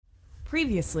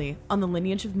Previously on the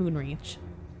Lineage of Moonreach.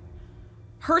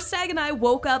 Herstag and I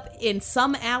woke up in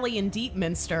some alley in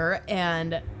Deepminster,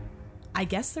 and I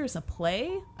guess there's a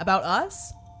play about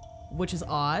us, which is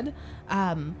odd.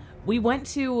 We went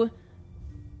to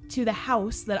the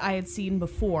house that I had seen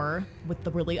before with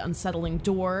the really unsettling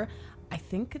door. I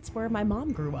think it's where my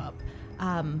mom grew up.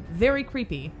 Very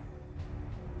creepy.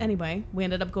 Anyway, we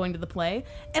ended up going to the play,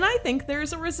 and I think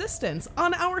there's a resistance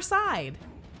on our side.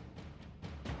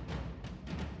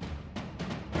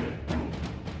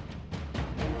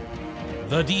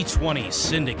 The D20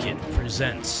 Syndicate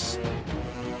presents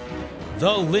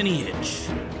The Lineage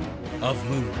of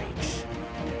Moonreach.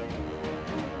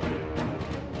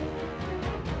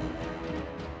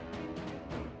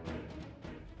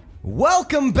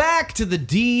 Welcome back to the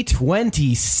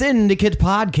D20 Syndicate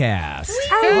podcast.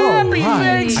 Happy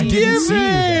Thanksgiving!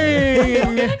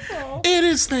 It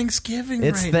is Thanksgiving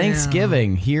It's right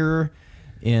Thanksgiving here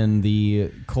in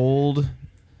the cold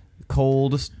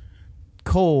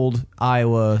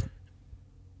Iowa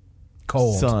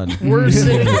sun.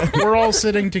 We're all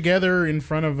sitting together in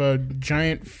front of a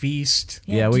giant feast.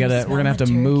 Yeah, we're gonna have to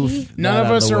move. None that of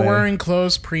out us the are way. wearing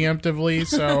clothes preemptively,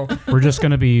 so We're just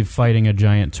going to be fighting a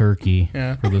giant turkey.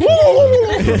 yeah. For this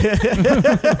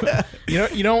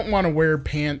You don't want to wear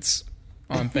pants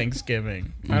on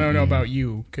Thanksgiving. I don't know about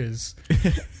you, because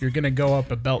you're gonna go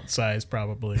up a belt size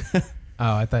probably. Oh,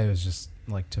 I thought it was just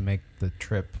like to make the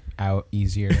trip out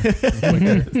easier.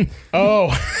 Oh,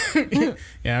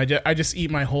 yeah. I just eat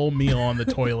my whole meal on the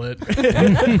toilet.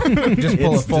 Just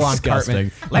pull It's a full-on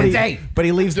disgusting. Lindsay! But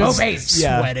he leaves Just Oh,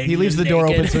 sweating he leaves the and door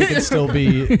naked. open so he can still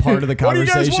be part of the What are you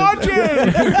guys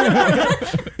conversation.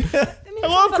 watching? I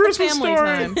love Christmas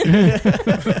story.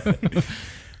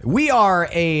 We are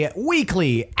a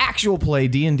weekly actual play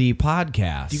D&D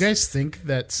podcast. Do you guys think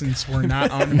that since we're not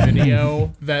on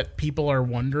video, that people are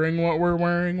wondering what we're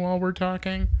wearing while we're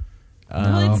talking?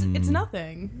 Well, it's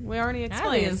nothing. We already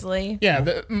explained. Obviously. Yeah,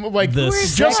 The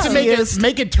just to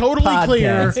make it totally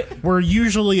podcast. clear, we're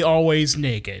usually always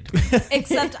naked.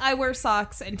 Except I wear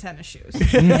socks and tennis shoes.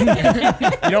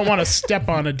 You don't want to step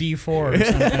on a D4 or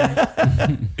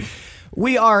something.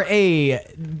 We are a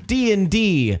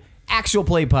D&D actual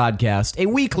play podcast, a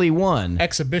weekly one.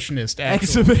 Exhibitionist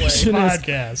actual play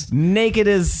podcast. Naked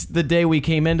as the day we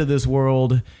came into this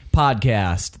world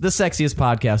podcast. The sexiest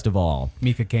podcast of all.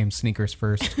 Mika came sneakers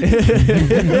first.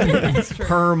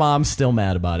 Her mom's still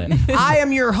mad about it. I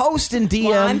am your host and DM.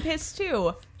 Well, I'm pissed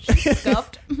too. She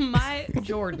stuffed my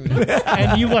Jordan.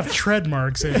 And you left tread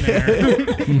marks in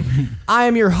there. I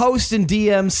am your host and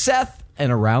DM, Seth.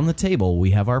 And around the table,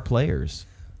 we have our players.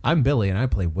 I'm Billy, and I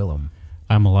play Willem.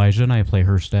 I'm Elijah, and I play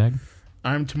Herstag.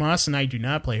 I'm Tomas, and I do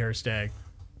not play Herstag.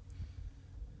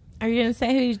 Are you going to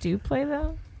say who you do play,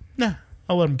 though? Nah,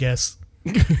 I'll let him guess.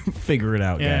 Figure it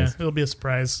out, Yeah, guys. it'll be a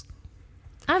surprise.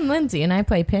 I'm Lindsay, and I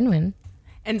play Pinwin.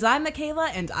 And I'm Michaela,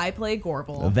 and I play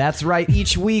Gorbel. That's right.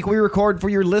 Each week we record for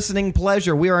your listening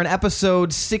pleasure. We are on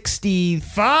episode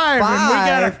 65. And we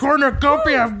got a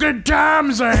cornucopia of good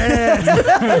times ahead.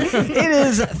 It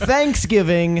is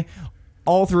Thanksgiving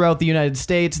all throughout the United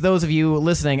States. Those of you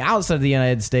listening outside of the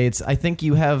United States, I think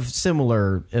you have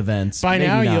similar events. By Maybe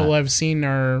now, not. you'll have seen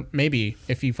maybe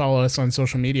if you follow us on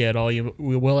social media at all, we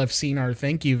will have seen our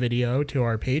thank you video to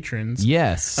our patrons.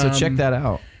 Yes, so check that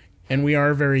out. And we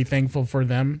are very thankful for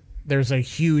them. There's a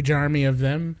huge army of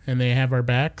them, and they have our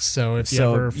backs. So if you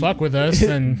ever fuck with us,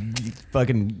 then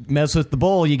Fucking mess with the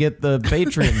bowl, you get the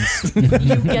patrons.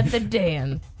 You get the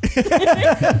Dan.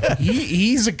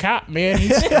 he's a cop, man.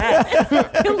 He's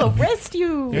fat. He'll arrest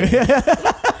you.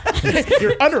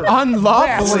 You're under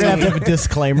Unlawful. We're going to have a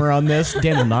disclaimer on this.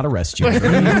 Dan will not arrest you.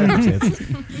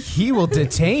 He will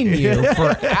detain you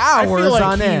for I hours feel like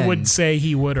on he end. would say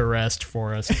he would arrest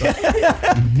for us. But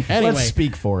anyway, Let's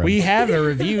speak for him. we have a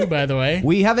review, by the way.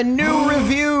 We have a new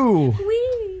review.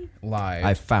 Live.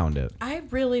 I found it. I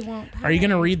really won't. Are you going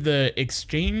to read the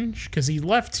exchange? Because he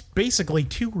left basically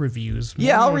 2 reviews.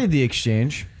 Yeah, One I'll read the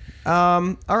exchange.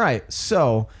 All right,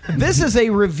 so this is a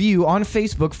review on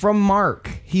Facebook from Mark.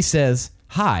 He says,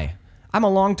 "Hi, I'm a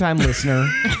longtime listener."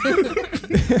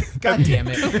 God damn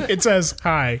it. It says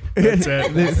hi. That's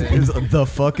it. The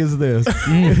fuck is this?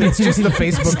 It's just the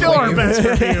Facebook Still our wave. best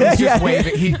review. He's just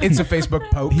waving. It's a Facebook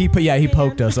poke. He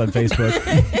poked us on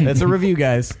Facebook. That's a review,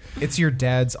 guys. It's your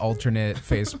dad's alternate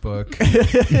Facebook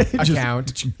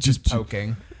account, just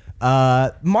poking.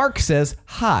 Mark says,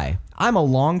 "Hi, I'm a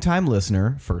long-time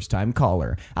listener, first-time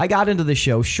caller. I got into the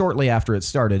show shortly after it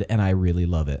started, and I really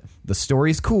love it. The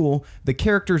story's cool, the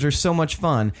characters are so much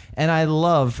fun, and I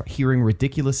love hearing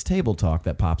ridiculous table talk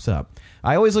that pops up.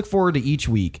 I always look forward to each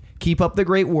week. Keep up the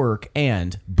great work,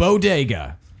 and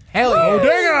bodega." Hell yeah.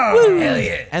 Bodega! Hell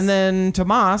yeah. And then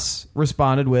Tomas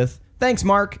responded with, "Thanks,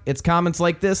 Mark. It's comments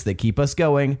like this that keep us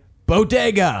going.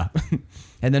 Bodega."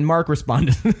 And then Mark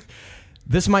responded,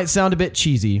 "This might sound a bit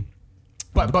cheesy,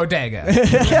 But bodega.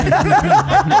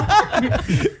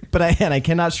 but I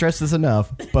cannot stress this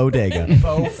enough. Bodega."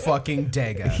 Bo fucking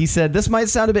dega. He said, "This might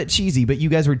sound a bit cheesy, but you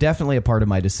guys were definitely a part of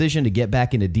my decision to get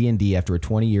back into D&D after a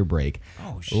 20-year break.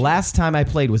 Oh, shit. Last time I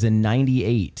played was in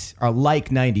 98, or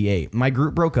like 98. My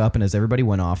group broke up, and as everybody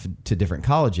went off to different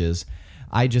colleges,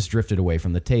 I just drifted away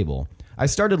from the table. I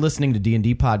started listening to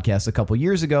D&D podcasts a couple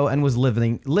years ago and was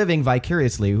living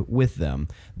vicariously with them.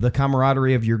 The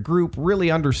camaraderie of your group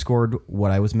really underscored what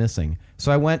I was missing.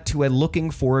 So I went to a looking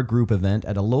for a group event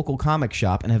at a local comic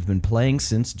shop and have been playing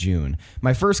since June.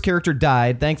 My first character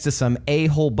died thanks to some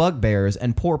a-hole bugbears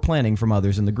and poor planning from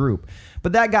others in the group.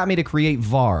 But that got me to create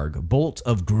Varg, Bolt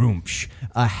of Grumsh,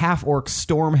 a half-orc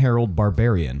storm herald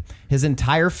barbarian. His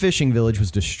entire fishing village was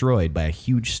destroyed by a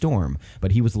huge storm,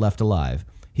 but he was left alive.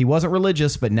 He wasn't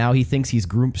religious, but now he thinks he's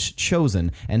Group's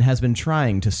chosen and has been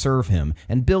trying to serve him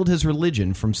and build his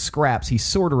religion from scraps he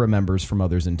sort of remembers from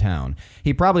others in town.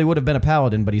 He probably would have been a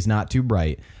paladin, but he's not too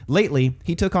bright. Lately,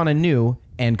 he took on a new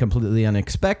and completely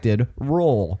unexpected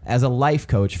role as a life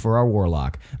coach for our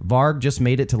warlock. Varg just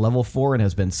made it to level 4 and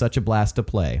has been such a blast to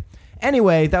play.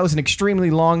 Anyway, that was an extremely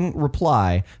long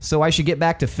reply, so I should get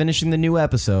back to finishing the new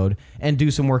episode and do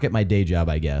some work at my day job,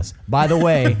 I guess. By the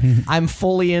way, I'm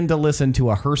fully in to listen to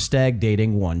a Herstag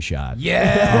dating one-shot.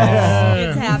 Yeah.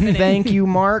 It's happening. Thank you,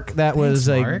 Mark. That was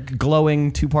Mark. a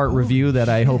glowing 2-part review that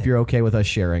I hope you're okay with us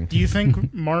sharing. Do you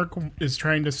think Mark is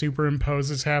trying to superimpose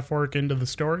his half-orc into the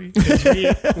story?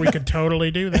 'Cause we could totally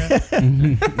do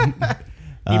that.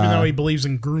 Even though he believes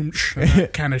in Groomsh, and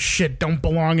that kind of shit don't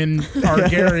belong in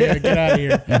Argaria. Get out of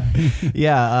here.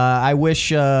 Yeah, I wish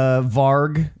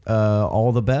Varg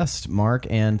all the best, Mark,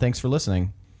 and thanks for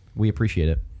listening. We appreciate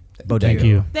it. Bodega. Thank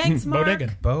you. Thanks, Mark.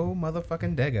 Bodega. Bo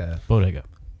motherfucking dega. Bodega.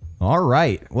 All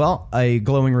right. Well, a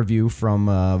glowing review from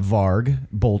Varg,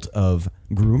 Bolt of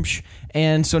Grumsh.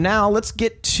 And so now let's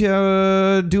get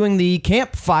to doing the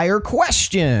campfire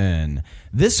question.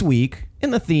 This week,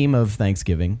 in the theme of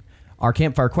Thanksgiving, our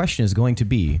campfire question is going to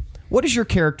be, what is your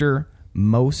character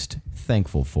most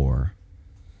thankful for?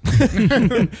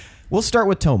 We'll start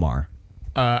with Tomar.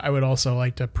 I would also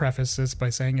like to preface this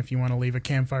by saying if you want to leave a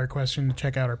campfire question,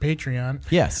 check out our Patreon.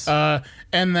 Yes.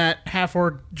 And that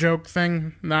half-orc joke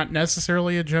thing, not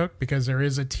necessarily a joke, because there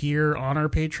is a tier on our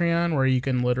Patreon where you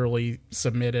can literally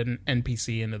submit an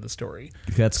NPC into the story.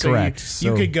 That's So correct.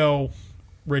 You could go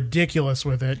ridiculous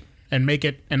with it and make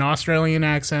it an Australian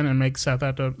accent and make Seth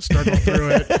have to struggle through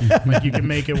it. Like, you can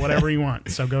make it whatever you want.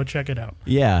 So go check it out.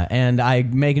 Yeah, and I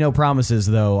make no promises,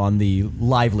 though, on the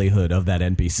livelihood of that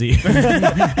NPC.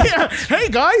 Yeah. Hey,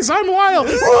 guys, I'm Lyle.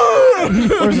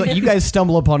 Or it's like you guys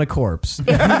stumble upon a corpse.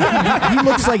 He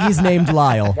looks like he's named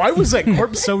Lyle. Why was that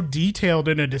corpse so detailed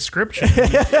in a description?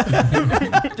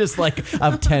 Just like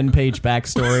a 10-page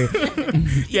backstory.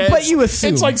 Yeah, But you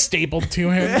assume. It's like stapled to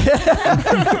him.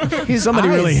 Somebody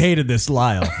eyes. really hated this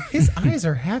Lyle. His eyes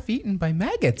are half eaten by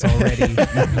maggots already.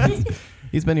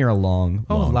 He's been here a long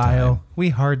Lyle, time. we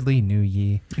hardly knew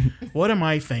ye. What am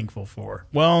I thankful for?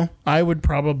 Well, I would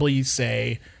probably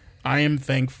say I am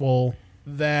thankful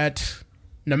that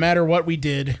no matter what we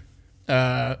did,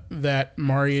 that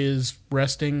Maria is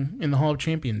resting in the Hall of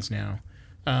Champions now.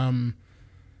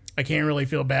 I can't really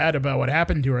feel bad about what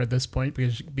happened to her at this point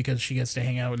because she gets to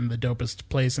hang out in the dopest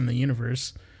place in the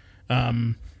universe.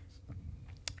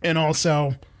 And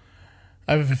also,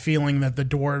 I have a feeling that the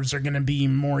dwarves are going to be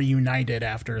more united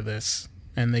after this,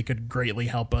 and they could greatly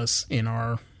help us in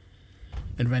our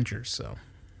adventures. So,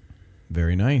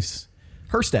 Very nice.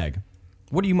 Herstag,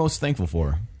 what are you most thankful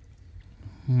for?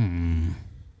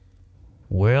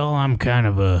 Well, I'm kind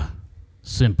of a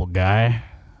simple guy.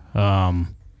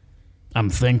 I'm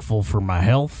thankful for my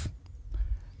health.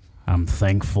 I'm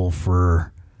thankful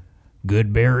for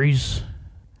good berries.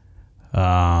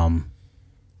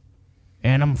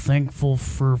 And I'm thankful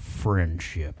for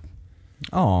friendship.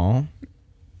 Aw.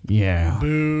 Yeah.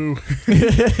 boo.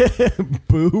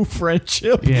 Boo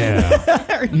friendship. Yeah.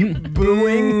 Are you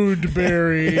booing?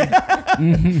 Barry.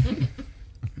 I'm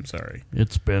sorry.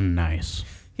 It's been nice.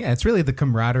 Yeah, it's really the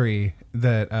camaraderie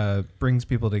that brings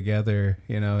people together,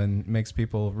 and makes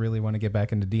people really want to get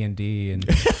back into D&D and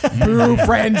true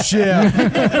friendship.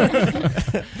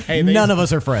 Hey, None of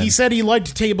us are friends. He said he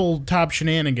liked tabletop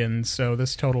shenanigans, so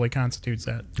this totally constitutes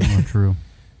that. Not true.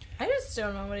 I just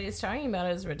don't know what he's talking about.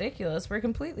 It's ridiculous. We're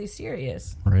completely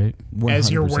serious. Right. As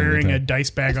you're 100% wearing of a the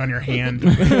dice bag on your hand.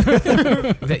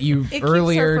 That you keeps her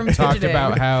earlier from talked fidgeting.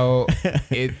 about how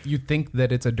you think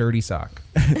that it's a dirty sock.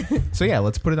 So yeah,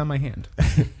 let's put it on my hand.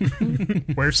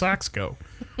 Where socks go.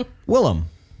 Willem,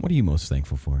 what are you most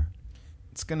thankful for?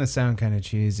 It's going to sound kind of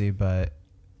cheesy, but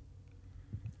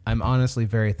I'm honestly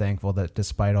very thankful that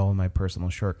despite all of my personal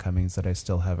shortcomings, that I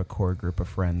still have a core group of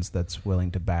friends that's willing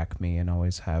to back me and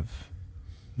always have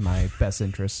my best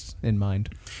interests in mind.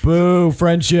 Boo,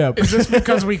 friendship. Is this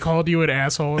because we called you an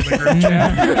asshole in the group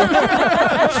chat?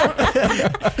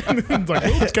 It's like,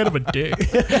 oh, it's kind of a dick.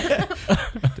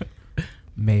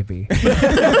 Maybe.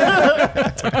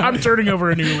 I'm turning over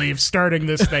a new leaf starting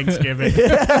this Thanksgiving.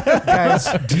 Guys,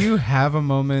 do you have a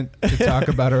moment to talk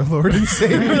about our Lord and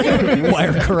Savior?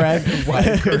 Wire correct.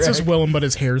 It's just Willem, but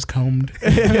his hair's combed.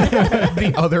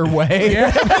 The other way?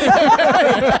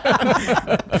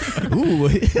 Ooh,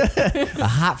 a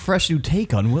hot, fresh new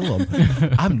take on Willem.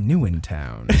 I'm new in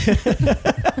town.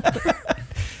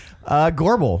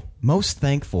 Gorbel, most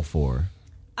thankful for?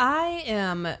 I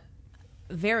am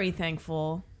very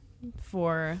thankful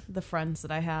for the friends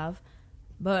that I have,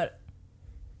 but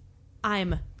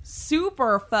I'm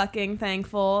super fucking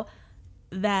thankful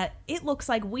that it looks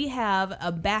like we have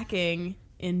a backing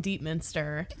in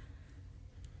Deepminster,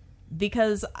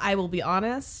 because I will be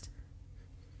honest,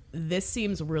 this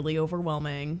seems really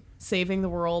overwhelming. Saving the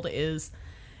world is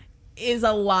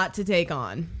a lot to take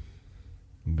on.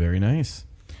 Very nice.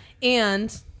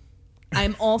 And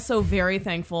I'm also very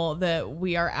thankful that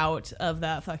we are out of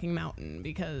that fucking mountain,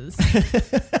 because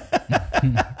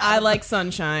I like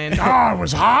sunshine. Oh, it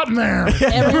was hot in there.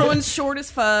 Everyone's short as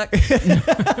fuck.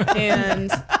 And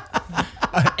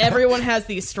everyone has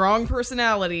these strong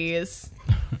personalities.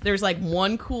 There's like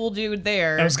one cool dude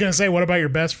there. I was going to say, what about your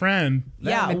best friend?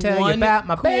 Yeah, me tell you one about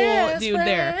my cool best dude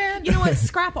there. You know what?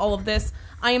 Scrap all of this.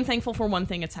 I am thankful for one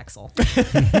thing. It's Hexel.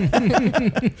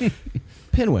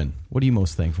 Pinwin, what are you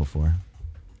most thankful for?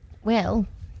 Well,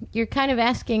 you're kind of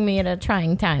asking me at a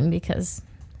trying time, because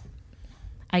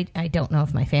I don't know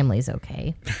if my family's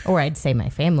okay. Or I'd say my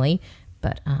family,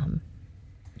 but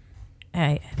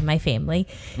my family.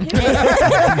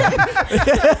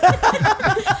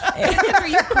 Are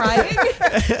you crying?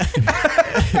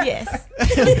 Yes.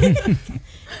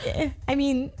 I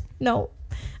mean, no.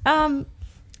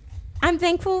 I'm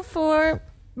thankful for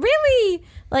really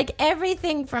like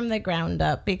everything from the ground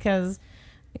up, because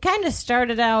it kind of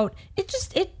started out,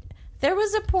 there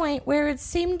was a point where it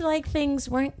seemed like things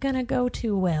weren't going to go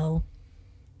too well.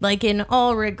 Like in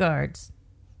all regards,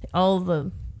 all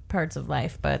the parts of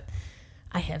life, but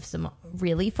I have some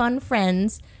really fun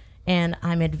friends, and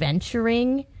I'm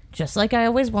adventuring just like I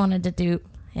always wanted to do,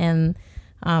 and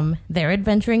they're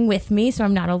adventuring with me, so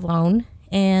I'm not alone.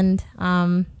 And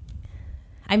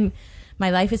my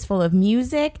life is full of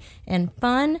music and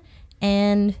fun,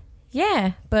 and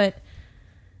yeah, but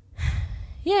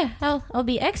yeah, I'll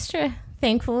be extra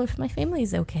thankful if my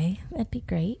family's okay. That'd be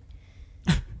great.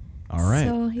 All right.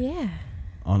 So yeah.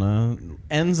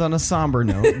 Ends on a somber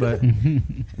note, but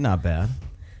not bad.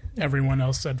 Everyone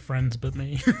else said friends but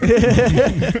me.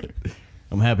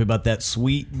 I'm happy about that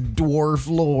sweet dwarf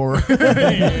lore.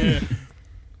 Yeah.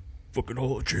 Fucking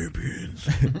all the champions.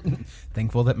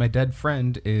 Thankful that my dead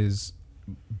friend is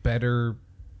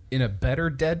in a better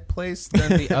dead place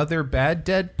than the other bad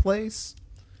dead place.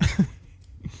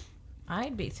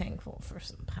 I'd be thankful for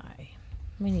some pie.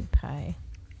 We need pie.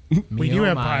 We do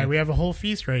have pie. We have a whole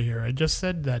feast right here. I just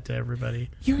said that to everybody.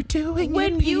 You're doing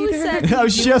When it, you Peter. said I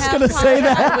was you just have gonna pie, say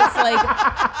that. I was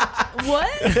like, what?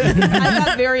 I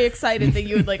got very excited that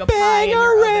you had like a pie in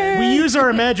your oven. We use our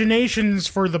imaginations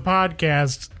for the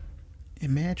podcast.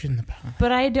 Imagine the pie.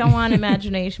 But I don't want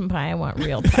imagination pie. I want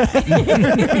real pie.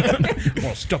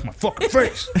 Well, stuff my fucking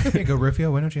face. Here you go,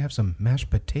 Rufio. Why don't you have some mashed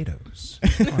potatoes?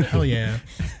 Oh, hell yeah.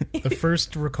 The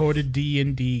first recorded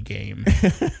D&D game.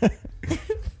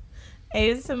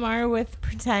 ASMR with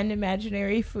pretend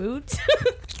imaginary foods.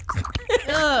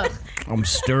 Ugh. I'm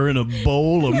stirring a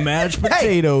bowl of mashed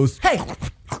potatoes. Hey,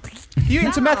 you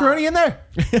eating some macaroni in there?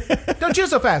 Don't chew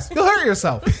so fast. You'll hurt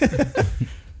yourself.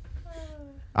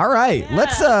 All right,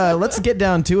 let's get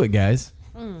down to it, guys.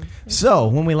 So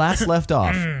when we last left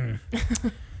off,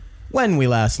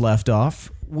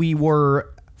 we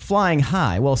were flying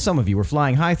high. Well, some of you were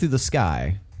flying high through the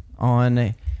sky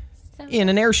on in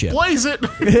an airship. Blaze it!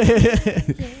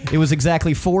 It was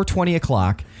exactly 4:20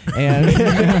 o'clock, and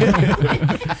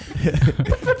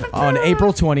on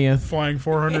April 20th, Flying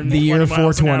 420 the year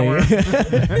miles an hour.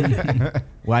 420.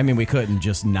 Well, I mean, we couldn't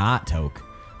just not toke,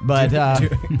 but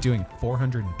Doing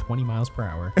 420 miles per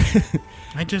hour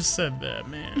I just said that,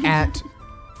 man. at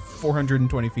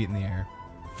 420 feet in the air.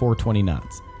 420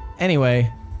 knots.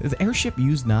 Anyway, does airship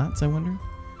use knots? I wonder.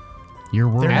 You're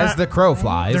They're right. As not- the crow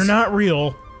flies. They're not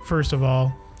real, first of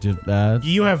all. Just,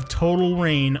 You have total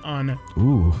reign on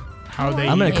ooh. how they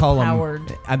I'm gonna eat. call them.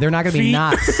 Powered. They're not gonna be Feet.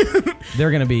 knots.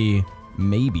 They're gonna be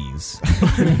maybes.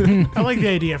 I like the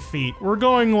idea of feet. We're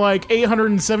going like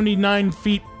 879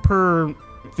 feet per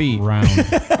Feet. Round.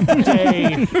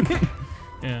 day.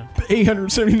 Yeah.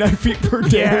 879 feet per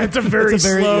day. Yeah, it's a very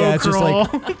slow it's just crawl.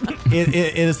 like it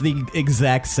is the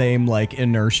exact same like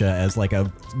inertia as like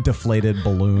a deflated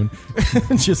balloon.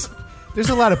 Just There's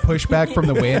a lot of pushback from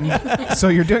the wind, so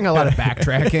you're doing a lot of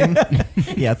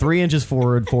backtracking. yeah, 3 inches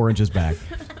forward, 4 inches back.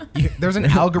 There's an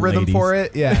algorithm Ladies. for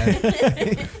it.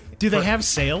 Yeah. Do they have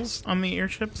sails on the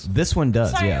airships? This one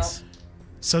does, yes.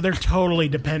 So they're totally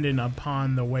dependent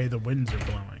upon the way the winds are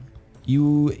blowing.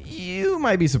 You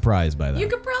might be surprised by that. You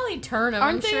could probably turn them.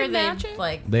 Aren't I'm they sure magic? they've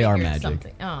like They are figured magic.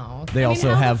 something. Oh. They also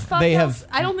how the have fuck they else- have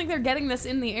I don't think they're getting this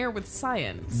in the air with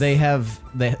science. they have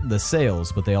the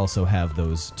sails, but they also have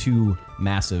those two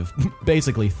massive,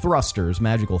 basically thrusters,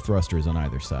 magical thrusters on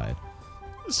either side.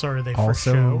 So are they for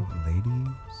Also, show?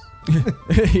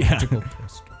 ladies. Yeah. Magical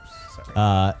thrusters.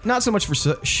 Sorry. Not so much for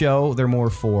show; they're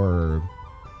more for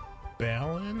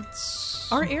Balance?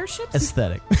 Are airships?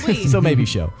 aesthetic. Wait. So maybe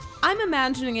show. I'm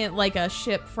imagining it like a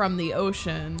ship from the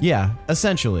ocean. Yeah,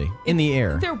 essentially in the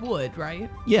air. They're wood, right?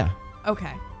 Yeah.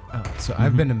 Okay. So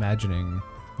I've been imagining,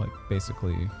 like,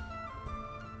 basically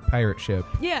pirate ship,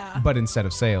 Yeah. but instead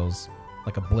of sails,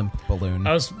 like a blimp balloon.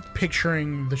 I was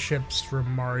picturing the ships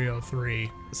from Mario 3.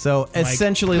 So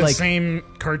essentially, the like same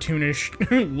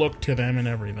cartoonish look to them and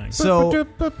everything. so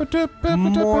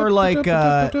more like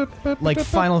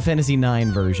Final Fantasy IX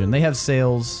version. They have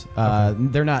sails.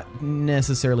 They're not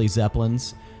necessarily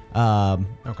zeppelins.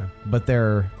 Okay. But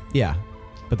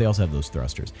but they also have those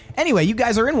thrusters. Anyway, you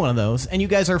guys are in one of those, and you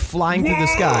guys are flying through the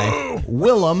sky.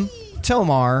 Willem,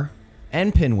 Tomar,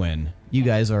 and Pinwin. You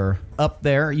guys are up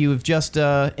there. You have just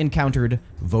encountered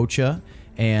Vocha,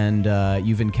 and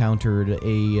you've encountered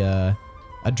a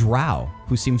drow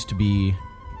who seems to be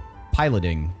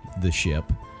piloting the ship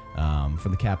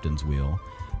from the captain's wheel.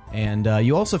 And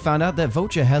you also found out that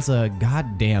Vocha has a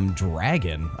goddamn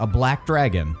dragon, a black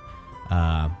dragon,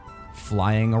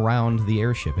 flying around the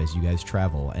airship as you guys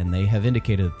travel. And they have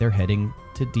indicated that they're heading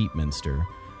to Deepminster.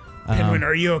 Penguin,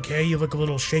 are you okay? You look a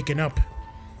little shaken up.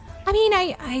 I mean,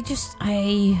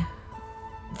 I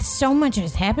so much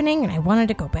is happening, and I wanted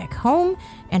to go back home,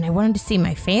 and I wanted to see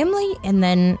my family, and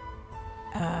then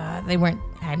they weren't.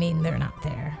 I mean, they're not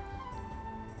there.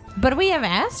 But we have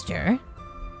Aster,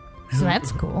 so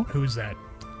that's cool. Who's that?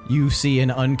 You see an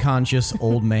unconscious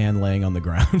old man laying on the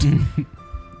ground.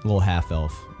 Little half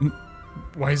elf.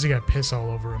 Why has he got piss all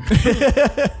over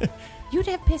him? You'd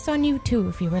have piss on you too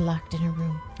if you were locked in a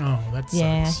room. Oh, that sucks.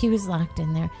 Yeah, he was locked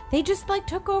in there. They just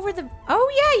took over the.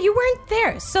 Oh yeah, you weren't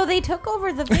there, so they took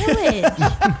over the village.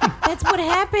 That's what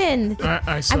happened.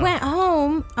 I saw. I went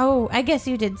home. Oh, I guess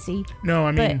you did see. No,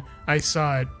 I mean, I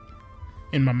saw it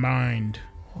in my mind.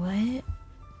 What?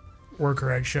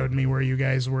 Worker showed me where you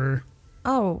guys were.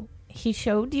 Oh, he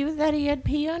showed you that he had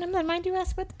pee on him? Then why'd you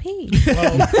ask about the pee?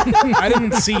 Well, I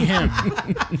didn't see him.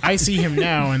 I see him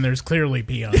now, and there's clearly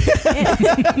pee on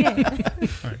him.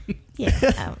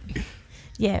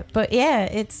 But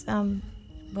it's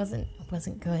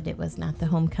wasn't good. It was not the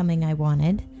homecoming I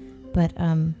wanted. But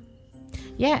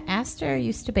Aster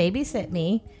used to babysit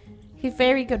me. He's a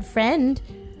very good friend.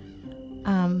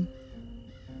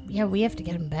 We have to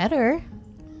get him better.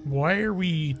 Why are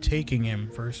we taking him,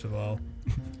 first of all?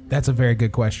 That's a very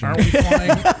good question. Aren't we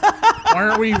flying?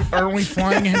 Aren't we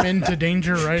flying him into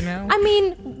danger right now? I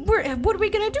mean, what are we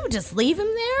gonna do? Just leave him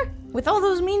there with all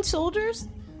those mean soldiers?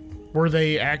 Were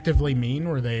they actively mean?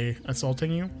 Were they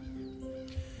assaulting you?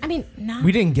 I mean, no.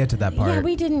 We didn't get to that part. Yeah,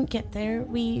 we didn't get there.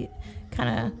 We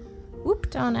kind of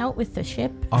whooped on out with the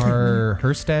ship. Are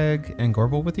Herstag and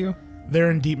Gorbel with you? They're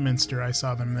in Deepminster. I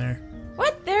saw them there.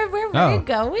 What? Where were Oh. we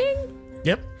going?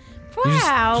 Yep. You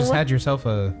Wow. just had yourself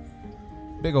a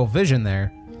big old vision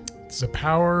there It's the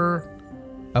power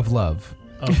of love.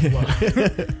 of love.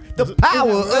 The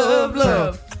power of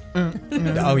love.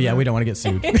 Oh yeah, we don't want to get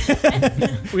sued.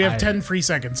 We have 10 free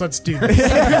seconds. Let's do this.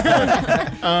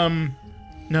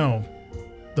 No.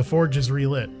 The forge is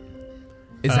relit.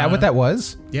 Is that what that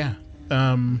was? Yeah.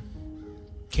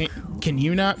 Can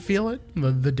you not feel it?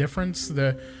 The difference?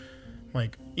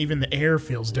 Even the air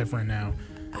feels different now.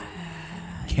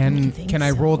 Can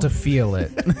I roll to feel it?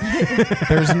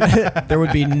 There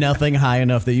would be nothing high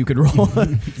enough that you could roll.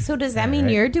 So does that mean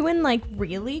you're doing like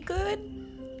really good?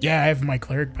 Yeah, I have my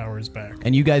cleric powers back.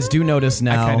 And you guys do notice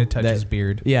now I kind of touch that- his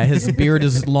beard. Yeah, his beard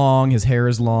is long, his hair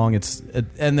is long.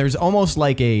 And there's almost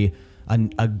like a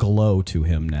glow to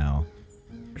him now.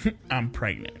 I'm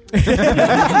pregnant.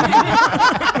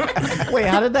 Wait,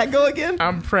 how did that go again?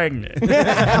 I'm pregnant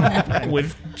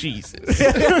with Jesus.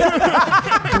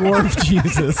 Dwarf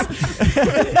Jesus.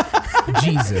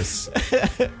 Jesus.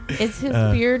 Is his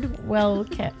beard well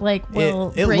kept, like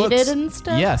well It braided looks- and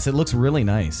stuff? Yes, it looks really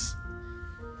nice.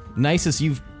 Nicest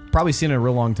you've probably seen in a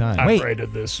real long time. I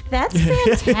braided this. That's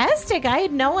fantastic. I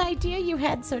had no idea you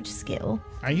had such skill.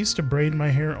 I used to braid my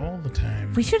hair all the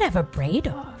time. We should have a braid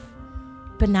off.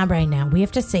 But not right now. We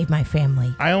have to save my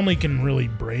family. I only can really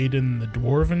braid in the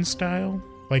dwarven style.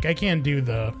 Like, I can't do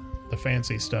the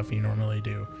fancy stuff you normally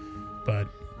do. But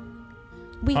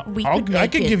I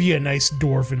could give you a nice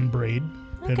dwarven braid.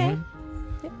 Okay. Pinwin.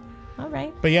 Yep. All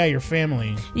right. But yeah, your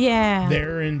family. Yeah.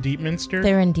 They're in Deepminster.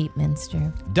 They're in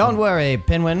Deepminster. Don't worry,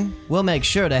 Pinwin. We'll make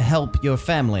sure to help your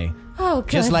family. Oh, good.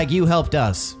 Just like you helped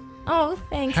us. Oh,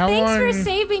 thanks. How Thanks for long-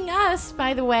 saving us,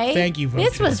 by the way. Thank you,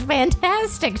 This Vocha. was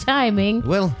fantastic timing.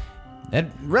 Well, it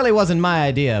really wasn't my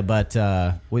idea, but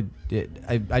I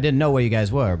didn't know where you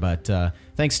guys were. But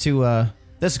thanks to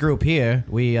this group here,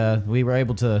 we were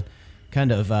able to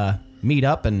kind of meet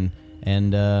up and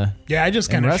Yeah, I just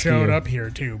kind of rescue showed you. up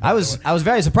here too. I was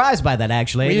very surprised by that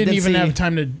actually. We I didn't even see- have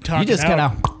time to talk. You just it kind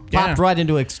out. of popped right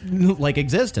into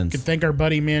existence. Could thank our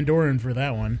buddy Mandorin for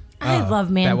that one. I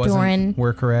love That wasn't Mandorin.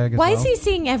 Workerag as Why well? is he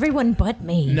seeing everyone but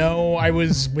me? No, I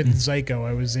was with Zyko.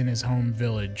 I was in his home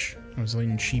village. I was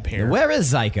in Sheep Hair. Where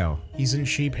is Zyko? He's in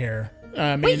Sheep Hair.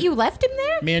 Wait, you left him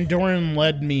there? Mandorin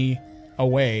led me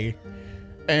away,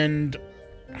 and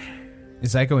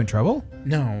Is Zyko in trouble?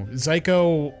 no,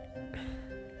 Zyko.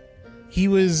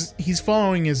 He's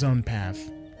following his own path.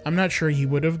 I'm not sure he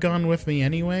would have gone with me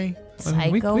anyway. I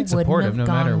mean, Psycho we'd support wouldn't him have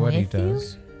no matter gone what he with you?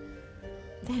 does.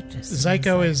 That just Zyko seems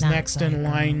like is not next in Psycho.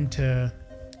 line to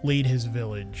lead his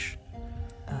village.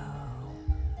 Oh.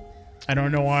 I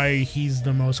don't know why he's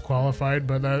the most qualified,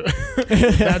 but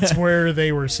that's where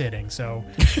they were sitting. So,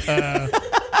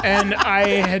 and I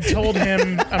had told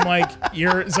him, I'm like,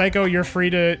 Zyko, you're free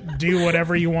to do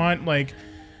whatever you want, like.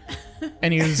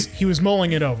 And he was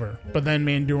mulling it over, but then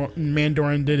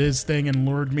Mandorin did his thing and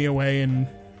lured me away, and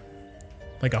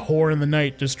like a whore in the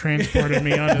night just transported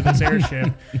me onto this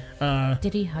airship.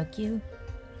 Did he hug you?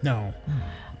 No,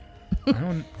 I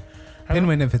don't.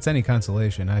 Pinwin, if it's any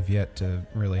consolation, I've yet to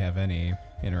really have any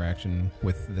interaction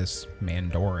with this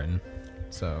Mandorin.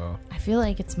 So I feel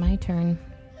like it's my turn.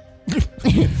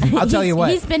 I'll tell you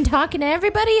what. He's been talking to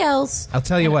everybody else. I'll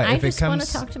tell you and what. I If it just want to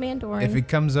comes, talk to Mandorin. if it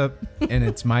comes up and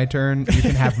it's my turn, you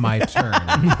can have my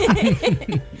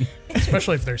turn.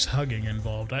 Especially if there's hugging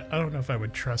involved. I don't know if I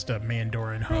would trust a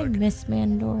Mandorin I hug. miss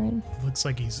Mandorin. Looks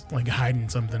like he's like hiding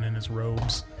something in his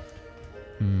robes.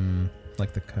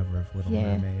 Like the cover of Little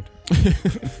Yeah. Mermaid.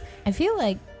 I feel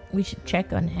like we should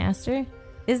check on Aster.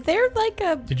 Is there like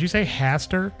a Did you say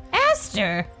Haster?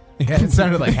 Aster? Yeah, it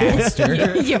sounded like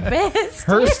Haster. Your best.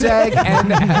 Herstag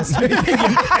and Aster.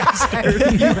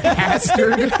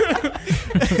 Hastard.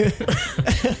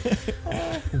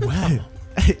 Wow.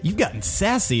 You've gotten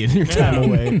sassy in your time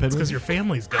away. It's because your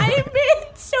family's gone. I'm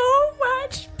in so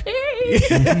much pain.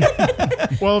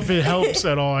 Well, if it helps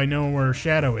at all, I know where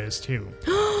Shadow is too.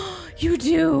 You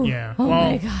do? Yeah, Oh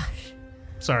well, my gosh.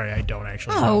 Sorry, I don't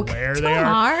actually know Oh, where Tamar. they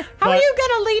are. How are but you going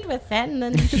to lead with that and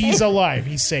then He's alive.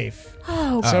 He's safe.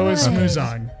 Oh, So is good.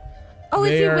 Smuzong. Oh,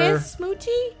 is he They're- with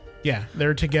Smoochie? Yeah,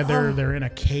 they're together. Oh. They're in a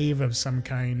cave of some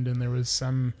kind, and there was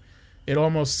some. It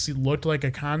almost looked like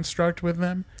a construct with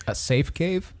them. A safe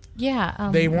cave? Yeah.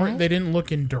 They weren't. what? They didn't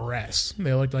look in duress.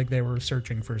 They looked like they were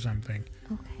searching for something.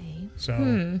 Okay. So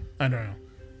I don't know,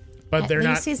 but At they're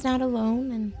least not. he's not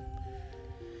alone, and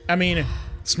I mean,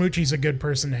 Smoochie's a good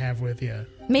person to have with you.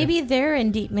 maybe they're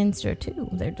in Deepminster too.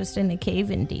 They're just in a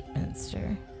cave in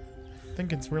Deepminster. I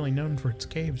think it's really known for its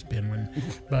caves, Pinwin.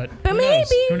 But But who maybe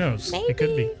knows? Who knows? Maybe. It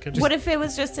could be. Could be. What if it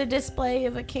was just a display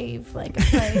of a cave, like a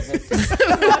private?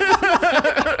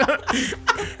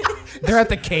 They're at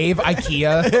the cave,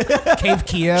 IKEA. Cave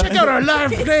Kia. Check out our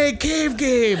live play cave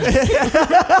game.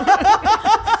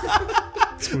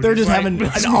 They're just having an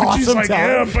Smoochie's awesome like, time.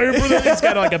 yeah, pay for this. He's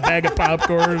got like a bag of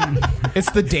popcorn.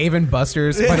 It's the Dave and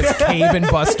Buster's, but it's Cave and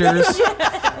Buster's.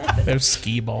 There's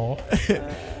skee ball.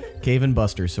 Cave and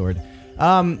Buster sword.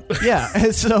 Yeah.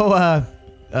 So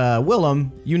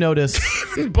Willem, you notice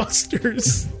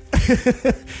Busters.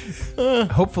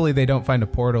 Hopefully they don't find a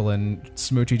portal and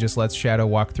Smoochie just lets Shadow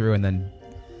walk through and then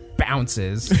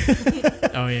bounces.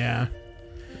 Oh yeah.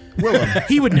 Willem.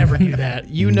 He would never do that.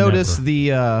 You notice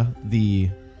the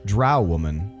drow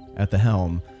woman at the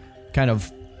helm kind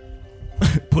of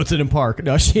puts it in park.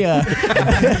 No, she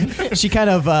she kind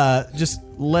of just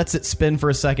lets it spin for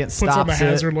a second, Puts stops on the it.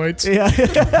 hazard lights. Yeah.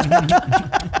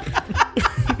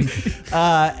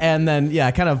 And then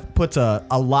kind of puts a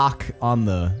lock on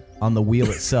the wheel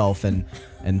itself and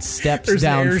steps There's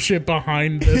down. an airship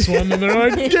behind this one, and they're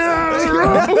like,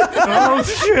 yeah, oh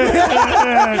shit!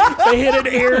 They hit an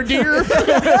air deer.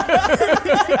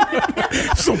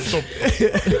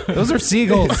 Those are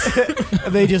seagulls.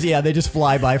 They just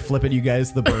fly by, flipping you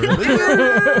guys the bird.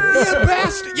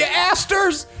 You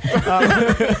asters!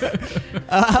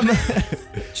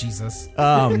 Jesus.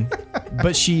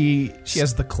 But she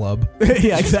has the club.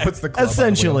 yeah, exactly. puts the club on the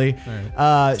Essentially, wheel.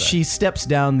 All right. she steps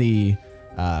down the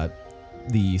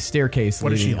staircase. What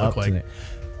does she leading look up to like?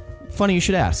 Funny you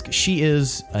should ask. She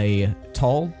is a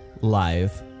tall,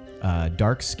 lithe,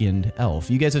 dark-skinned elf.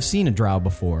 You guys have seen a drow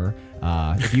before.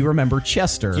 If you remember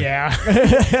Chester, Yeah,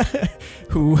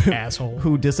 who asshole.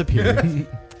 who disappeared.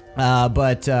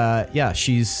 But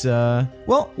she's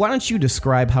well. Why don't you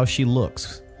describe how she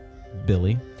looks,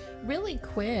 Billy? Really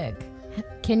quick.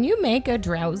 Can you make a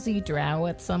drowsy drow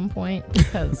at some point?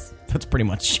 Because That's pretty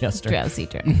much Chester. drowsy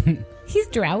drow. He's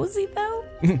drowsy though.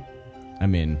 I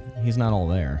mean, he's not all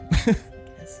there.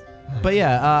 But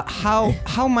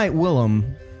how might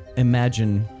Willem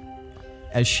imagine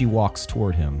as she walks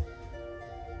toward him?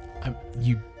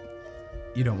 You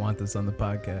don't want this on the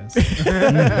podcast.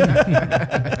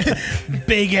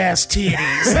 Big ass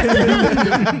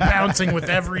titties, bouncing with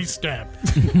every step.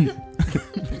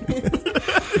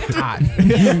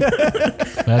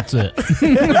 That's it.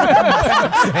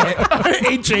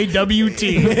 HAWT.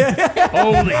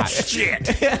 Holy shit.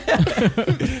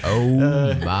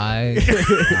 Oh my.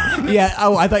 Yeah.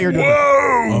 Oh, I thought you were doing.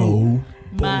 Whoa.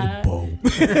 My-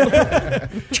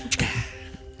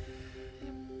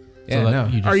 Yeah, no.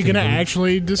 Are you gonna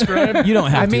actually describe? You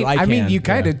don't have to. I mean, can,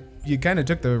 you kind of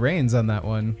took the reins on that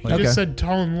one. I Like, just said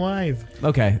tall and lithe.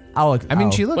 Okay.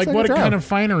 she looks Like, like what a drow. kind of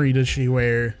finery does she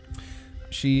wear?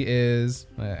 She is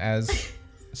as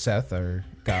Seth, our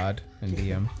god and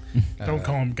DM. Don't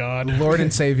call him God. Lord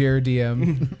and Savior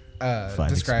DM.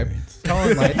 Describe tall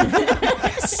and light.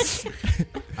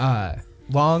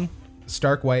 Long,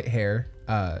 stark white hair.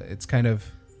 It's kind of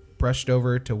brushed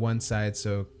over to one side,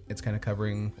 so it's kind of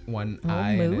covering one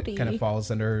eye, and moody. it kind of falls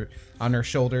on her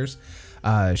shoulders.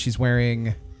 She's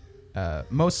wearing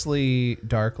mostly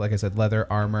dark, like I said, leather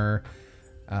armor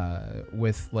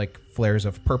with like flares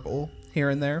of purple here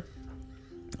and there.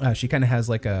 She kind of has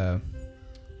like a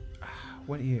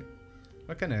what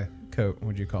kind of coat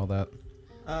would you call that?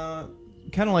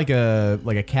 kind of like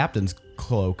a captain's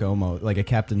cloak, almost like a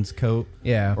captain's coat.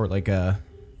 Yeah. Or like a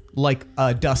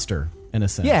duster in a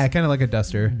sense. Yeah, kind of like a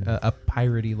duster, a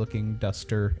piratey looking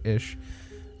duster ish.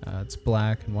 It's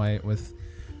black and white with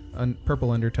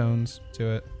purple undertones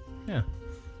to it. Yeah.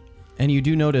 And you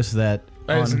do notice that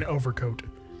That is on an overcoat.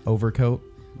 overcoat,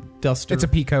 duster. It's a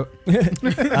pea coat,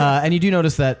 and you do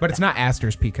notice that but it's not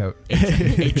Astor's pea coat.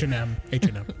 H&M.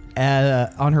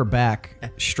 on her back,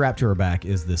 strapped to her back,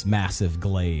 is this massive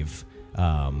glaive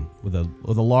with a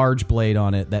large blade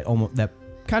on it that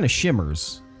kind of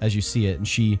shimmers as you see it. And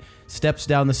she steps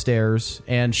down the stairs,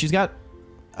 and she's got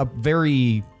a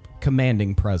very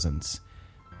commanding presence,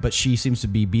 but she seems to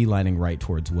be beelining right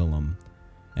towards Willem.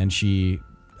 And she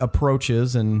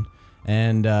approaches, and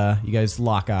you guys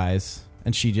lock eyes,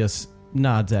 and she just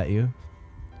nods at you.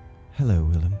 Hello,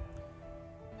 Willem.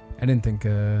 I didn't think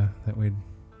that we'd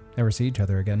ever see each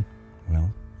other again.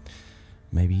 Well,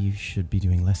 maybe you should be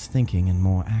doing less thinking and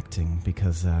more acting,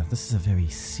 because this is a very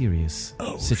serious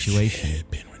situation. Shit.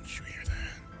 Ben, when did you hear that?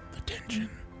 The tension.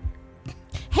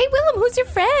 Hey, Willem, who's your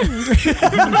friend?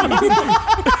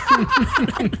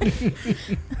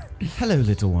 Hello,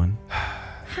 little one.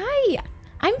 Hi,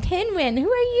 I'm Pinwin. Who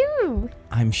are you?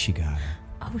 I'm Shigara.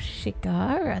 Oh,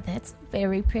 Shigara. That's a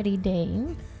very pretty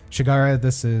name. Shigara,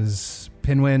 this is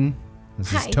Pinwin.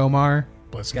 This Hi. is Tomar.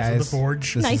 Blessings Guys, of the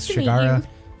Forge. This Nice is to meet Shigara.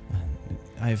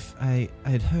 you. I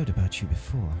had heard about you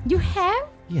before. You have?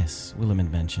 Yes, Willem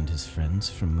had mentioned his friends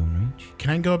from Moonreach. Can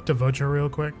I go up to Vocho real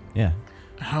quick? Yeah.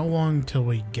 How long till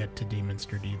we get to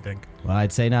Demonster, do you think? Well,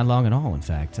 I'd say not long at all, in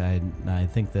fact. I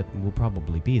think that we'll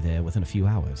probably be there within a few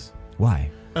hours.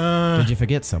 Why? Did you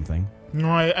forget something? No,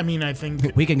 I mean, I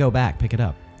think We can go back, pick it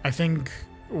up.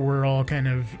 we're all kind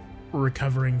of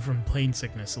recovering from plane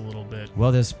sickness a little bit.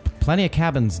 Well, there's plenty of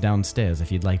cabins downstairs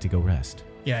if you'd like to go rest.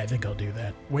 Yeah, I think I'll do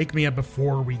that. Wake me up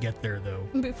before we get there, though.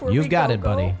 Before You've we got go, it,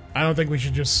 buddy. I don't think we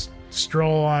should just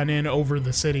stroll on in over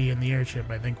the city in the airship.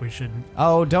 I think we should...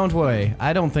 Oh, don't worry.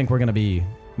 I don't think we're going to be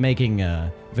making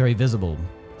a very visible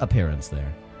appearance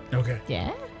there. Okay.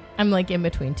 Yeah. I'm like in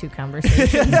between two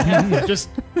conversations. Just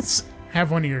have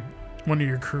one of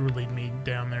your crew lead me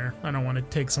down there. I don't want to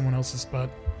take someone else's spot.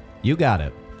 You got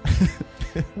it.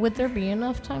 Would there be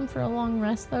enough time for a long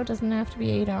rest, though? Doesn't it have to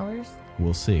be 8 hours?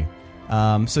 We'll see.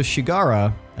 So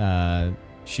Shigara,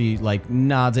 she like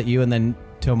nods at you, and then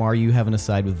Tomar, you have an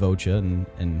aside with Vocha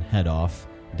and head off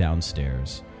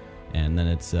downstairs. And then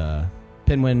it's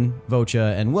Pinwin,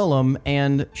 Vocha, and Willem,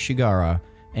 and Shigara.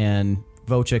 And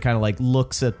Vocha kind of like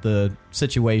looks at the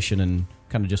situation and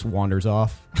kind of just wanders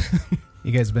off.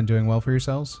 You guys been doing well for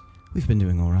yourselves? We've been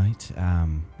doing all right.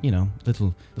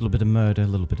 Little bit of murder, a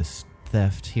little bit of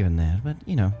theft here and there, but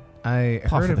I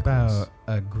Par for heard the about course.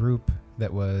 a group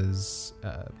that was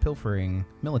pilfering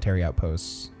military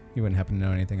outposts. You wouldn't happen to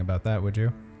know anything about that, would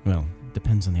you? well,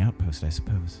 depends on the outpost, I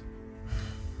suppose.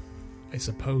 I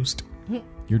suppose.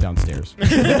 You're downstairs.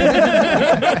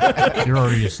 You're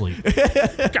already asleep.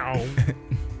 Go.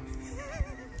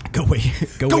 Go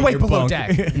wait below bunk.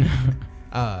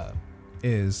 deck.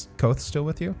 Is Koth still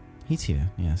with you? He's here,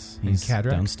 yes. And He's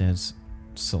Kadrak? downstairs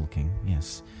sulking,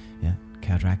 yes. Yeah,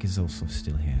 Kadrak is also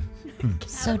still here.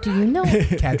 So do you know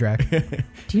Kadrak.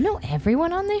 do you know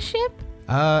everyone on this ship?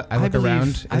 I look believe-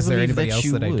 around. I Is there believe anybody that else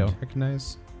you that I would. don't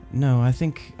recognize? No, I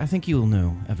think you'll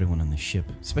know everyone on the ship,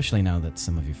 especially now that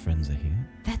some of your friends are here.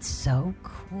 That's so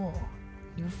cool.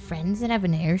 Your friends that have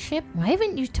an airship? Why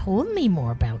haven't you told me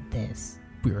more about this?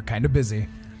 We were kind of busy.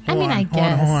 I mean, I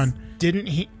guess. Hold on. Didn't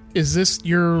he... Is this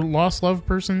your lost love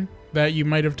person that you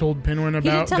might have told Pinwin He did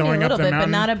about tell me a going up little the bit, but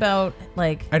mountain? not about,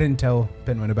 like, I didn't tell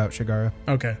Pinwin about Shigara.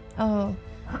 Okay. oh,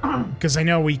 Because I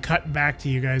know we cut back to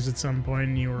you guys at some point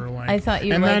and you were like... I thought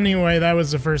you and like... anyway, that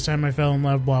was the first time I fell in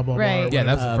love, blah, blah, Right. blah. Yeah,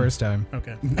 that's Um, the first time.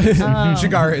 Okay. Oh,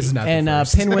 Shigara is not And the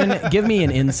first. Pinwin, give me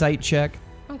an insight check.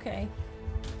 okay.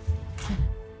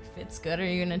 If it's good, are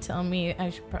you going to tell me I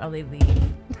should probably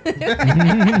leave?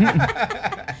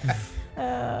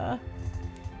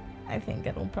 I think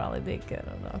it'll probably be good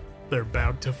enough. They're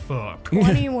about to fuck.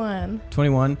 21.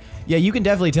 21. Yeah, you can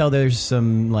definitely tell there's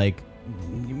some like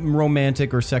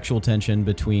romantic or sexual tension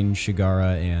between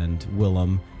Shigara and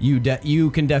Willem. You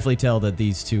can definitely tell that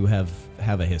these two have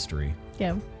a history.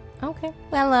 Yeah. Okay.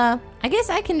 Well, I guess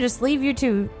I can just leave you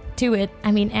to it.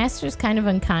 I mean, Aster's kind of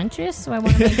unconscious, so I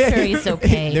want to make sure he's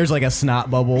okay. There's like a snot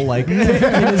bubble like in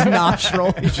his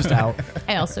nostril. He's just out.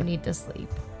 I also need to sleep.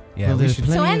 Yeah, Well, we there's should,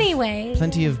 plenty So of- anyway.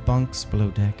 Plenty of bunks below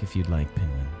deck if you'd like,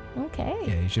 Pinwin. Okay.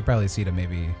 yeah, you should probably see to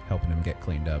maybe helping him get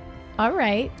cleaned up. All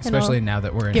right. And Especially I'll now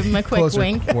that we're in give him a quick closer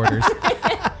wink. quarters.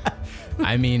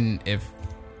 I mean, if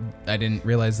I didn't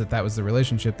realize that was the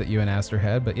relationship that you and Aster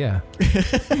had, but yeah.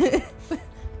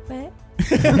 What?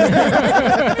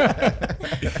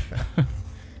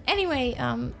 Anyway,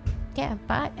 yeah,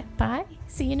 bye.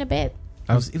 See you in a bit.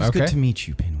 It was Okay. good to meet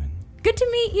you, Pinwin. Good to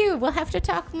meet you. We'll have to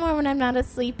talk more when I'm not as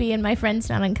sleepy and my friend's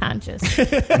not unconscious.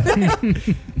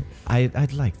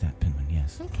 I'd like that, Pinwin,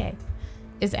 yes. Okay.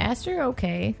 Is Aster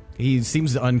okay? He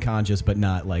seems unconscious, but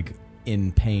not like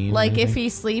in pain. or Like if anything. he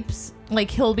sleeps,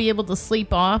 like he'll be able to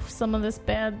sleep off some of this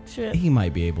bad shit? He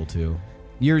might be able to.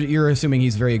 You're assuming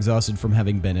he's very exhausted from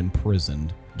having been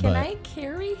imprisoned. Can but, I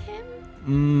carry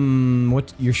him?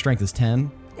 what your strength is 10?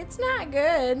 It's not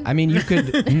good. I mean,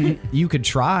 you could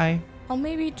try. I'll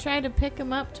maybe try to pick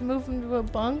him up to move him to a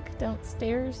bunk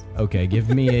downstairs. Okay, give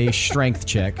me a strength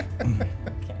check.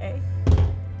 Okay.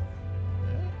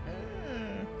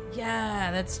 Yeah,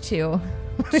 that's 2.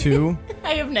 2.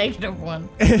 I have -1.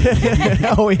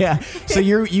 Oh yeah. So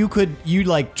you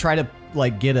like try to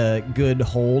like get a good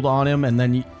hold on him, and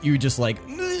then you just like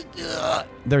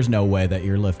there's no way that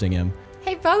you're lifting him.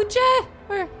 Hey, Voja,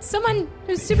 or someone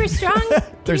who's super strong.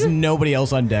 There's nobody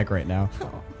else on deck right now.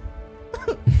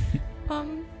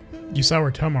 You saw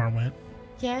where Tomar went.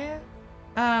 Yeah.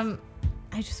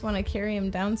 I just want to carry him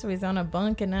down so he's on a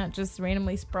bunk and not just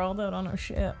randomly sprawled out on a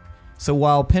ship. So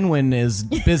while Pinwin is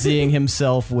busying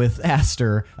himself with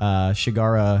Aster,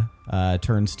 Shigara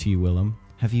turns to you, Willem.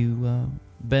 Have you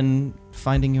been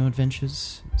finding your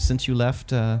adventures since you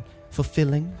left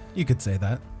fulfilling? You could say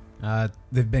that.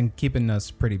 They've been keeping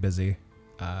us pretty busy.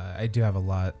 I do have a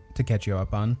lot to catch you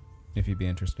up on, if you'd be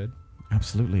interested.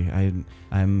 Absolutely.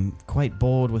 I'm quite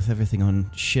bored with everything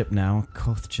on ship now.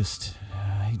 Koth just...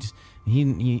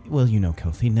 he well, you know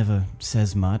Koth. He never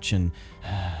says much, and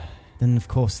then, of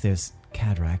course, there's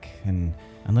Kadrak, and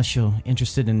unless you're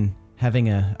interested in having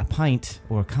a pint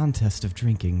or a contest of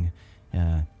drinking.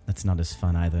 That's not as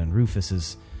fun either. And Rufus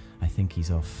is, I think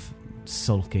he's off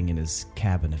sulking in his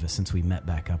cabin ever since we met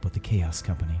back up with the Chaos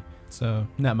Company. So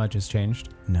not much has changed.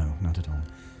 No, not at all.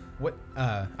 What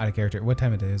out of character? What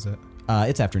time of day is it?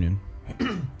 It's afternoon.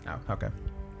 Oh, okay.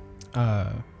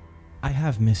 I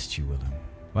have missed you, Willem.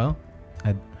 Well,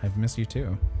 I've missed you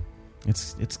too.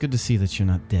 It's good to see that you're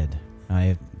not dead.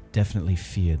 I definitely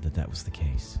feared that was the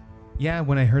case. Yeah,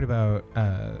 when I heard about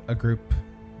a group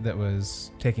that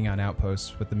was taking on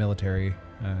outposts with the military,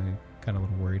 I kind of a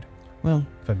little worried, Well,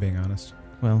 if I'm being honest.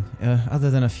 Other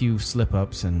than a few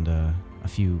slip-ups and a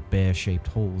few bear-shaped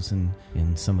holes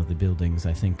in some of the buildings,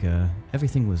 I think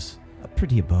everything was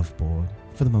pretty above board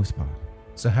for the most part.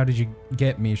 So how did you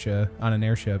get Misha on an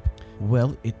airship?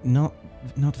 Well, not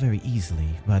very easily,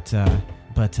 but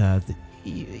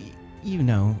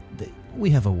we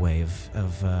have a way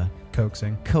of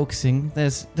Coaxing.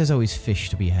 There's always fish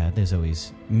to be had. There's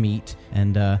always meat,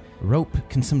 and rope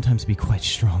can sometimes be quite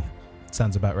strong.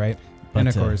 Sounds about right. But, and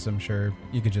of course, I'm sure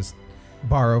you could just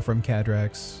borrow from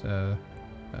Cadrak's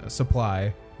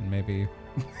supply, and maybe...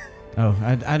 Oh,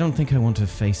 I don't think I want to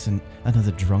face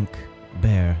another drunk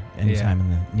bear anytime in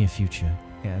the near future.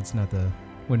 Yeah,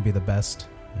 wouldn't be the best.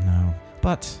 No,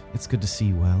 but it's good to see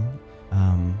you well.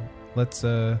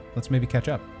 Let's maybe catch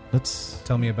up. Let's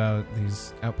Tell me about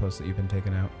these outposts that you've been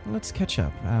taking out. catch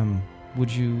up. Would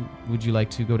you like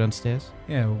to go downstairs?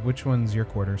 Yeah, which one's your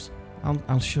quarters?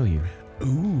 I'll show you.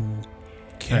 Ooh,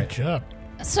 catch up.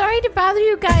 Sorry to bother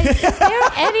you guys. Is there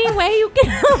any way you can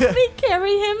help me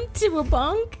carry him to a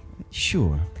bunk?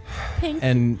 Sure. Thank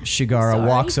And Shigara Sorry.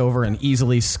 walks over and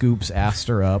easily scoops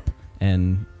Aster up,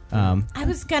 and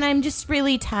I'm just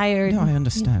really tired. no, I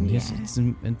understand. Yeah. Yes,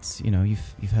 it's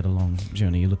you've had a long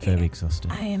journey. You look very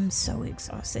exhausted. I am so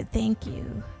exhausted. Thank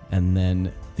you. And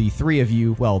then the three of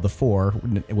you, well, the four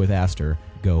with Aster,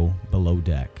 go below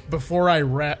deck. Before I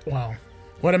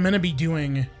what I'm going to be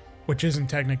doing, which isn't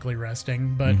technically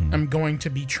resting, but I'm going to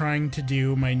be trying to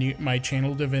do my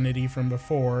channel divinity from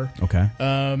before. Okay.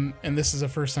 And this is the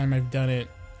first time I've done it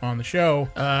on the show.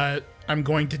 I'm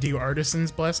going to do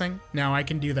Artisan's Blessing. Now, I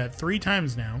can do that 3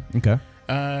 times now. Okay.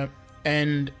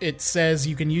 And it says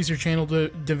you can use your channel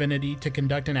divinity to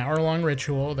conduct an hour-long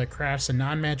ritual that crafts a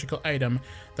non-magical item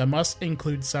that must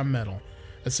include some metal.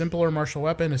 A simple or martial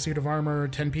weapon, a suit of armor,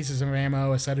 10 pieces of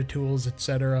ammo, a set of tools,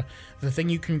 etc. The thing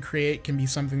you can create can be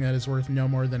something that is worth no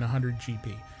more than 100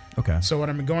 GP. Okay. So what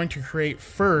I'm going to create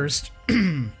first,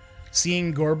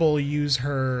 seeing Gorbel use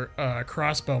her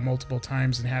crossbow multiple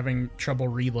times and having trouble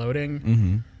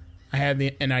reloading, I had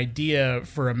an idea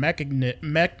for a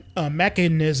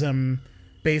mechanism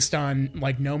based on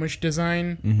like gnomish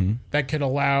design that could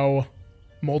allow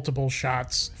multiple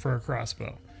shots for a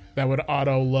crossbow that would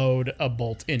auto-load a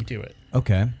bolt into it.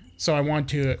 Okay. So I want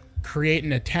to create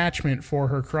an attachment for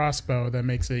her crossbow that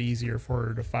makes it easier for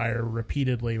her to fire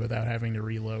repeatedly without having to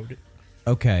reload.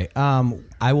 Okay.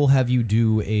 I will have you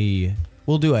do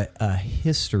we'll do a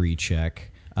history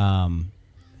check. God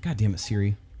damn it,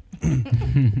 Siri.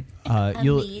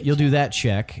 You'll do that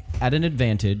check at an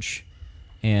advantage,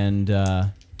 and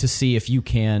to see if you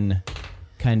can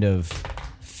kind of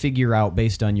figure out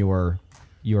based on your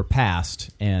past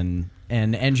and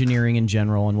engineering in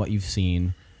general and what you've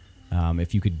seen,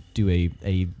 if you could do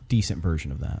a decent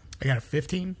version of that. I got a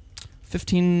 15.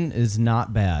 15 is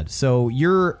not bad. So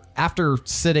you're, after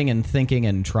sitting and thinking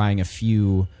and trying a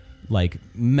few like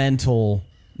mental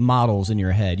models in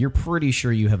your head, you're pretty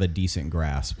sure you have a decent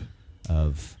grasp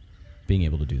of being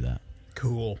able to do that.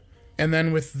 Cool. And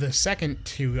then with the second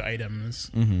 2 items,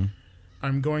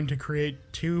 I'm going to create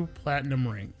 2 platinum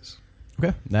rings.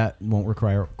 Okay. That won't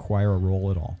require a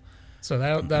roll at all. So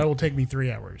that will take me 3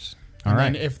 hours. All right.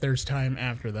 And then if there's time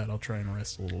after that, I'll try and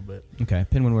rest a little bit. Okay.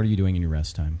 Pinwin, what are you doing in your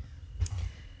rest time?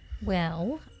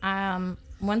 Well,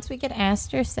 once we get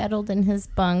Aster settled in his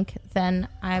bunk, then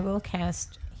I will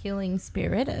cast Healing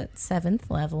Spirit at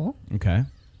 7th level. Okay.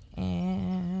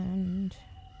 And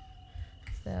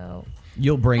so...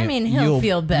 You'll bring he'll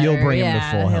feel better. You'll bring him to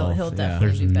Yeah, full health. he'll yeah. definitely-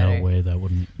 There's be no better. way that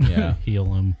wouldn't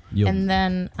heal him. And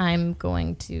then I'm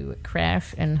going to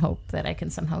crash and hope that I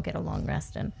can somehow get a long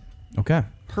rest in. Okay.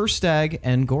 Herstag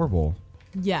and Gorbel,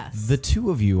 Yes. the two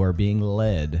of you are being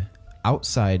led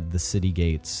outside the city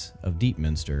gates of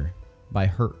Deepminster by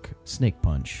Herc Snake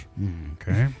Punch.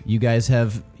 Okay. You guys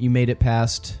you made it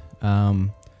past,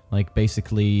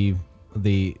 basically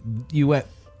you went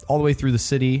all the way through the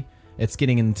city. It's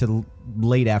getting into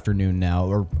late afternoon now,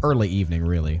 or early evening,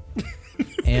 really.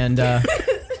 And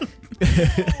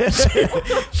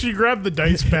She grabbed the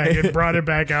dice bag and brought it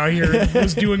back out here and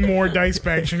was doing more dice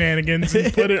bag shenanigans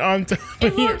and put it on top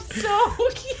of here. so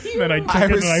cute. Then I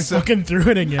took it and I fucking threw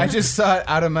it again. I just saw it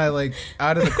out of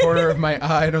the corner of my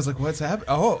eye, and I was like, "What's happening?"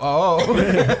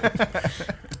 Oh.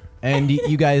 And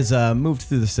you guys moved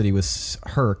through the city with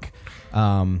Herc.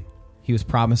 He was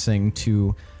promising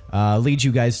to lead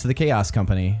you guys to the Chaos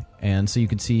Company, and so you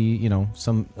could see, a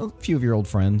few of your old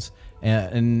friends.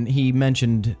 And he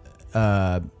mentioned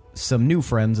some new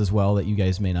friends as well that you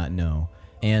guys may not know.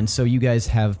 And so you guys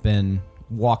have been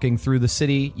walking through the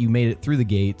city. You made it through the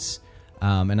gates,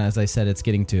 and as I said, it's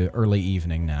getting to early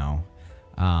evening now.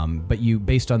 But you,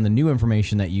 based on the new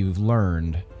information that you've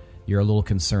learned, you're a little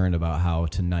concerned about how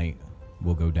tonight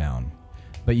will go down.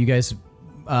 But you guys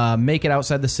make it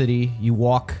outside the city. You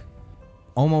walk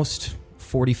almost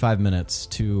 45 minutes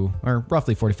or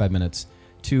roughly 45 minutes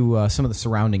to some of the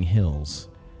surrounding hills.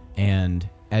 And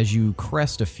as you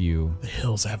crest a few, the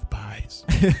hills have pies.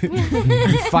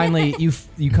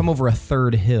 you come over a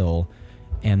third hill,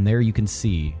 and there you can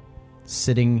see,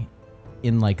 sitting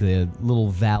in like the little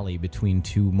valley between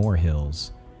two more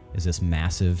hills, is this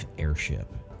massive airship.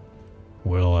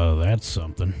 Well, that's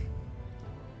something.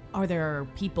 Are there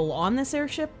people on this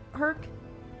airship, Herc?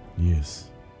 Yes.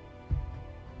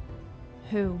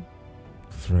 Who?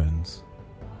 Friends.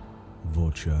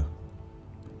 Vulture.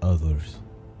 Others.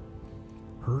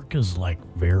 Herc is like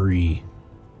very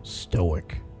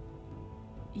stoic.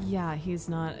 Yeah, he's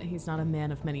not a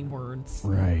man of many words.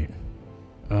 Right.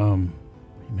 He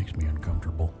makes me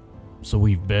uncomfortable. So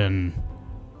we've been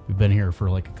here for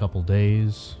like a couple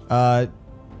days.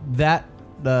 That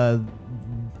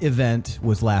event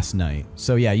was last night.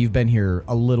 So yeah, you've been here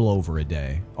a little over a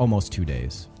day, almost 2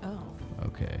 days. Oh.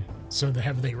 Okay. So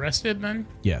have they rested then?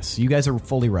 Yes, you guys are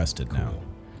fully rested now.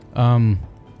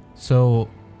 So,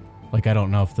 like, I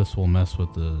don't know if this will mess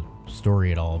with the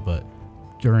story at all, but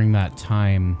during that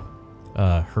time,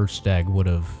 Herstag would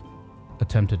have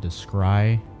attempted to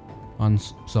scry on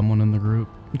someone in the group.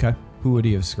 Okay. Who would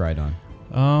he have scried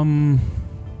on?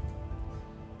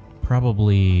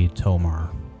 Probably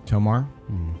Tomar. Tomar?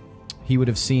 He would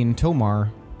have seen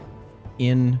Tomar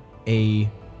in a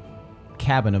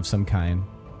cabin of some kind,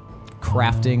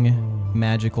 crafting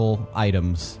magical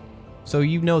items. So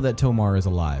you know that Tomar is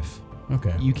alive.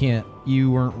 Okay.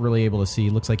 You weren't really able to see.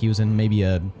 Looks like he was in maybe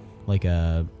a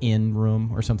inn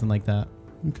room or something like that.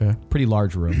 Okay. Pretty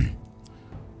large room.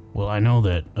 Well, I know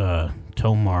that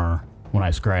Tomar, when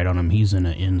I scried on him, he's in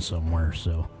an inn somewhere,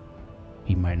 so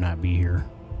he might not be here.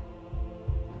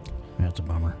 That's a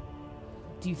bummer.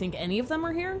 Do you think any of them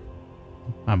are here?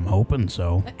 I'm hoping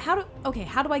so. How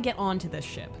do I get onto this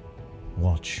ship?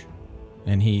 Watch.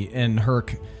 And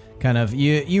Herc kind of,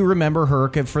 you remember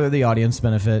Herc, for the audience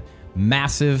benefit,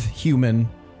 massive human,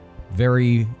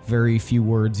 very, very few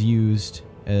words used.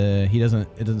 It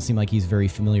doesn't seem like he's very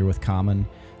familiar with common,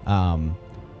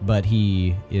 but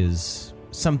he is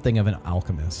something of an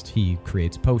alchemist. He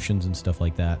creates potions and stuff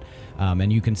like that.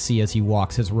 And you can see as he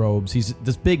walks his robes, he's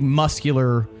this big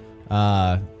muscular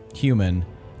human,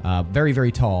 very,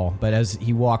 very tall, but as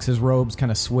he walks, his robes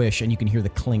kind of swish, and you can hear the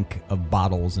clink of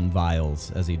bottles and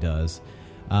vials as he does.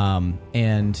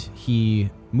 And he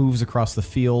moves across the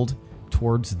field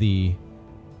towards the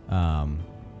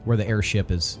where the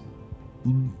airship is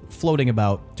floating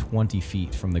about 20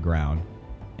 feet from the ground,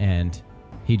 and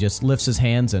he just lifts his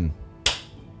hands and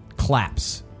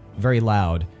claps very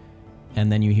loud,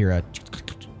 and then you hear a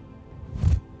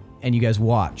and you guys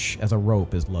watch as a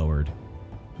rope is lowered.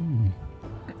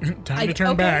 Time to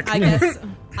turn back.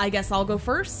 I guess I'll go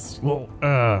first. Well,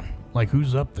 like,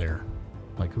 who's up there?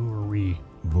 Like, who are we?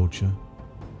 Vulture.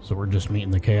 So we're just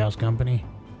meeting the Chaos Company?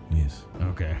 Yes.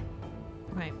 Okay.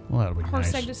 Right. Well, that'll be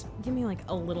nice. Horseg, just give me like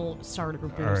a little starter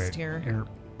boost All right. here.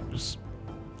 Just...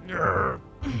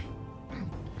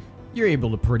 You're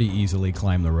able to pretty easily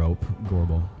climb the rope,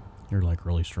 Gorbel. You're, like,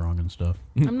 really strong and stuff.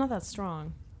 I'm not that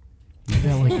strong. You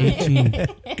got,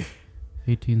 like,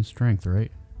 18 strength,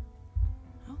 right?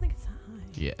 I don't think it's that high.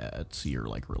 Yeah, you're,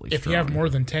 like, really If strong. you have more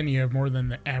than 10, you have more than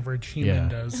the average human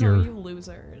does. Oh, you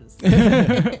losers.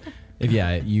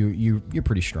 You're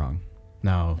pretty strong.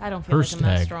 Now, I don't feel like I'm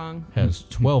that Herstag strong. has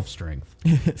 12 strength.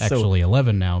 Actually,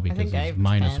 11 now because think I he's have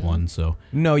minus 10. 1, so...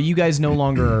 No, you guys no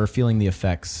longer are feeling the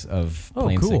effects of Oh,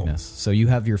 plane cool. sickness, so you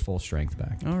have your full strength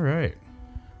back. All right.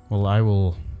 Well, I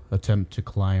will attempt to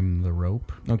climb the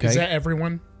rope. Okay. Is that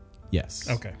everyone? Yes.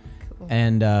 Okay.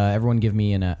 And everyone give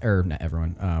me not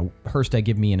everyone. Herstag,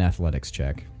 give me an athletics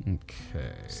check.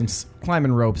 Okay. Since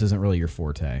climbing ropes isn't really your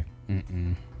forte.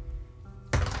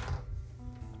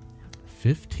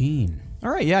 15. All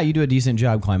right, yeah, you do a decent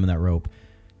job climbing that rope.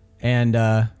 And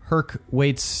Herc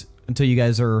waits until you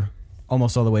guys are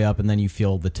almost all the way up, and then you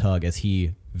feel the tug as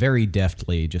he very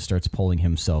deftly just starts pulling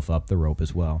himself up the rope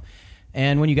as well.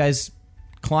 And when you guys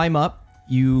climb up,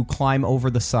 you climb over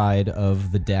the side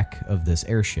of the deck of this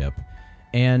airship,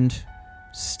 and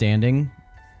standing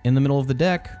in the middle of the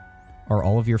deck are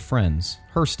all of your friends,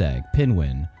 Herstag,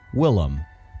 Pinwin, Willem,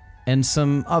 and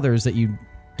some others that you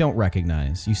don't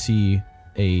recognize. You see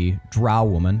a drow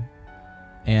woman,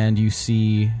 and you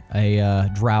see a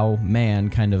drow man,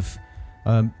 kind of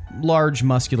large,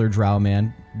 muscular drow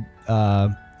man,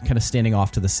 kind of standing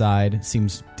off to the side,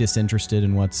 seems disinterested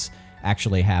in what's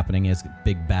actually happening. He has a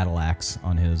big battle axe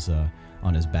on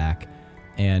his back.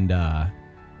 And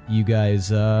you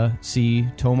guys see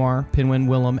Tomar, Pinwin,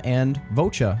 Willem, and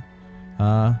Vocha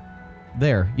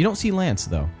there. You don't see Lance,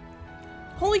 though.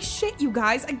 Holy shit, you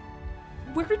guys.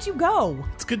 Where did you go?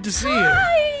 It's good to see you.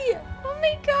 Hi! Oh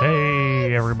my god!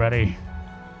 Hey, everybody.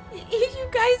 You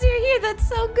guys are here. That's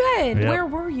so good. Yep. Where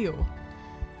were you?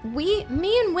 Me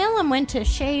and Willem went to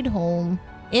Shadeholm,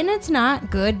 and it's not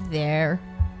good there.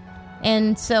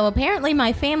 And so apparently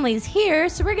my family's here,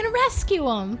 so we're gonna rescue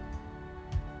them.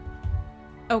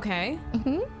 Okay.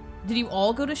 Mm-hmm. Did you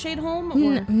all go to Shadeholm?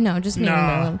 Or No, just me and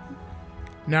Nah. Willem.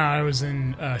 No, I was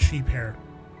in Sheep Hair.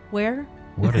 where?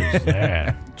 What is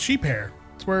that? Sheep Hair.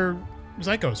 It's where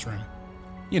Zyko's from.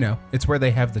 You know, it's where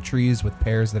they have the trees with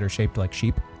pears that are shaped like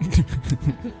sheep.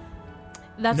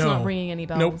 That's No. not ringing any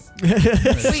bells. Nope.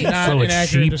 Wait, Not So an it's accurate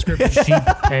sheep, description. sheep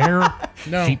hair?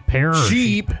 No. Sheep hair or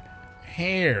Sheep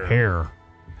hair. hair?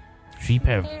 Sheep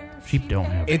don't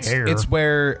have hair. It's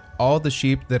where all the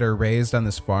sheep that are raised on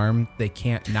this farm, they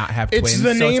can't not have It's twins.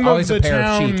 the so name it's of always the a pair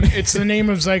town. of sheep. It's the name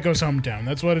of Zyko's hometown.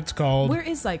 That's what it's called. where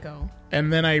is Zyko?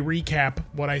 And then I recap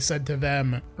what I said to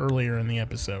them earlier in the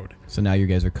episode. So now you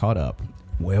guys are caught up.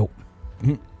 Well,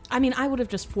 I mean, I would have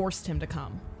just forced him to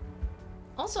come.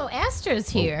 Also, Aster's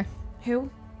here.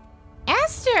 Who?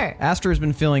 Aster! Aster's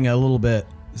been feeling a little bit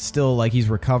still like he's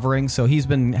recovering, so he's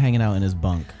been hanging out in his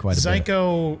bunk quite a bit.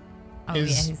 Zyko Oh,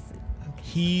 is... yeah.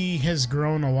 He has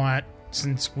grown a lot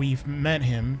since we've met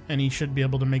him, and he should be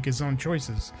able to make his own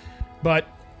choices. But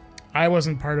I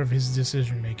wasn't part of his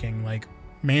decision-making. Like,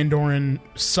 Mandorin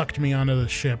sucked me onto the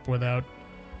ship without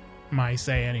my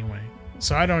say anyway.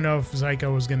 So I don't know if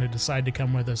Zyko was going to decide to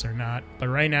come with us or not, but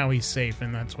right now he's safe,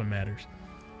 and that's what matters.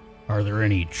 Are there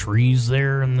any trees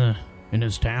there in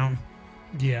his town?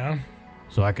 Yeah,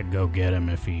 So I could go get him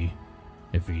if he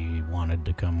wanted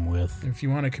to come with. if you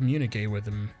want to communicate with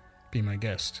him, be my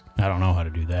guest. I don't know how to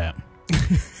do that.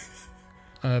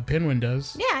 Pinwin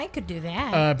does. Yeah, I could do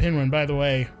that. Pinwin, by the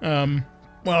way,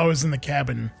 while I was in the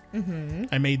cabin,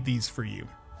 I made these for you.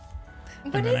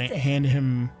 What And then is I it? hand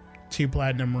him 2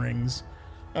 platinum rings.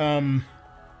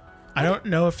 I don't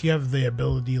know if you have the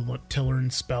ability to learn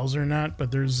spells or not,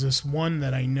 but there's this one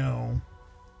that I know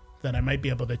that I might be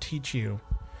able to teach you.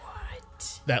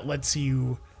 What? That lets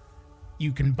you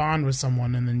can bond with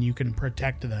someone and then you can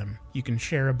protect them. You can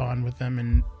share a bond with them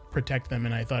and protect them,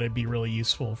 and I thought it'd be really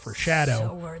useful for Shadow.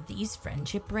 So are these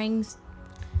friendship rings?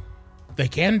 They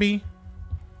can be.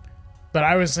 But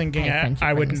I was thinking friendship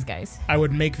I would rings, guys. I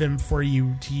would make them for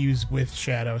you to use with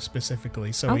Shadow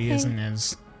specifically, so he Okay. isn't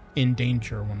as in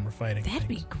danger when we're fighting. That'd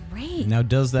things. be great. Now,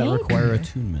 does that Thank require you.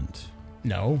 attunement?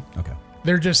 No, Okay.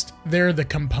 they're the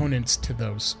components to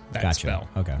that Gotcha. spell.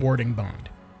 Okay. Warding Bond.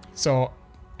 So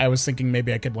I was thinking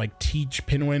maybe I could like teach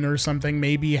Pinwin or something,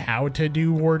 maybe how to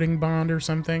do Warding Bond or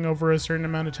something over a certain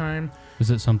amount of time. Is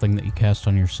it something that you cast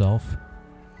on yourself?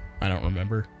 I don't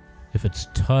remember. If it's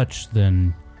touch,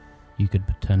 then you could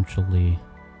potentially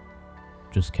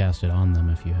just cast it on them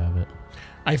if you have it.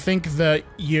 I think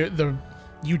you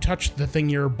touch the thing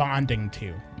you're bonding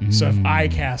to. So if I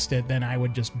cast it, then I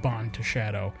would just bond to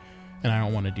Shadow, and I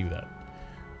don't want to do that.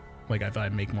 Like, I thought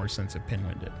it'd make more sense if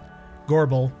Pinwin did.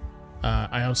 Gorbel,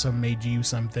 I also made you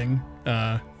something.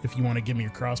 If you want to give me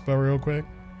your crossbow real quick,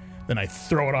 then I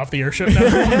throw it off the airship. No, I'm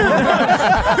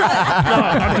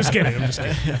just kidding.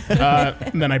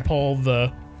 And then I pull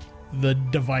the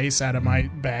device out of my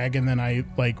bag, and then I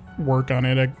like work on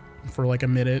it for like a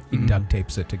minute. he duct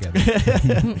tapes it together.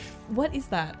 What is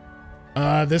that?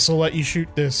 This will let you shoot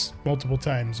this multiple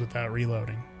times without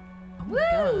reloading.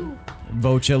 Woo!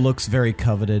 Vocha looks very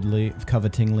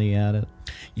covetingly at it.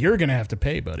 You're gonna have to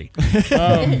pay, buddy.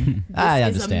 I It's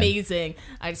understand. amazing.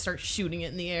 I start shooting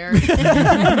it in the air.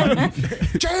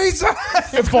 Jesus!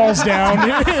 It falls down.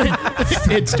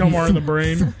 It's Tomar in the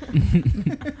brain.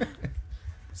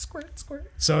 Squirt.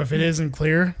 So if it isn't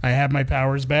clear, I have my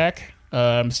powers back.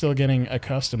 I'm still getting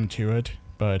accustomed to it,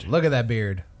 but Look at that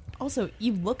beard. Also,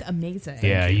 you look amazing.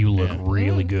 Yeah, you look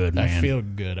really good, man. I feel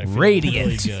good. I feel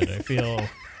Radiant. really good. I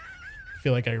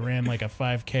feel like I ran like a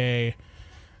 5K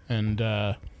and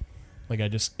like I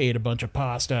just ate a bunch of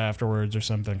pasta afterwards or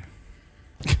something.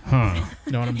 Huh.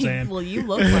 Know what I'm saying? Well, you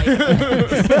look like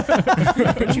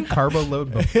it. Did you carbo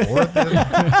load before the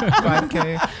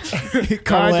 5K?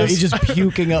 Carl, he's just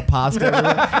puking up pasta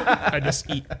everywhere. I just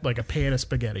eat like a pan of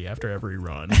spaghetti after every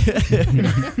run.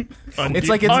 It's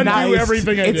like it's undo nice.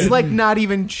 everything I It's did. like not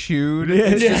even chewed.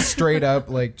 It's just straight up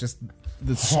like just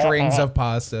the strings of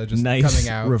pasta just Nice, coming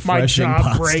out. my refreshing jaw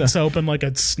pasta. breaks open like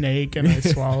a snake and I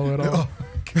swallow it all.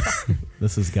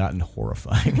 This has gotten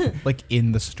horrifying. Like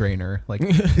in the strainer. Like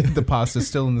the pasta's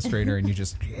still in the strainer and you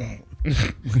just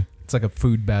it's like a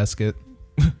food basket.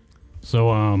 So,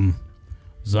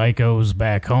 Zyko's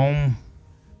back home.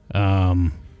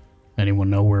 Anyone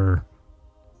know where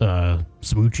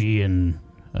Smoochie and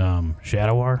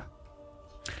Shadow are?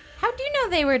 How do you know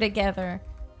they were together?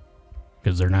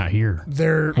 Because they're not here.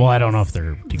 They're Well, I don't know if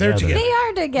they're together. together. They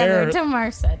are together, They're- Tomar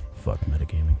said. Fuck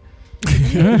metagaming.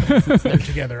 they're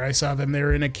together. I saw them. They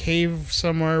were in a cave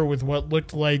somewhere with what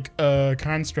looked like a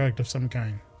construct of some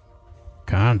kind.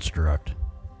 Construct.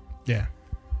 Yeah.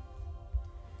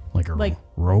 Like a Like-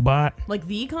 robot? Like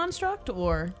the construct,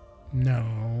 or No,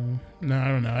 I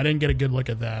don't know. I didn't get a good look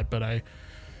at that, but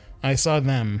I saw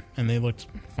them and they looked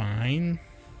fine.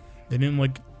 They didn't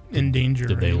look in danger.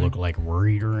 Did or they anything. look like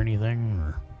worried or anything?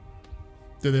 Or?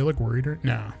 Did they look worried?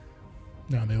 No,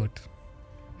 they looked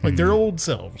like their old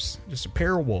selves, just a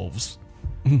pair of wolves.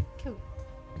 Cool.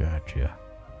 Gotcha.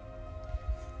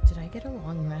 Did I get a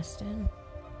long rest in?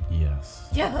 Yes.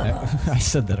 Yeah. I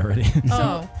said that already.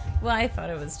 Oh, well, I thought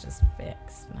it was just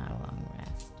fixed, not a long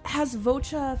rest. has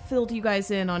Vocha filled you guys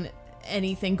in on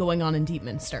anything going on in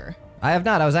Deepminster? I have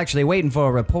not. I was actually waiting for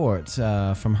a report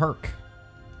from Herc.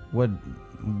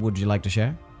 Would you like to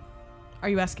share? Are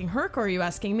you asking Herc or are you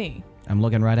asking me? I'm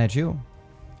looking right at you.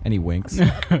 And he winks.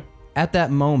 At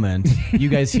that moment, you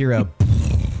guys hear a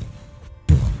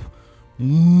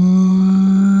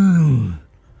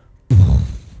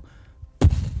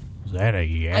Is that a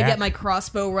yak? I get my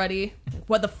crossbow ready.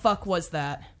 What the fuck was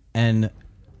that? and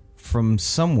from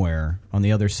somewhere on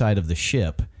the other side of the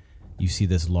ship, you see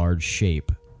this large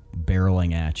shape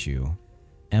barreling at you.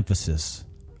 Emphasis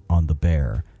on the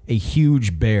bear. A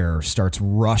huge bear starts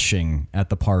rushing at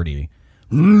the party.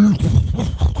 You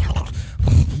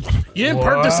didn't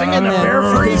park this thing in a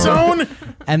bear-free zone?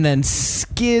 And then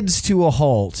skids to a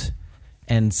halt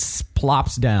and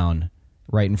plops down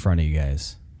right in front of you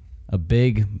guys. A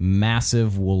big,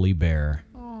 massive, woolly bear.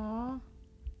 Aw.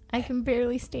 I can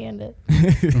barely stand it.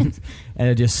 And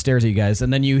it just stares at you guys.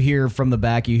 And then you hear from the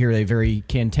back, you hear a very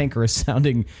cantankerous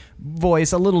sounding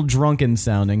voice, a little drunken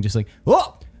sounding, just like,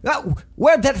 oh,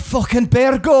 where'd that fucking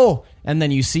bear go? And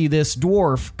then you see this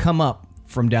dwarf come up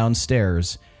from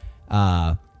downstairs,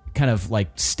 kind of like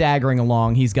staggering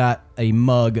along. He's got a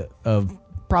mug of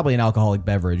probably an alcoholic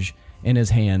beverage in his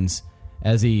hands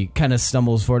as he kind of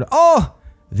stumbles forward. Oh,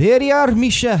 there you are,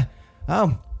 Misha.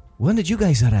 When did you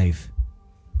guys arrive?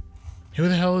 Who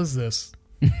the hell is this?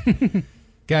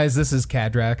 Guys, this is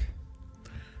Kadrak.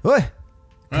 Oi,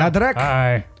 Kadrak.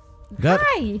 Hi. Got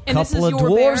Hi. a And this couple is of your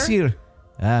dwarves bear?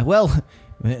 here. Well,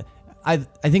 I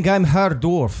think I'm her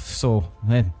dwarf, so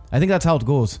I think that's how it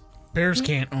goes. Bears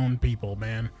can't own people,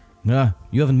 man.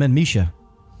 You haven't met Misha.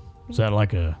 Is that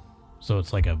like a... So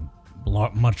it's like a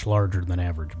much larger than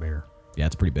average bear. Yeah,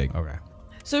 it's pretty big. Okay.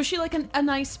 So is she like a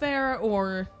nice bear,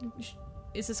 or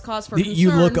is this cause for concern?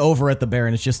 You look over at the bear,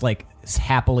 and it's just like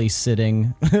happily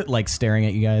sitting, like staring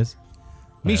at you guys.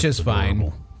 Misha's That's fine.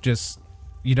 adorable. Just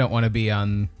you don't want to be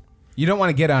on. You don't want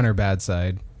to get on her bad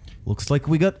side. Looks like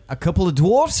we got a couple of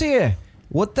dwarves here.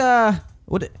 What?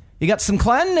 You got some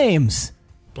clan names?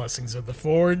 Blessings of the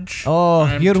Forge. Oh,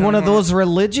 I'm you're one of Tomar. those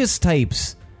religious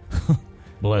types.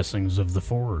 Blessings of the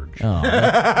Forge. Oh,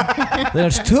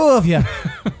 there's two of you.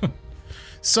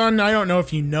 Son, I don't know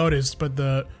if you noticed, but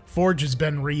the Forge has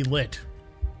been relit.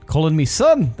 Calling me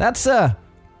son. That's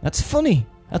funny.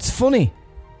 That's funny.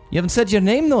 You haven't said your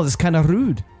name though. That's kind of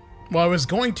rude. Well, I was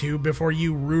going to before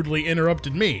you rudely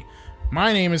interrupted me.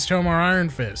 My name is Tomar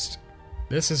Ironfist.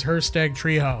 This is Herstag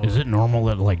Treehouse. Is it normal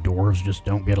that like dwarves just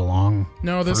don't get along?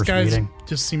 No, this first guy meeting?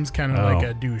 just seems kind of Oh. like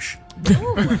a douche.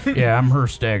 Yeah, I'm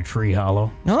Herstag Tree Hollow.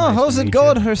 Oh, Nice how's to it meet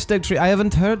going, you. Herstag Tree? I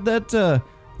haven't heard that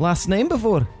last name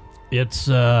before. It's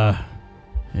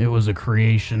it was a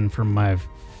creation from my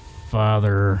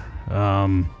father.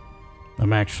 I'm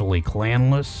actually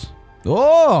clanless.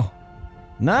 Oh,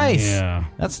 nice. Yeah.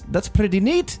 That's pretty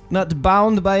neat. Not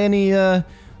bound by any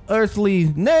earthly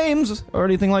names or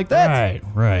anything like that.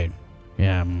 Right.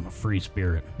 Yeah, I'm a free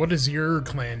spirit. What is your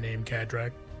clan name,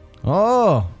 Cadrak?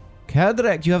 Oh,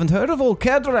 Cataract. You haven't heard of old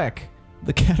Cataract?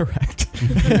 The cataract.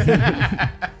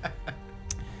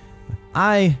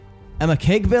 I am a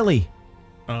keg belly.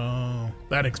 Oh,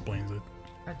 that explains it.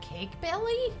 A cake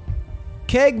belly?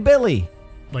 Keg belly.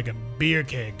 Like a beer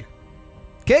keg.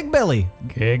 Keg belly.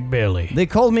 Keg Billy. They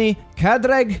call me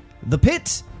Cadrag the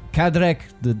Pit, Cadrag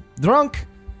the Drunk,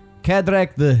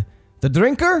 Cadrag the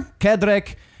Drinker,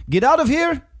 Cadrag, get out of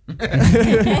here.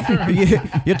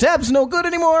 Your tab's no good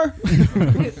anymore.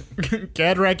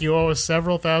 Cadrak, you owe us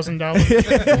several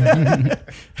 $1,000s.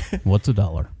 What's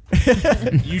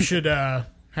 $1? You should have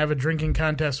a drinking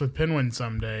contest with Pinwin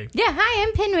someday. Yeah, hi,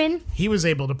 I'm Pinwin. He was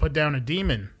able to put down a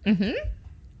demon. With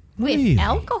Really?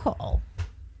 alcohol.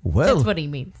 Well, That's what he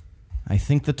means. I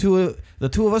think the two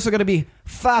of us are going to be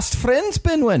fast friends,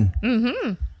 Pinwin.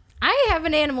 I have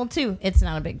an animal too. It's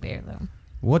not a big bear though.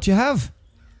 What you have?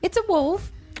 It's a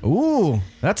wolf. Ooh,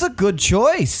 that's a good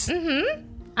choice.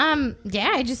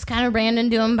 Yeah, I just kind of ran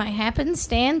into him by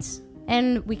happenstance,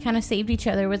 and we kind of saved each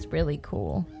other. It was really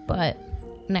cool. But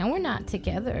now we're not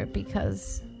together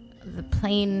because the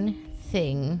plane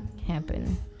thing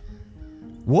happened.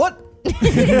 What? He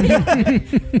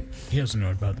doesn't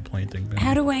know about the plane thing.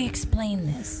 How do I explain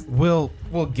this? We'll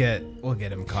get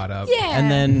him caught up. Yeah. And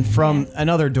then from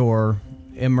another door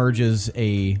emerges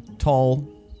a tall,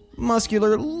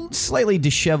 muscular, slightly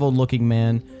disheveled-looking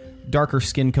man, darker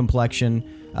skin complexion,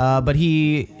 but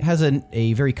he has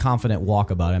a very confident walk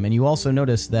about him. And you also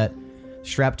notice that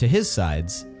strapped to his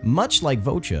sides, much like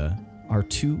Vocha, are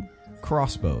 2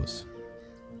 crossbows.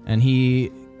 And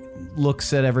he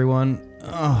looks at everyone.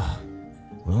 Ah,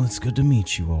 well, it's good to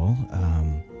meet you all.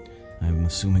 I'm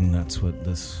assuming that's what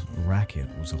this racket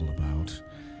was all about.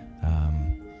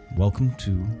 Welcome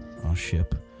to our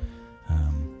ship.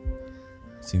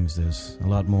 Seems there's a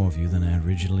lot more of you than I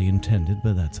originally intended,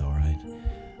 but that's all right.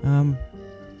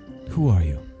 Who are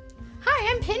you?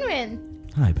 Hi, I'm Pinwin.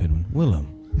 Hi, Pinwin. Willem.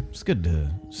 It's good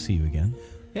to see you again.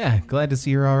 Yeah, glad to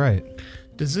see you're all right.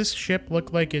 Does this ship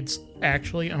look like it's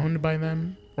actually owned by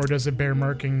them? Or does it bear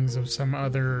markings of some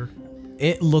other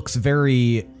It looks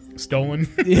very... stolen?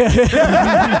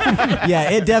 Yeah,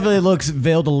 it definitely looks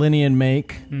Veldalinian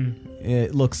make.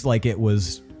 It looks like it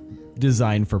was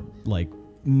designed for, like,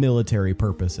 military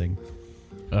purposing.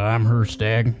 I'm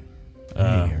Herstag.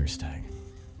 Hey, Herstag.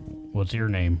 What's your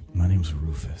name? My name's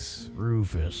Rufus.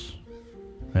 Rufus.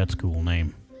 That's a cool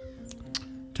name.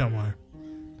 Tomar.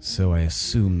 So I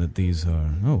assume that these are...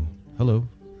 Oh, hello.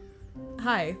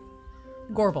 Hi,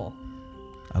 Gorbel.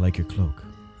 I like your cloak.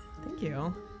 Thank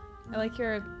you. I like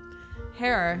your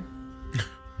hair.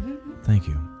 Thank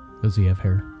you. Does he have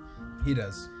hair? He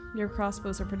does. Your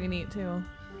crossbows are pretty neat too.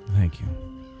 Thank you.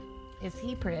 Is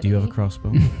he pretty? Do you have a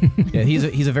crossbow? Yeah,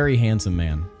 he's a very handsome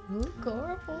man. Ooh,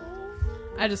 Gorble.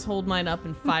 I just hold mine up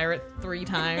and fire it 3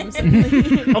 times.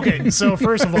 Okay, so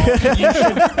first of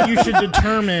all, you should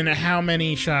determine how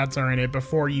many shots are in it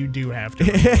before you do have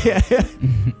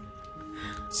to.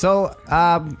 So,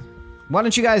 why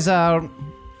don't you guys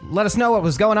let us know what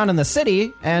was going on in the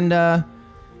city and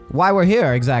why we're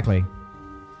here exactly?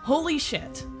 Holy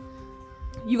shit.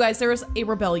 You guys, there is a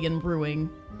rebellion brewing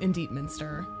in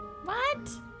Deepminster. What?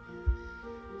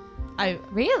 Yeah.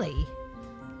 Really?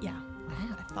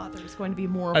 I thought there was going to be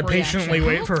more of I a reaction. patiently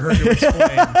wait for her to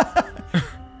explain.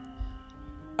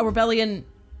 A rebellion,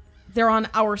 they're on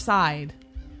our side.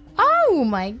 Oh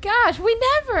my gosh, we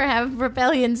never have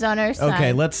rebellions on our side.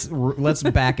 Okay, let's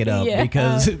back it up Yeah.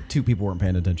 because 2 people weren't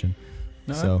paying attention.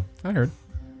 So, I heard.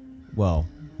 well,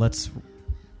 let's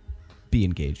be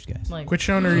engaged, guys. Like, Quit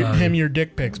showing him your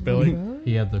dick pics, Billy.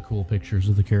 He had the cool pictures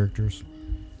of the characters.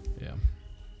 Yeah.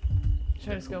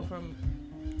 should I just go from...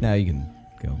 Now you can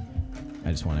go.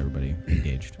 I just want everybody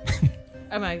engaged.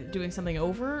 Am I doing something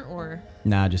over, or...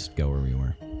 Nah, just go where we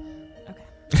were.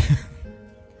 Okay.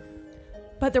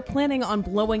 But they're planning on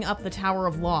blowing up the Tower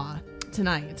of Law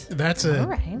tonight. That's All a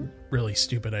right. really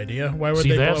stupid idea. Why would See,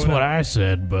 they that's blow it what up? I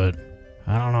said, but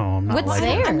I don't know. I'm not What's like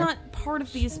there? I'm not part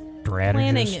of these a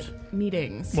planning strategist.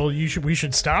 meetings. Well, we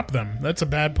should stop them. That's a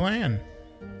bad plan.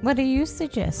 What do you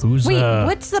suggest? Who's, Wait,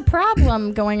 what's the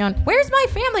problem going on? Where's my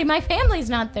family? My family's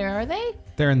not there, are they?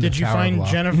 They're in the Did you Tower of find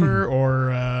Law. Jennifer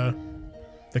or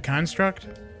the construct?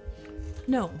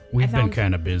 No. We've I been found,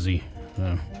 kind of busy.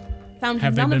 found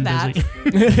Have they none been of that.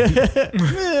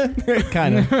 busy?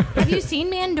 Kind of. Have you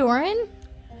seen Mandorin?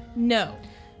 No.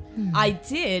 I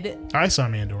did. I saw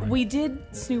Mandorin. We did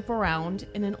snoop around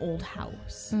in an old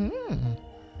house.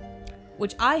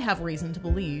 Which I have reason to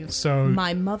believe So-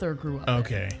 my mother grew up in.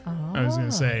 Okay. I was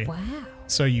gonna say. Wow.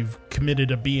 So you've committed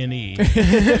a B&E,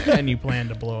 and you plan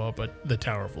to blow up the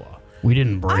Tower of Law. We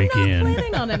didn't break I'm not in.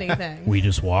 planning on anything. We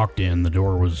just walked in. The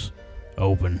door was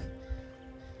open.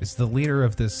 Is the leader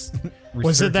of this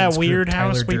Was it that resurgence group weird Tyler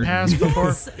house we Durden? passed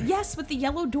before? Yes, with the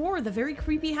yellow door, the very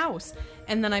creepy house.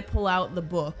 And then I pull out the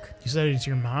book. You said it's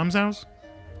your mom's house?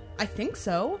 I think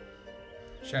so.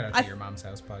 Shout out I- to your mom's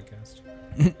house podcast.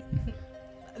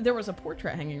 There was a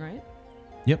portrait hanging, right?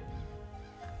 Yep.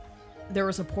 There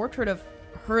was a portrait of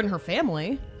her and her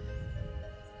family.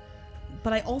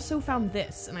 But I also found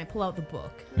this, and I pull out the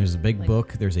book. There's a big Like-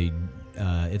 book. There's a,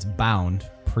 it's bound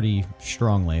pretty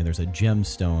strongly. There's a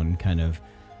gemstone kind of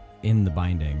in the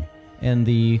binding. And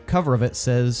the cover of it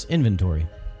says inventory.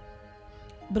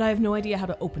 But I have no idea how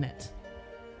to open it.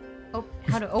 Oh,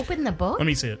 how to open the book? Let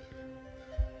me see it.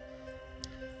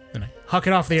 Then I huck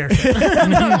it off the air.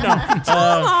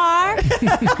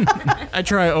 I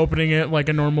try opening it like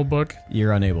a normal book.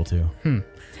 You're unable to.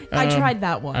 I tried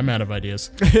that one. I'm out of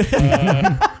ideas.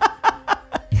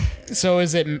 So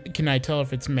is it? Can I tell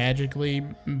if it's magically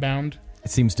bound? It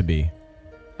seems to be.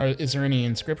 Or is there any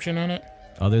inscription on it?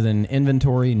 Other than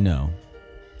inventory, no.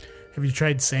 Have you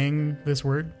tried saying this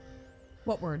word?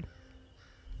 What word?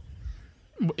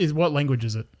 What language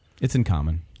is it? It's in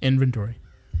common. Inventory.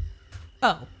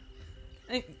 Oh.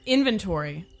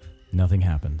 Inventory. Nothing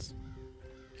happens.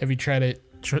 Have you tried it?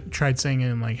 Tried saying it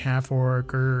in like half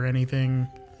orc or anything?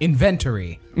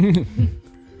 Inventory.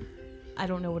 I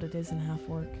don't know what it is in half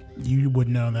orc. You would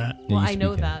know that. Yeah, Well, you I know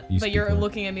speak it. that, You but speak you're it.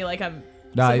 looking at me like I'm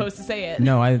No, supposed to say it.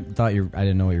 No, I thought I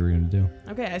didn't know what you were going to do.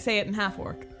 Okay, I say it in half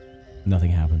orc.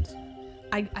 Nothing happens.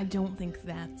 I don't think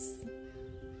that's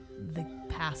the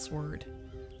password.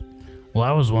 Well,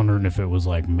 I was wondering if it was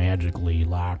like magically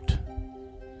locked.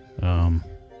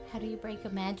 How do you break a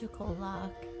magical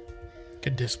lock?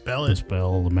 Could dispel it.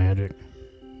 Dispel the magic.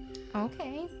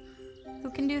 Okay. Who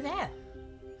can do that?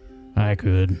 I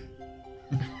could.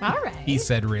 All right. He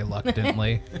said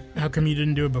reluctantly. How come you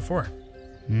didn't do it before?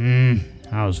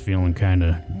 I was feeling kind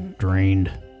of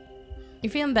drained. You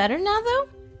feeling better now, though?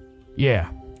 Yeah,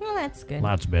 Well, that's good.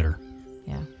 lots better.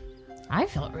 Yeah. I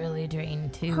felt really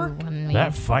drained, too. Kirk, when we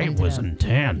That fight ended was up-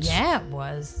 intense. Yeah, it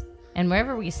was. And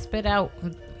wherever we spit out,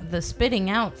 the spitting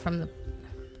out from the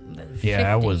Yeah,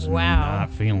 I shifting, was wow. not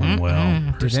feeling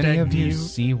well. Did any of you Herstag,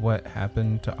 see what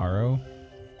happened to Aro?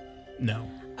 No.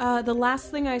 The last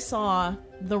thing I saw,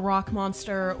 the rock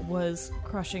monster was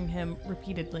crushing him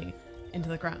repeatedly into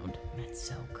the ground. That's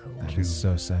so cool. That is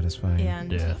so satisfying. And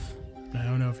Death. I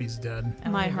don't know if he's dead. I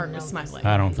my don't heart even was know this. smiling.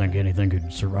 I don't think anything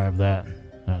could survive that.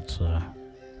 That's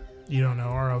You don't know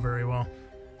Aro very well.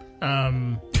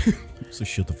 So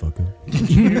shut the fuck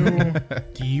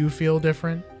up. Do you feel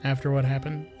different after what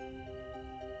happened?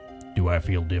 do I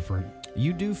feel different?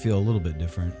 You do feel a little bit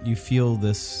different. You feel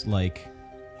this, like,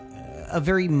 a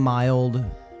very mild,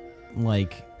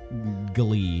 like,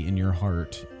 glee in your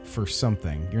heart for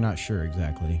something. You're not sure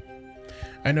exactly.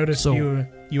 I noticed So,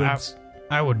 you had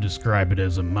I would describe it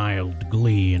as a mild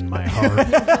glee in my heart.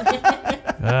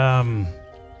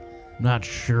 Not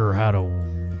sure how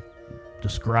to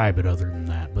describe it other than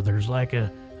that, but there's like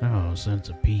a sense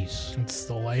of peace. it's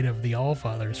the light of the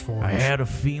Allfather's forge. I had a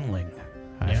feeling.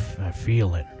 I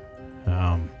feel it.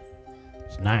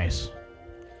 It's nice.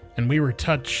 And we were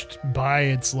touched by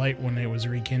its light when it was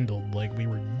rekindled. Like we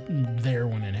were there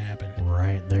when it happened.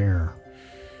 Right there.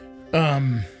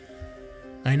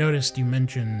 I noticed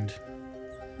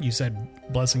you said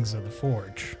Blessings of the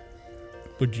Forge.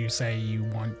 Would you say you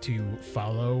want to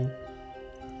follow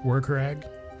Workrag?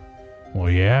 Well,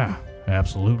 yeah,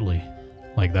 absolutely.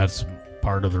 Like that's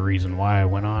part of the reason why I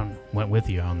went with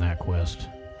you on that quest.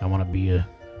 I want to be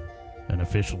an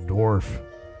official dwarf.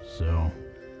 So,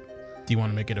 Do you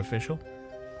want to make it official?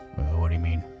 what do you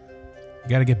mean? You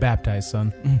gotta get baptized,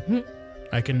 son.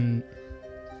 I can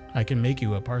make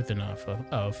you a Parthenoth,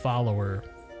 a follower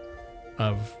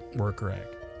of Workrag.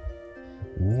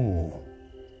 Ooh,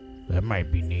 that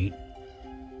might be neat.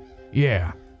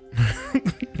 Yeah.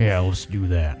 Yeah, let's do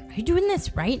that. Are you doing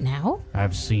this right now?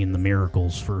 I've seen the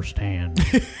miracles firsthand.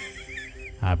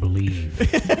 I believe.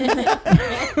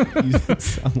 You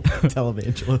sound like a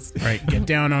televangelist. Right, get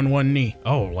down on one knee.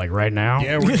 Oh, like right now?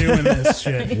 Yeah, we're doing this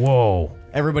shit. Whoa.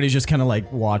 Everybody's just kind of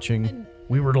like watching.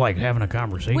 We were like having a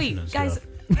conversation wait, and guys, stuff.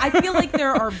 I feel like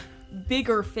there are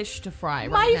bigger fish to fry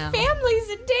right My now. family's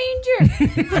in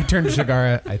danger. I turned to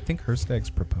Shagara. I think Herstag's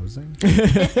proposing.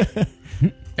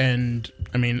 And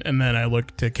then I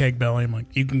look to Keg Belly. I'm like,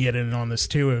 you can get in on this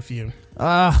too if you.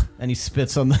 And he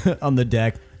spits on the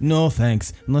deck. No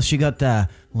thanks, unless you got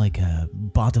like a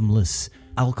bottomless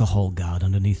alcohol god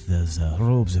underneath those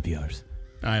robes of yours.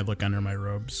 I look under my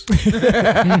robes.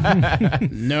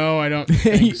 No, I don't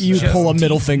think so. You pull a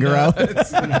middle finger out.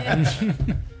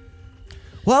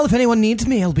 Well, if anyone needs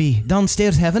me, I'll be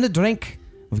downstairs having a drink.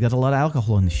 We've got a lot of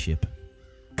alcohol on the ship.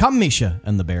 Come, Misha.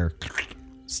 And the bear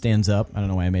stands up. I don't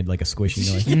know why I made like a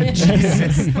squishy noise.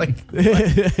 Jesus, like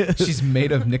she's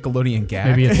made of Nickelodeon gas.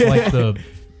 Maybe it's like the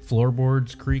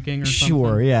floorboards creaking or something.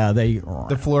 Sure, yeah.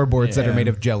 the floorboards that are made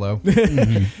of Jello.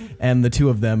 And the two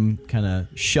of them kind of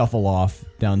shuffle off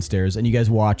downstairs, and you guys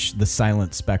watch the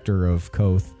silent specter of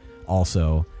Koth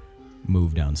also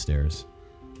move downstairs.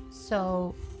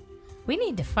 So, we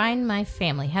need to find my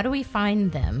family. How do we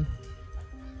find them?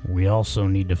 We also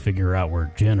need to figure out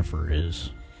where Jennifer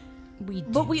is.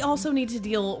 But we also need to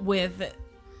deal with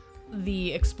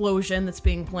the explosion that's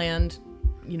being planned,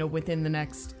 within the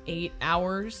next 8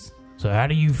 hours. So how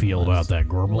do you feel about that,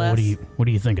 Gorbel? What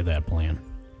do you think of that plan?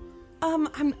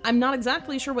 I'm not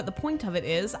exactly sure what the point of it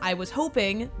is. I was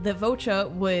hoping that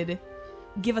Vocha would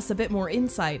give us a bit more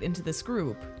insight into this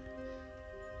group.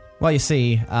 Well, you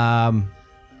see,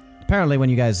 apparently when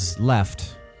you guys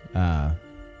left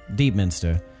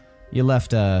Deepminster, you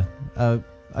left a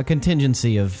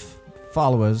contingency of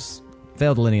followers,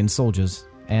 Feldalinian soldiers,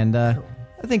 and I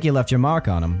think you left your mark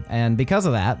on them. And because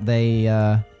of that,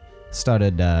 they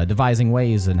started devising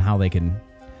ways and how they can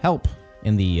help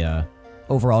in the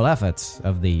overall efforts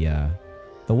of the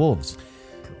wolves.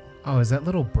 Oh, is that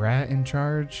little brat in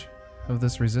charge of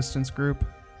this resistance group?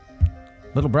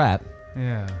 Little brat.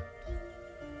 Yeah.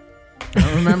 I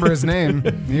don't remember his name.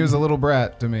 He was a little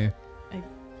brat to me.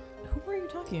 Who are you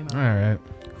talking about? All right.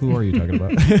 Who are you talking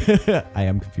about? I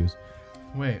am confused.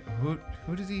 Wait,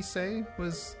 who does he say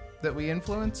was that we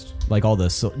influenced? Like all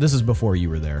this. So this is before you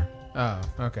were there. Oh,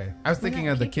 okay. I was thinking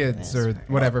of the keeping kids this, or right?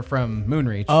 whatever from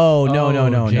Moonreach. Oh, no.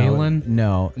 Jalen?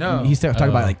 No. He's talking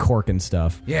about like Cork and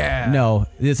stuff. Yeah. No,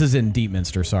 this is in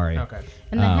Deepminster, sorry. Okay.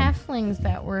 And the halflings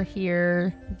that were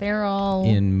here, they're all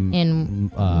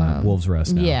In Wolves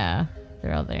Rest now. Yeah,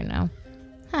 they're all there now.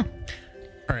 All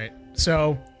right.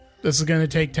 So this is going to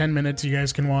take 10 minutes. You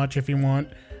guys can watch if you want.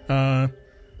 I'm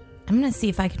going to see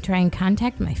if I can try and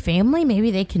contact my family.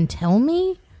 Maybe they can tell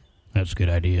me. That's a good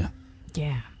idea.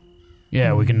 Yeah.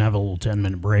 Yeah, we can have a little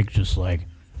 10-minute break, just like...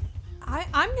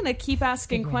 I'm going to keep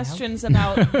asking questions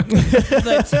about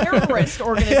the terrorist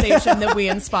organization that we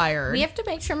inspired. We have to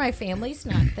make sure my family's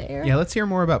not there. Yeah, let's hear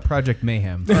more about Project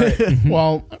Mayhem.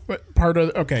 Well,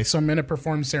 so I'm going to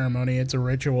perform ceremony. It's a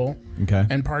ritual. Okay.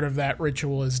 And part of that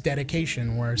ritual is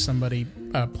dedication, where somebody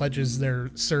pledges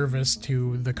their service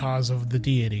to the cause of the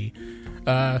deity.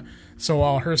 So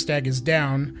while Herstag is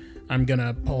down, I'm going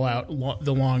to pull out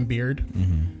the long beard.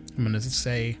 Mm-hmm. I'm going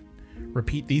to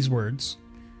repeat these words.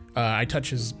 I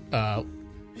touch his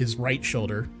right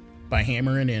shoulder by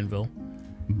hammer and anvil.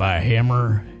 By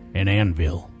hammer and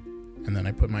anvil. And then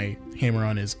I put my hammer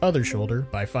on his other shoulder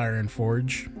by fire and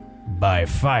forge. By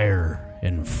fire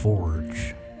and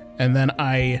forge. And then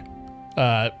I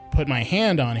put my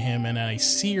hand on him and I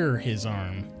sear his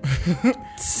arm.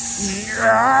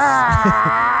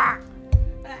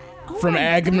 From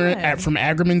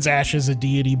Agriman's ashes, a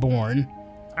deity born.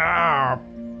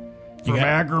 From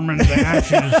Agriman's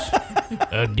ashes,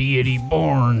 a deity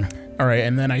born. All right,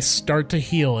 and then I start to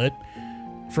heal it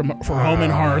for home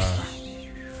and hearth.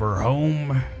 For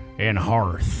home and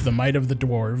hearth. The might of the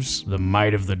dwarves. The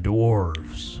might of the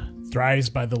dwarves. Thrives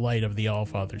by the light of the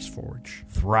All-Father's forge.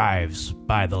 Thrives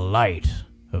by the light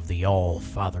of the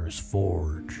All-Father's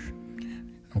forge.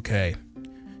 Okay.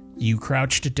 You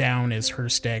crouched down as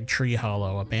Herstag Tree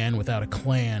Hollow, a man without a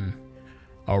clan.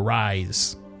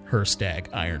 Arise, Herstag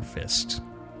Iron Fist.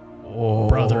 Oh.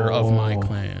 Brother of my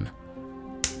clan.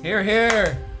 Here,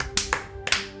 here.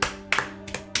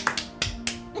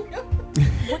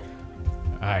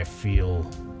 I feel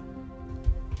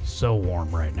so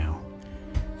warm right now.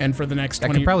 And for the next That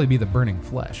 20 could probably be the burning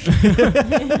flesh. Yeah,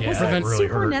 Was that that really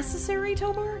super hurt. necessary,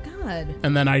 Tomar? God.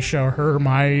 And then I show her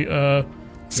my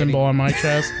symbol on my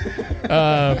chest.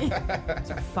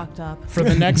 Fucked up. For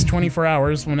the next 24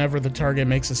 hours, whenever the target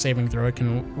makes a saving throw, it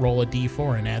can roll a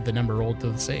d4 and add the number rolled to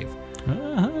the save.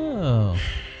 Oh.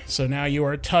 So now you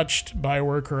are touched by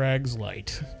Workerag's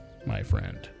light, my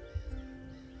friend.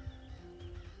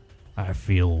 I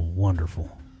feel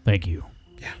wonderful. Thank you.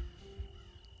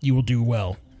 You will do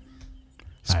well.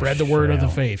 Spread I the word of the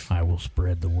shall. faith. I will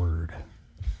spread the word.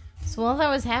 So while that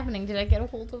was happening, did I get a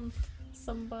hold of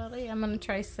somebody? I'm going to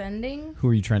try sending. Who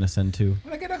are you trying to send to?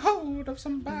 When I get a hold of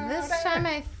somebody. This time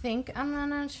I think I'm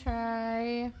going to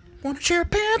try... Want to share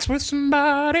pants with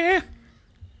somebody?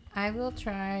 I will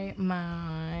try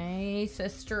my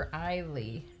sister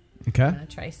Eiley. Okay. I'm going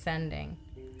to try sending.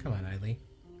 Come on, Eileen.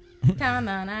 Come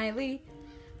on, Eiley.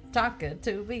 Talk it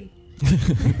to me.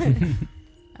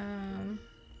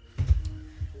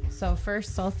 So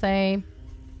first I'll say,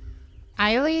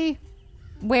 Eiley,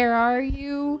 where are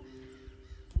you?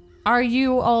 Are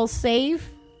you all safe?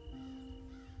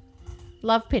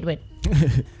 Love, Pidwin.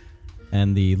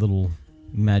 And the little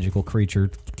magical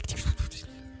creature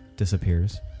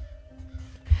disappears.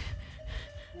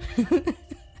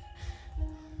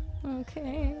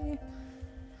 Okay.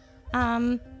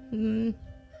 I'll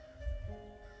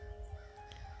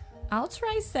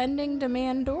try sending to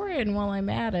Mandorin while I'm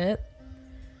at it.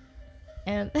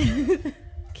 And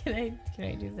can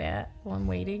I do that while I'm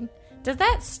waiting? Does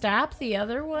that stop the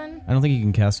other one? I don't think you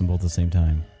can cast them both at the same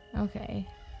time. Okay.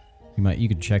 You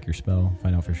could check your spell,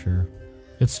 find out for sure.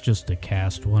 It's just a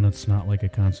cast one. It's not like a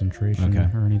concentration Okay.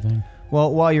 or anything.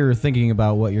 Well, while you're thinking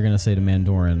about what you're going to say to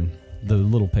Mandorin, the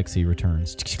little pixie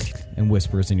returns and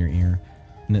whispers in your ear,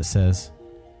 and it says,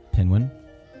 Pinwin,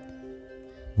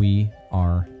 we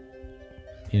are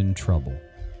in trouble.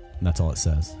 And that's all it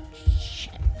says.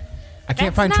 I can't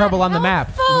That's find not trouble on the map.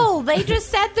 helpful. They just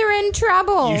said they're in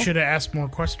trouble. You should have asked more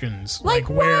questions. Like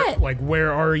where? what? Like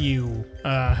where are you?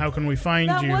 How can we find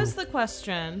That you? was the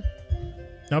question.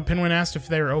 No, Pinwin asked if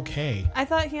they're okay. I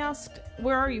thought he asked,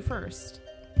 where are you first?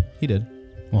 He did.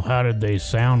 Well, how did they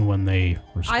sound when they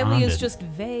responded? Eiley is just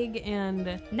vague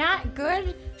and... Not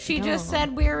good. She just No.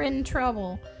 said we're in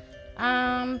trouble.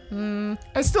 I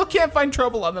still can't find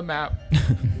trouble on the map.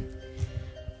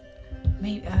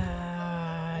 Maybe,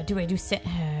 do I do sit?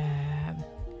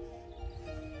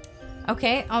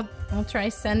 Okay, I'll try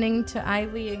sending to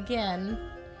Eiley again.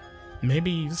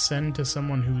 Maybe send to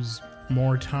someone who's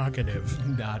more talkative.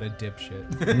 Not a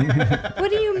dipshit. What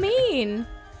do you mean?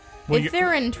 Well, If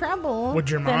they're in trouble, Would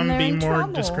your then mom they're be in more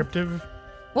trouble. descriptive?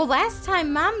 Well, last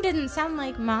time Mom didn't sound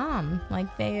like Mom.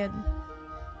 Like they had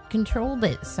controlled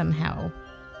it somehow.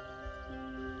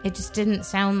 It just didn't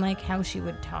sound like how she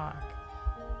would talk.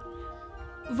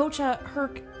 Vocha,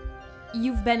 Herc,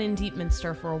 you've been in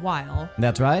Deepminster for a while.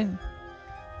 That's right.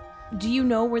 Do you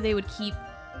know where they would keep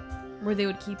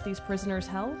these prisoners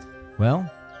held?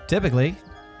 Well, typically,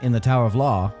 in the Tower of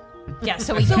Law. Yeah,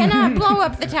 so we cannot blow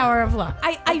up the Tower of Law.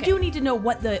 I do need to know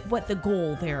what the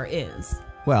goal there is.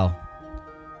 Well,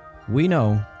 we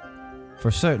know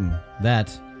for certain that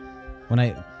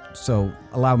so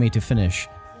allow me to finish.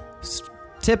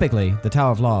 Typically, the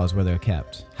Tower of Law is where they're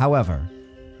kept. However,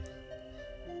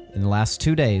 in the last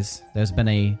 2 days, there's been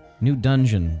a new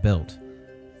dungeon built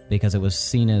because it was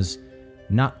seen as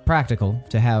not practical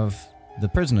to have the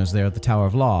prisoners there at the Tower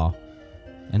of Law.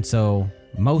 And so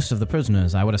most of the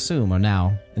prisoners, I would assume, are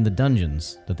now in the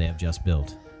dungeons that they have just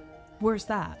built. Where's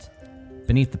that?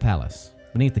 Beneath the palace.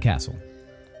 Beneath the castle.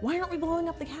 Why aren't we blowing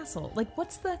up the castle? Like,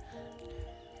 what's the...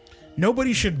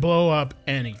 Nobody should blow up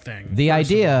anything. The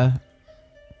idea,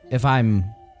 if I'm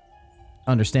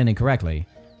understanding correctly,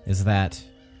 is that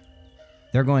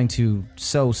they're going to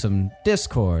sow some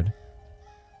discord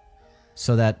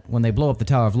so that when they blow up the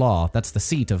Tower of Law, that's the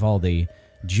seat of all the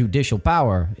judicial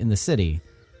power in the city.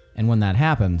 And when that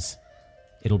happens,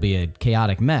 it'll be a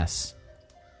chaotic mess.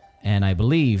 And I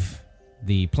believe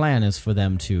the plan is for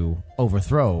them to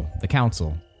overthrow the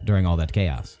council during all that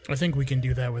chaos. I think we can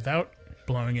do that without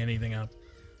blowing anything up.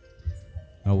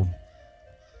 Oh,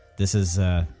 this is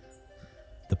the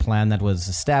plan that was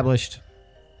established.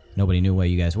 Nobody knew where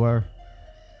you guys were.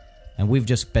 And we've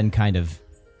just been kind of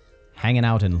hanging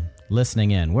out and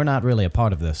listening in. We're not really a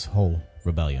part of this whole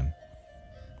rebellion.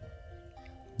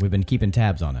 We've been keeping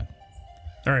tabs on it.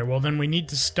 All right, well, then we need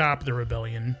to stop the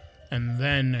rebellion, and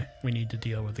then we need to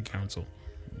deal with the council.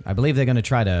 I believe they're going to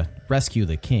try to rescue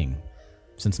the king,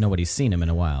 since nobody's seen him in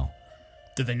a while.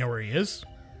 Do they know where he is?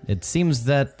 It seems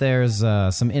that there's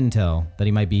some intel that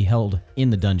he might be held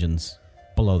in the dungeons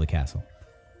below the castle.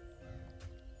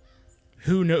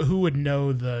 Who would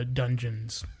know the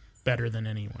dungeons better than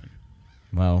anyone?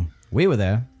 Well, we were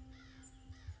there.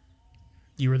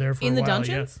 You were there for In a the while,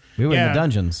 dungeons? We were in Yeah. the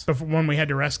dungeons. Before, when we had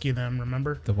to rescue them,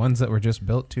 remember? The ones that were just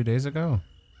built 2 days ago.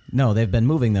 No, they've been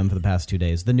moving them for the past 2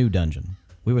 days. The new dungeon.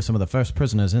 We were some of the first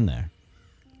prisoners in there.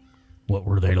 What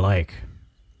were they like?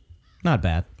 Not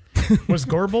bad. Was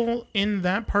Gorbel in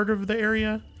that part of the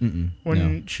area Mm-mm. when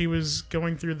No. she was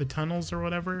going through the tunnels or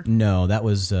whatever? No, that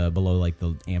was below like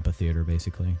the amphitheater,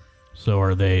 basically. So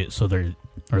are they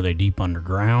deep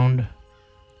underground?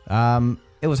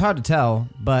 It was hard to tell,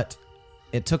 but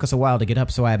it took us a while to get up,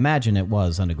 so I imagine it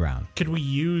was underground. Could we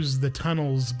use the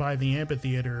tunnels by the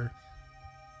amphitheater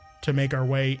to make our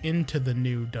way into the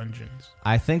new dungeons?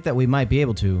 I think that we might be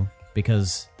able to,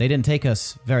 because they didn't take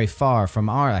us very far from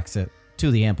our exit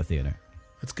to the amphitheater.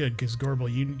 That's good, because Gorbel,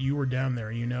 you were down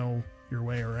there. You know your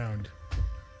way around.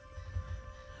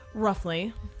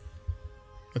 Roughly.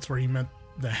 That's where you met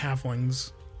the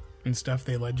halflings and stuff.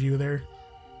 They led you there.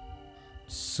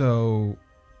 So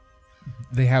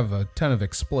they have a ton of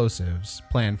explosives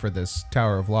planned for this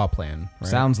Tower of Law plan, right?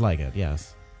 Sounds like it,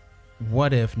 yes.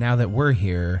 What if now that we're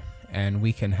here and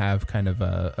we can have kind of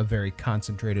a very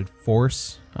concentrated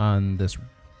force on this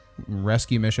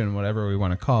rescue mission, whatever we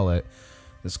want to call it,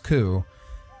 this coup,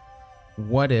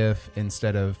 what if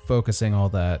instead of focusing all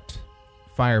that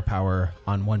firepower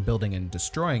on one building and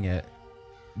destroying it,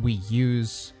 we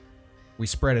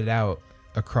spread it out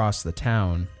across the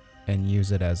town and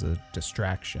use it as a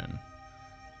distraction?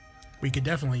 We could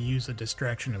definitely use a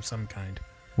distraction of some kind.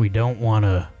 We don't want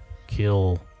to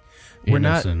kill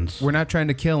innocents. We're not trying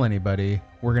to kill anybody.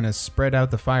 We're going to spread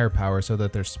out the firepower so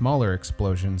that there's smaller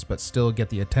explosions, but still get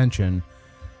the attention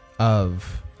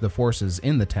of the forces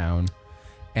in the town.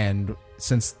 And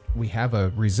since we have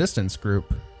a resistance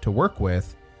group to work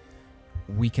with,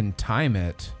 we can time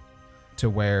it to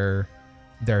where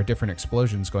there are different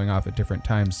explosions going off at different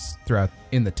times throughout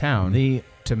in the town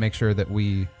to make sure that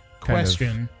we kind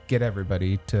of get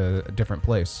everybody to a different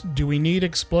place. Do we need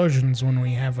explosions when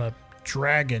we have a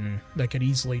dragon that could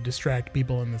easily distract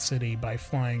people in the city by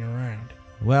flying around?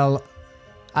 Well,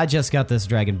 I just got this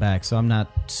dragon back, so I'm not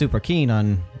super keen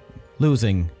on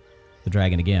losing the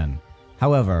dragon again.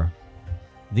 However,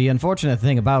 the unfortunate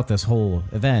thing about this whole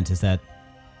event is that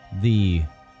the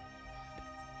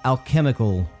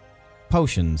alchemical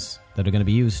potions that are going to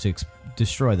be used to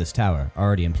destroy this tower are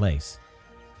already in place.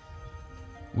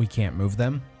 We can't move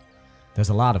them? There's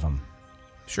a lot of them.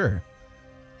 Sure.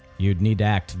 You'd need to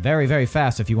act very, very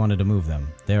fast if you wanted to move them.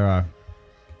 There are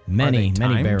many, they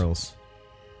many timed? barrels.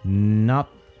 Not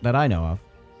that I know of.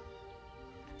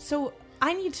 So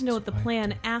I need to know the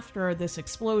plan after this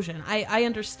explosion. I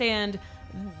understand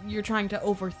you're trying to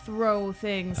overthrow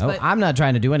things, Oh, but I'm not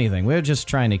trying to do anything. We're just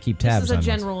trying to keep tabs this is on a what's-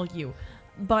 general you.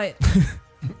 But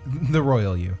The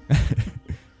royal you.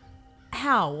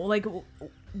 how? Like,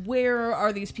 where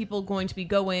are these people going to be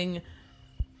going?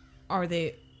 Are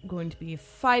they going to be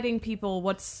fighting people?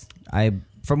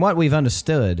 From what we've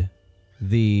understood,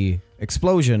 the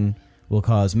explosion will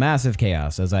cause massive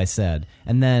chaos, as I said,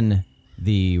 and then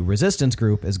the resistance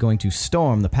group is going to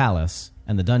storm the palace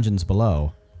and the dungeons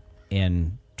below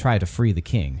and try to free the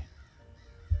king,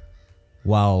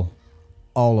 while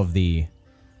all of the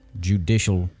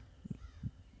judicial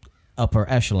upper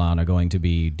echelon are going to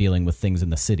be dealing with things in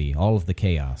the city, all of the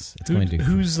chaos.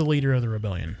 Who's the leader of the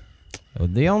rebellion?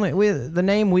 The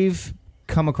name we've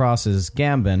come across is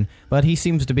Gambin, but he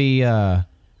seems to be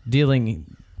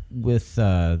dealing with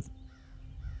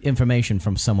information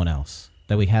from someone else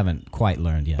that we haven't quite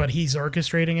learned yet. But he's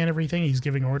orchestrating and everything? He's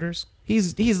giving orders?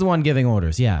 He's the one giving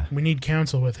orders, yeah. We need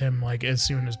counsel with him, like, as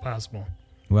soon as possible.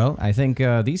 Well, I think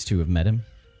these two have met him.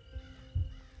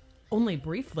 Only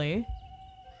briefly.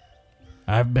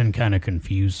 I've been kind of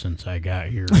confused since I got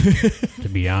here, to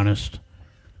be honest.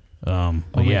 But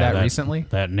Only yeah, that recently?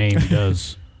 That name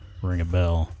does ring a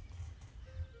bell.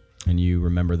 And you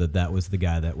remember that was the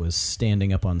guy that was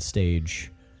standing up on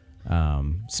stage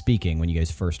speaking when you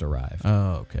guys first arrived.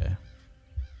 Oh, okay.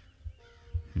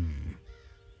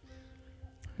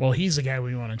 Well, he's the guy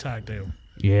we want to talk to.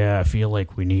 Yeah, I feel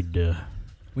like we need to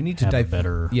have a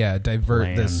better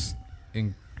divert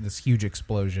plan. this huge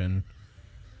explosion.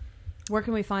 Where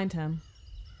can we find him?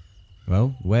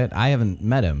 Well, I haven't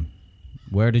met him.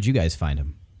 Where did you guys find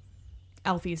him?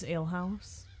 Alfie's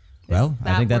Alehouse. Well,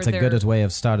 I think that's a good way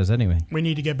of start as anyway. We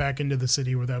need to get back into the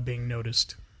city without being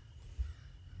noticed.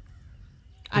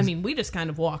 I mean, we just kind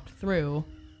of walked through.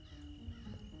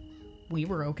 We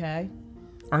were okay.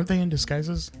 Aren't they in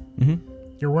disguises? Mm-hmm.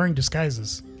 You're wearing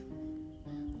disguises.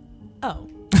 Oh.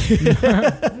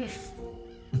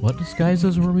 What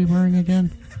disguises were we wearing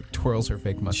again? Twirls her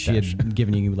fake She mustache. had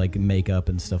given you like makeup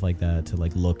and stuff like that to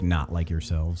like look not like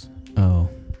yourselves. Oh.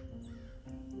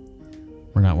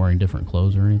 We're not wearing different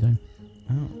clothes or anything?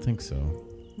 I don't think so.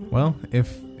 Well,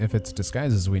 if it's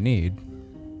disguises we need,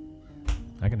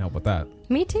 I can help with that.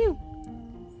 Me too.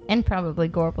 And probably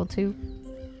Gorbel too.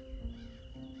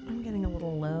 I'm getting a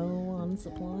little low on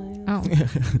supplies. Oh.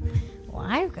 Well,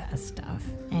 I've got stuff.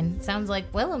 And sounds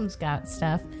like Willem's got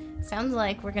stuff. Sounds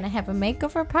like we're going to have a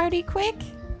makeover party quick.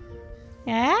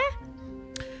 Yeah?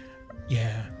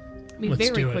 Yeah. I mean, Let's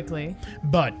very do it. quickly.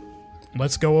 But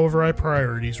let's go over our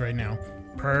priorities right now.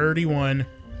 Priority 1,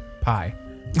 Pie.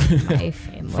 My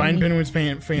family. find Pinwin's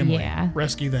family. Yeah.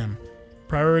 Rescue them.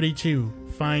 Priority 2,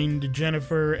 find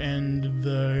Jennifer and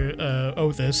the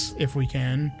Othis, if we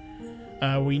can.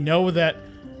 We know that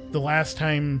the last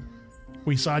time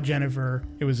we saw Jennifer.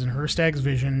 It was in Herstag's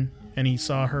vision, and he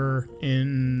saw her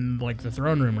in, like, the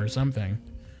throne room or something.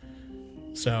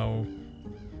 So,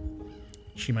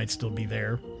 she might still be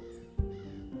there.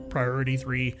 Priority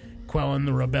 3, quelling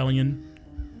the rebellion.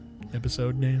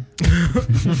 Episode name.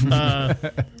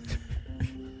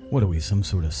 What are we, some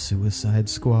sort of suicide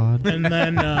squad? And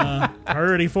then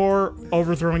priority 4,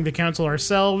 overthrowing the council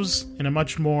ourselves in a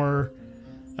much more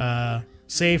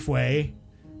safe way.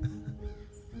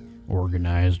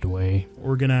 Organized way.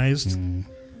 Organized.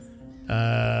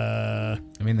 I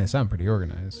mean, they sound pretty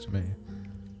organized to me.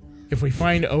 If we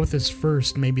find Othis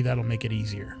first, maybe that'll make it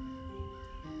easier.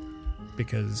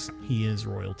 Because he is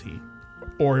royalty.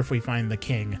 Or if we find the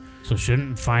king. So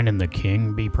shouldn't finding the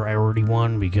king be priority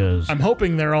 1? Because I'm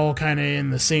hoping they're all kind of in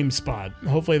the same spot.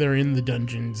 Hopefully they're in the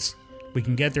dungeons. We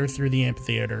can get there through the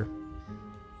amphitheater.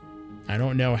 I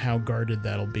don't know how guarded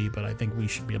that'll be, but I think we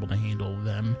should be able to handle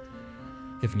them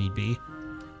if need be.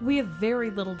 We have very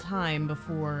little time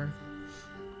before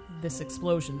this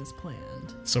explosion is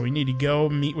planned. So we need to go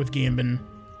meet with Gambin,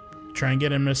 try and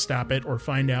get him to stop it, or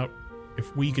find out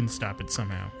if we can stop it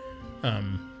somehow.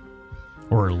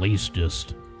 or at least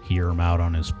just hear him out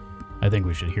on his. I think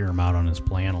we should hear him out on his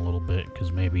plan a little bit, because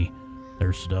maybe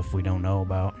there's stuff we don't know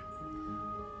about.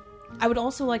 I would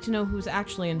also like to know who's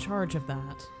actually in charge of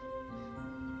that.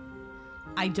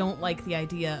 I don't like the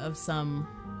idea of some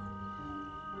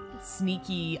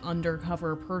sneaky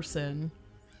undercover person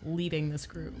leading this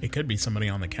group. It could be somebody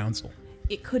on the council.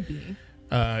 It could be.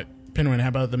 Pinwin, how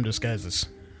about them disguises?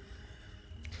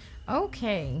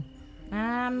 Okay.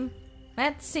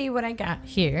 Let's see what I got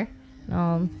here.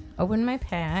 Open my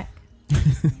pack.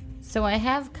 So I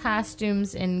have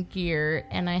costumes and gear,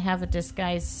 and I have a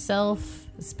disguise self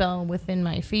spell within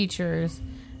my features,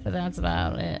 but that's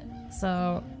about it.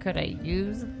 So could I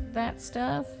use that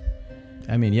stuff?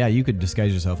 I mean, yeah, you could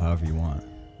disguise yourself however you want.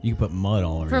 You could put mud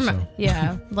all over yourself.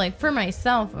 Yeah, like for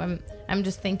myself, I'm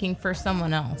just thinking for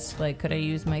someone else. Like, could I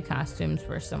use my costumes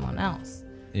for someone else?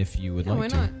 If you would Yeah, like why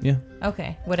to. not? Yeah.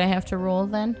 Okay. Would I have to roll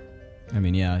then? I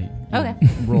mean, yeah. you Okay.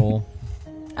 Roll.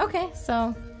 Okay,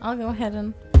 so I'll go ahead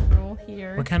and roll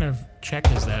here. What kind of check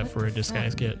is that for a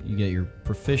disguise kit? You get your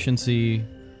proficiency,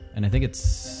 and I think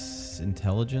it's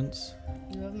intelligence.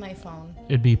 You have my phone.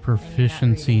 It'd be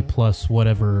proficiency reading. plus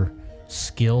whatever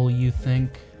skill you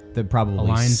think, That probably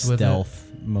Aligns with it.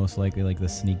 stealth, most likely, like the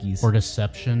sneakies. or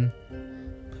deception.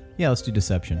 Yeah, let's do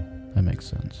deception. That makes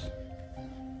sense.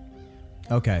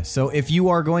 Okay, so if you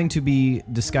are going to be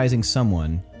disguising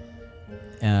someone,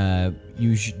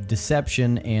 use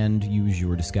deception and use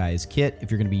your disguise kit.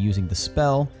 If you're going to be using the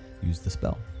spell, use the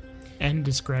spell. And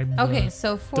describe Okay,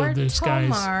 so for the disguise.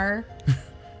 Tomar,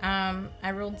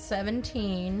 I rolled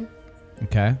 17.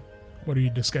 Okay. What are you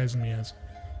disguising me as?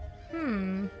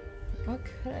 What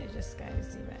could I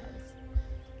disguise you as?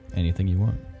 Anything you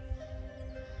want.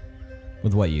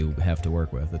 With what you have to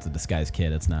work with. It's a disguise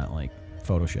kit. It's not like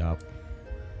Photoshop.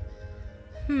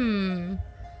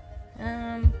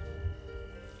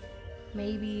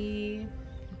 Maybe.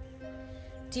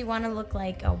 Do you want to look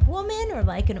like a woman or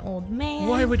like an old man?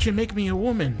 Why would you make me a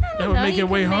woman? I That don't would know, make you it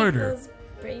way can make harder. those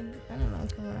braids- I don't know.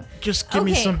 Come on. Just give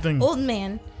me something. Old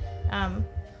man.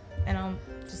 And I'll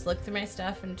just look through my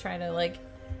stuff and try to like,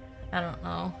 I don't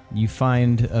know. You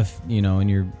find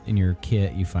in your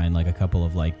kit, you find like a couple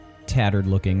of like tattered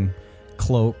looking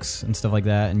cloaks and stuff like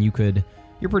that, and you're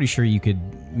pretty sure you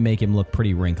could make him look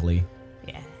pretty wrinkly.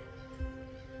 Yeah.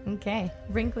 Okay.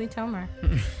 Wrinkly Tomar.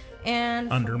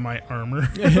 And Under my armor.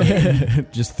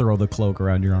 Just throw the cloak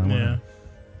around your arm. Yeah.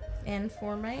 and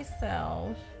for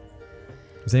myself.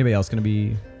 Is anybody else going to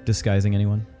be disguising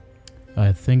anyone?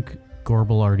 I think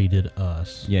Gorbel already did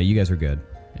us. Yeah, you guys are good.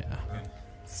 Yeah.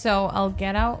 So I'll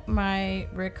get out my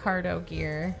Ricardo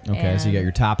gear. Okay, so you got and-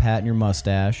 your top hat and your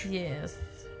mustache. Yes.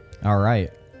 All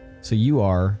right. So you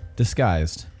are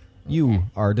disguised. You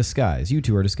are disguised. You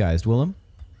two are disguised. Willem?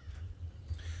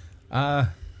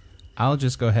 I'll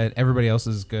just go ahead. Everybody else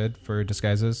is good for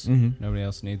disguises. Mhm. Nobody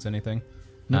else needs anything.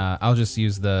 Nope. I'll just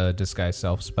use the disguise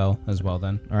self spell as well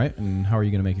then. All right. And how are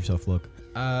you going to make yourself look?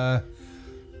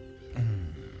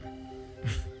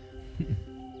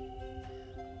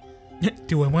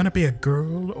 Do I want to be a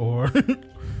girl or?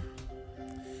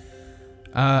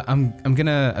 I'm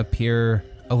gonna appear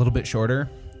a little bit shorter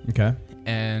Okay.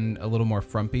 and a little more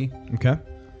frumpy, Okay.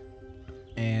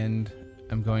 and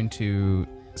I'm going to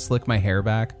slick my hair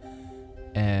back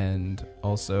and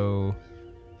also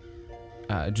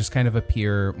just kind of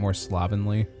appear more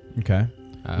slovenly. Okay.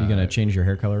 Are you going to change your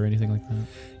hair color or anything like that?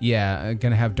 Yeah, I'm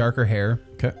gonna have darker hair.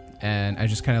 Okay. And I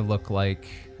just kind of look like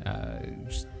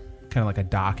just kind of like a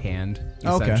dock hand,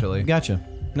 essentially. Okay. Gotcha.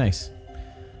 Nice.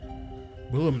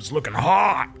 Willem's looking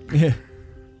hot.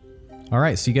 All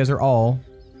right, so you guys are all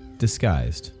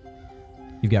disguised.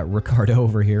 You've got Ricardo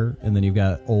over here, and then you've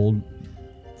got old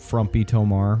frumpy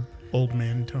Tomar. Old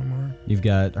man Tomar. You've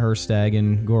got Herstag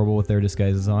and Gorbel with their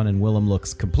disguises on, and Willem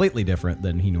looks completely different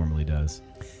than he normally does.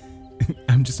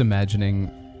 I'm just imagining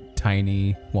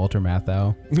tiny Walter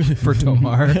Matthau for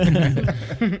Tomar.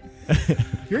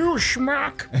 You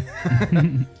schmuck.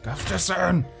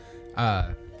 Gustafsson.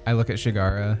 I look at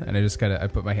Shigara and I just I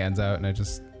put my hands out and I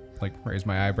just like raise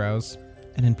my eyebrows.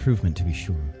 An improvement, to be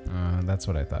sure. That's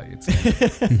what I thought you'd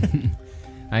say.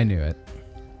 I knew it.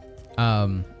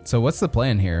 So what's the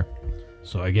plan here?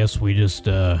 So I guess we just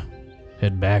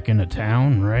head back into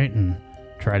town, right, and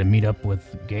try to meet up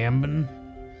with Gambin.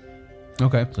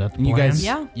 Okay. Is that the And you plan? guys,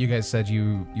 Yeah. you guys said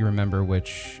you remember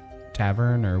which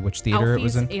tavern or which theater it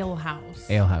was in? Ale House.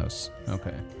 Ale House.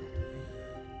 Okay.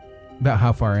 About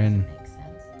how far in?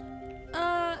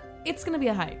 It's gonna be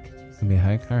a hike. It's gonna be a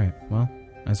hike. All right. Well,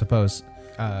 I suppose.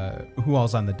 Who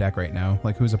all's on the deck right now?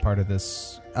 Like, who's a part of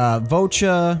this?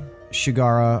 Vocha,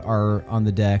 Shigara are on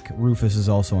the deck. Rufus is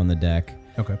also on the deck.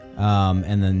 Okay.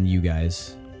 And then you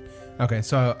guys. Okay.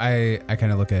 So I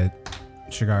kind of look at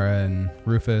Shigara and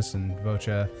Rufus and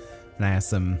Vocha, and I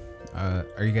ask them,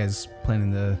 "Are you guys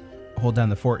planning to hold down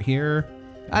the fort here?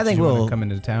 I think Do you wanna we'll come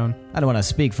into town." I don't want to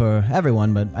speak for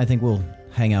everyone, but I think we'll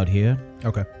hang out here,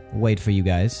 Okay. wait for you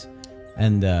guys.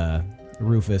 And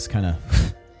Rufus kind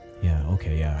of, yeah,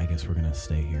 I guess we're going to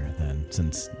stay here then,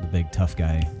 since the big tough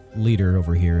guy leader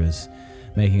over here is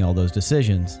making all those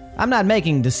decisions. I'm not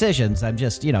making decisions. I'm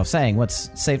just, saying what's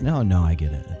safe. No, I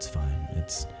get it. It's fine.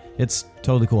 It's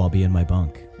totally cool. I'll be in my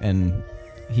bunk. And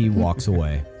he walks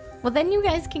away. Well, then you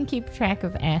guys can keep track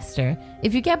of Aster.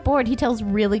 If you get bored, he tells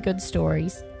really good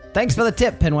stories. Thanks for the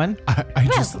tip, Pinwin. I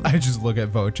just look at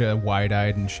Vocha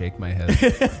wide-eyed and shake my head.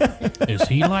 Is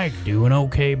he doing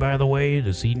okay, by the way?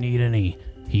 Does he need any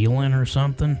healing or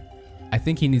something? I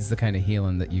think he needs the kind of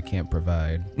healing that you can't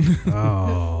provide.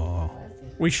 Oh.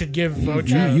 We should give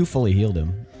Vocha. You fully healed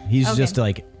him. He's Okay. just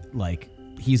like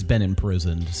he's been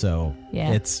imprisoned, so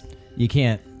Yeah. you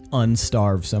can't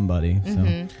unstarve somebody.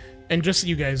 So And just so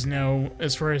you guys know,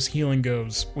 as far as healing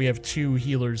goes, we have 2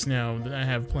 healers now that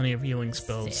have plenty of healing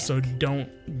spells. So don't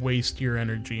waste your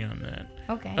energy on that.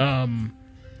 Okay.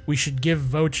 We should give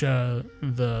Vocha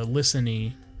the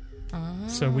listeny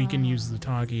so we can use the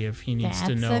talkie if he needs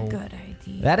to know. That's a good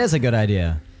idea. that is a good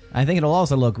idea. I think it'll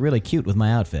also look really cute with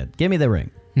my outfit. Give me the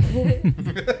ring.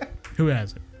 Who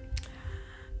has it?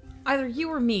 Either you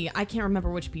or me. I can't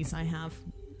remember which piece I have.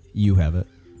 You have it.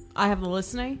 I have the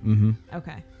listening? Mm-hmm.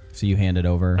 Okay. So you hand it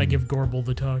over. I give Gorbel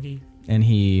the talkie. and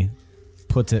he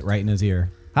puts it right in his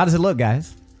ear. How does it look,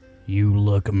 guys? You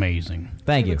look amazing.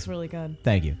 Thank It you. looks really good.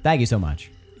 Thank you. Thank you so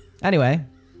much. Anyway,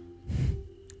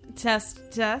 Test.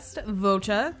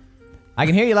 Vocha. I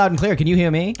can hear you loud and clear. Can you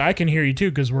hear me? I can hear you too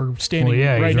because we're standing Well,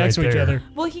 yeah, right he's next right to each there. other.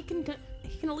 Well, he can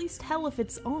at least tell if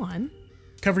it's on.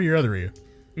 Cover your other ear.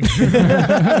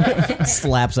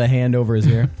 Slaps a hand over his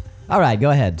ear. All right, go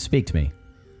ahead. Speak to me.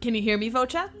 Can you hear me,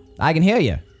 Vocha? I can hear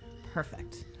you.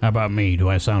 Perfect. How about me? Do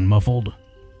I sound muffled?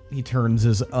 He turns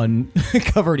his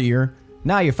uncovered ear.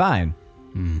 Now you're fine.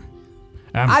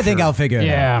 I think I'll figure it out.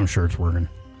 Yeah, I'm sure it's working.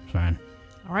 It's fine.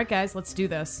 All right, guys, let's do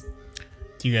this.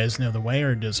 Do you guys know the way,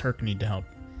 or does Herc need to help?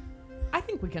 I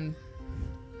think we can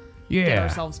Yeah. get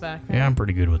ourselves back. Yeah, I'm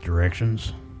pretty good with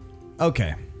directions.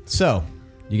 Okay, so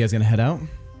you guys gonna head out?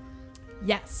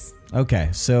 Yes. Okay,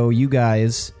 so you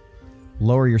guys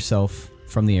lower yourself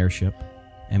from the airship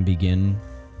and begin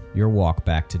your walk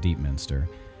back to Deepminster.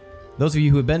 Those of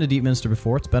you who have been to Deepminster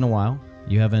before, it's been a while.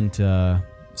 You haven't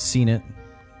seen it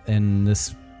in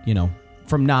this,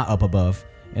 from not up above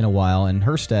in a while. And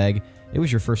Herstag, it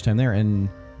was your first time there. And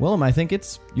Willem, I think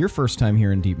it's your first time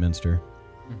here in Deepminster.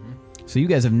 Mm-hmm. So you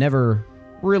guys have never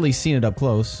really seen it up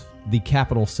close, the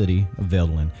capital city of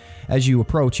Veldelin. As you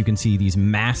approach, you can see these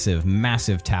massive,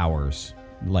 massive towers,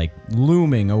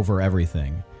 looming over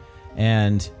everything.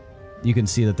 And you can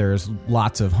see that there's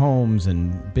lots of homes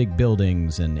and big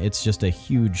buildings, and it's just a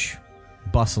huge,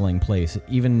 bustling place.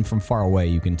 Even from far away,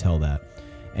 you can tell that.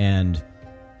 And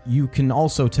you can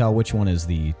also tell which one is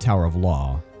the Tower of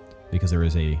Law, because there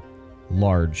is a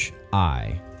large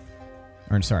eye.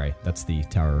 Or, sorry, that's the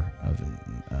Tower of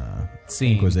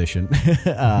Inquisition.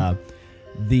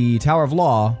 The Tower of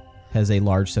Law has a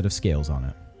large set of scales on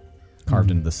it, carved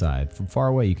into the side. From far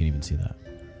away, you can even see that.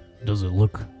 Does it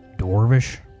look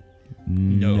dwarvish?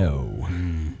 No.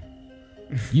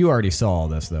 You already saw all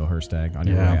this, though, Herstag, on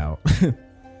your Yeah. way out.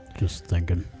 Just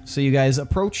thinking. So you guys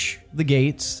approach the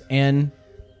gates, and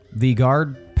the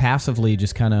guard passively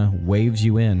just kind of waves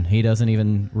you in. He doesn't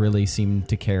even really seem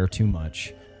to care too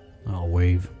much. I'll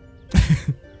wave.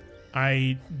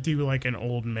 I do like an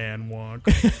old man walk.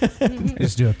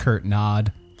 Just do a curt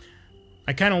nod.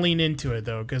 I kind of lean into it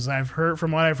though, because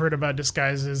from what I've heard about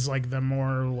disguises, like the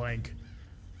more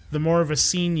of a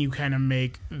scene you kind of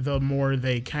make, the more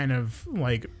they kind of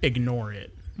like ignore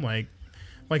it. Like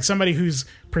somebody who's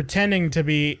pretending to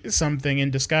be something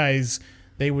in disguise,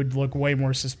 they would look way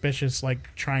more suspicious,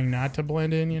 like trying not to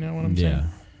blend in. You know what I'm saying? Yeah.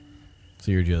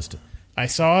 So you're just I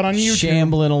saw it on YouTube.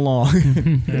 shambling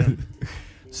along. Yeah.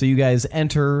 So you guys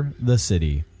enter the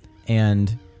city,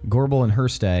 and Gorbel and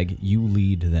Herstag, you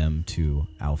lead them to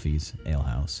Alfie's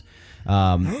Alehouse.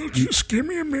 Just give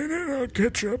me a minute, I'll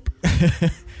catch up.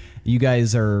 You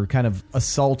guys are kind of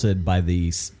assaulted by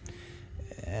the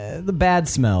bad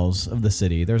smells of the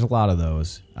city. There's a lot of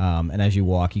those. And as you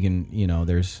walk, you can,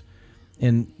 there's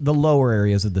in the lower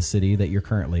areas of the city that you're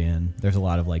currently in, there's a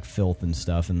lot of like filth and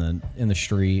stuff in the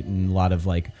street, and a lot of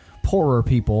like poorer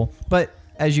people. But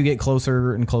as you get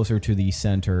closer and closer to the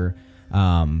center,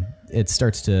 it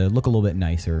starts to look a little bit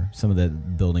nicer. Some of the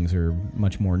buildings are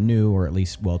much more new, or at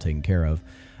least well taken care of.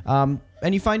 And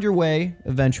you find your way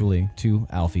eventually to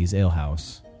Alfie's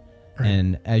Alehouse. Right.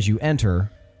 And as you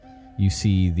enter, you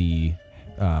see the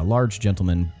large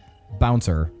gentleman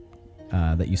bouncer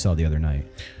that you saw the other night.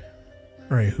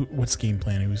 Right. What's game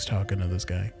plan? Who's talking to this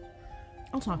guy?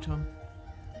 I'll talk to him.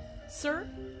 Sir,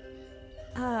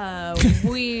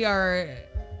 we are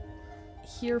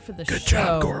here for the show. Good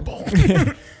job,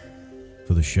 Gorbel.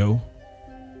 For the show?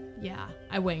 Yeah,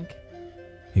 I wink.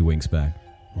 He winks back.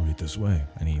 Right this way.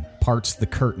 And he parts the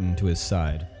curtain to his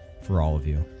side for all of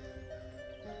you.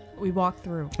 We walk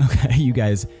through. Okay, you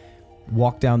guys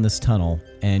walk down this tunnel,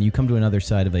 and you come to another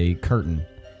side of a curtain.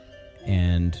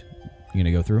 And you're going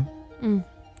to go through?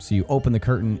 So you open the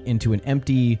curtain into an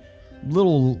empty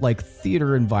little like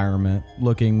theater environment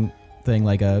looking thing,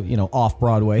 like a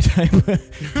off-Broadway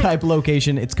type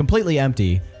location. It's completely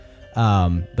empty.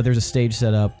 But there's a stage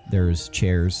set up. There's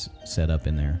chairs set up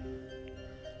in there.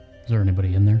 Is there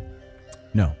anybody in there?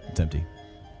 No, it's empty.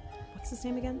 What's his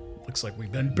name again? Looks like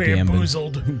we've been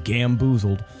bamboozled.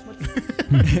 Gamboozled.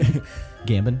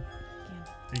 Gambin?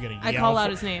 I call out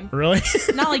his name. Really?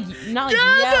 Not like yell.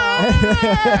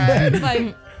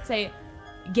 Like say,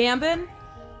 Gambin.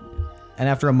 And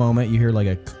after a moment, you hear like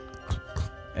a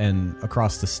and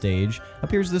across the stage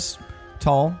appears this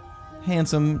tall,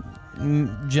 handsome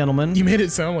gentleman. You made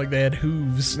it sound like they had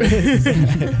hooves. Do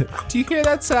you hear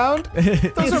that sound?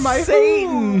 Those are my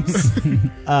hooves.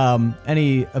 And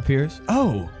he appears.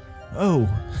 Oh,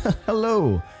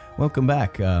 hello. Welcome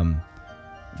back.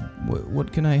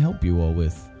 What can I help you all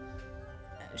with?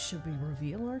 Should we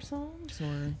reveal ourselves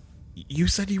or? You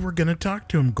said you were going to talk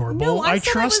to him, Gorbel. No, I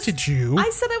trusted you. I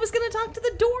said I was going to talk to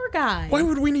the door guy. Why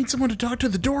would we need someone to talk to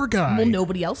the door guy? Well,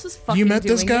 nobody else is fucking You met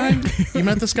this guy? it. You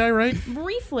met this guy, right?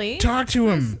 Briefly. Talk to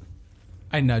him.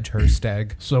 I nudge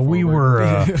Herstag. So we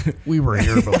were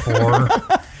here before.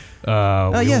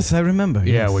 Yes, I remember.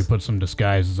 Yeah, yes. we put some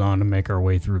disguises on to make our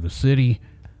way through the city,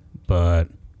 but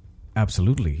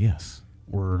Absolutely, yes.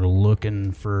 we're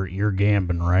looking for your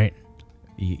Gambin, right?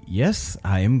 Yes,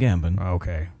 I am Gambin.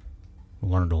 Okay.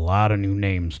 Learned a lot of new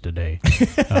names today.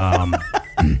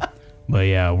 But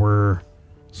yeah,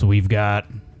 we've got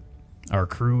our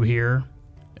crew here,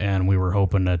 and we were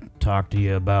hoping to talk to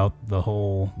you about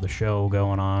the show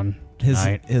going on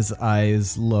tonight. His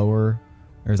eyes lower,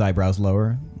 or his eyebrows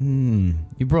lower. You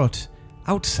brought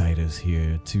outsiders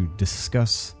here to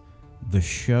discuss the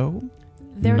show?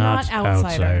 They're not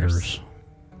outsiders.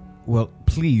 Well,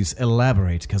 please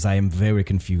elaborate, because I am very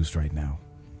confused right now.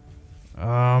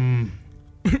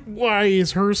 Why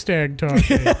is Herstag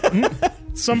talking?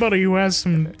 Somebody who has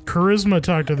some charisma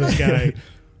talk to this guy.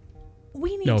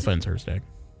 We need No offense, Herstag.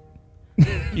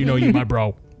 You my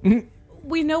bro.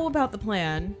 We know about the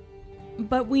plan,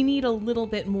 but we need a little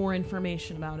bit more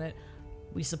information about it.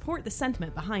 We support the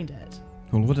sentiment behind it.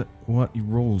 Well, what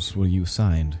roles were you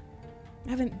assigned? I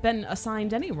haven't been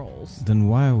assigned any roles. Then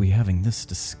why are we having this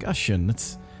discussion?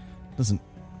 That doesn't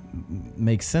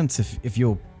make sense. If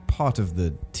you're part of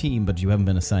the team, but you haven't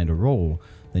been assigned a role,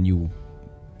 then you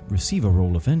receive a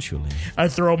role eventually. I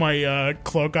throw my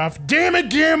cloak off. Damn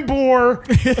it, Gambor!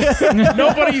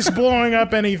 Nobody's blowing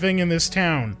up anything in this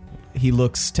town. He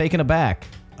looks taken aback.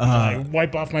 I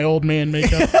wipe off my old man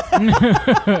makeup.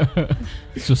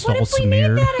 It's just What all if we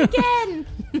smeared. need that again?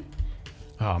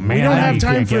 Oh man, We don't have you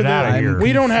time can't for get out of that. here.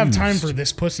 We don't have time confused. for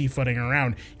this pussyfooting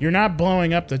around. You're not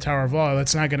blowing up the Tower of Law.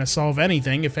 That's not going to solve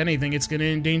anything. If anything, it's going to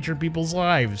endanger people's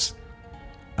lives.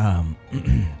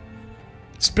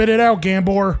 Spit it out,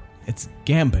 Gambor. It's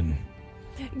Gambin.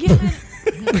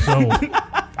 So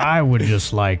I would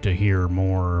just like to hear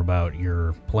more about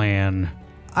your plan.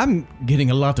 I'm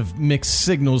getting a lot of mixed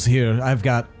signals here. I've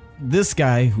got this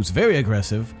guy who's very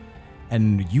aggressive,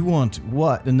 and you want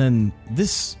what? And then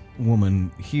this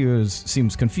woman here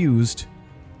seems confused.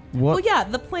 What? Well, yeah,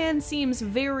 the plan seems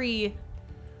very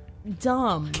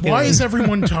dumb. Why is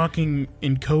everyone talking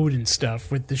in code and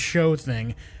stuff with the show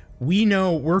thing? We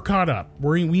know we're caught up.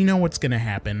 We know what's going to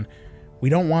happen. We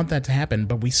don't want that to happen,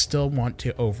 but we still want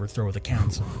to overthrow the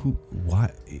council.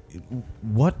 Why?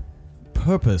 What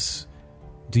purpose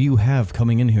do you have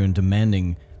coming in here and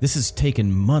demanding? This has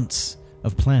taken months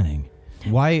of planning.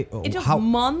 Why? It took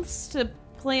months to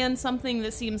plan something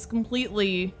that seems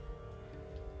completely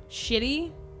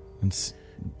shitty. It's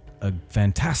a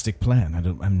fantastic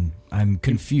plan. I'm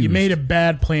confused. You made a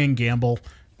bad plan, Gamble.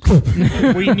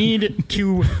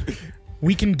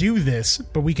 We can do this,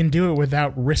 but we can do it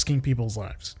without risking people's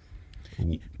lives.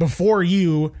 Before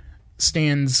you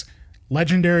stands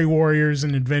legendary warriors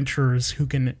and adventurers who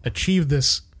can achieve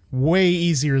this way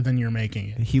easier than you're making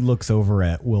it. He looks over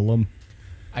at Willem.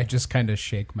 I just kind of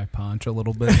shake my paunch a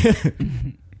little bit.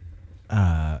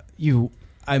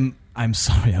 I'm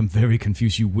sorry. I'm very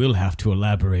confused. You will have to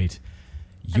elaborate.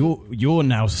 You're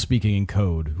now speaking in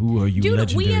code. Who are you, Dude,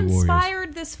 legendary we warriors?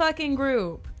 inspired this fucking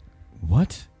group.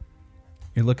 What?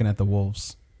 You're looking at the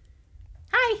wolves.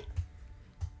 Hi.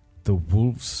 The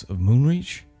Wolves of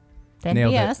Moonreach? That'd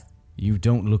Nailed be it. us. You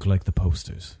don't look like the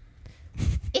posters.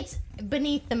 It's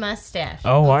beneath the mustache.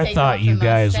 Oh, We'll I take thought off you the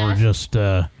guys were mustache.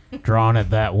 just drawing it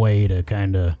that way to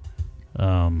kind of,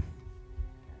 I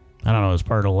don't know, as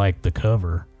part of like the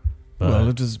cover. But Well,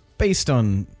 it was based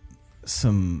on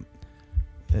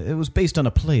It was based on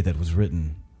a play that was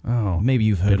written. oh, Maybe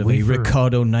you've heard Did of we a for-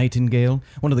 Ricardo Nightingale,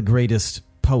 one of the greatest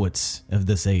poets of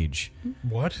this age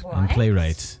What? and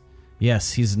playwright.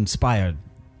 Yes, he's inspired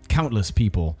countless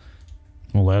people.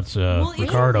 well, that's Well,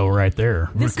 Ricardo right there.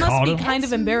 This Ricardo? must be kind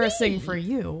of That's embarrassing me. for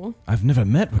you. I've never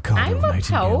met Ricardo I'm a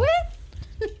Nightingale. poet?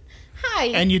 Hi.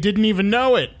 And you didn't even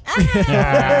know it.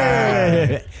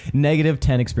 Negative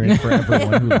 10 experience for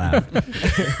everyone who laughed.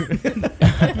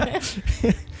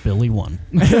 Billy won.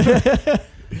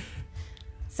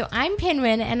 So I'm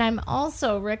Pinwin, and I'm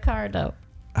also Ricardo.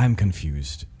 I'm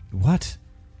confused. What?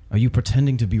 Are you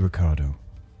pretending to be Ricardo?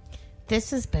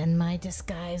 This has been my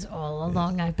disguise all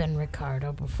along. I've been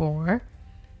Ricardo before.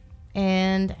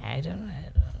 And I don't know.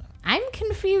 I'm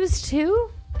confused too.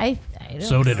 I don't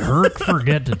So did Herc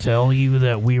forget to tell you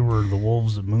that we were the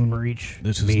Wolves of Moonreach?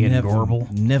 This was Me and never, Gorbel?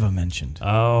 never mentioned.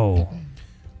 Oh.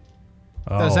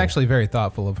 That was actually very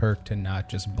thoughtful of Herc to not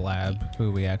just blab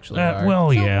who we actually are.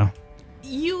 Well, yeah.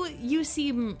 You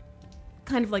seem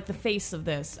kind of like the face of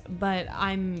this, but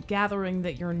I'm gathering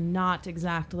that you're not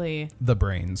exactly the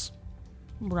brains.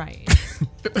 right.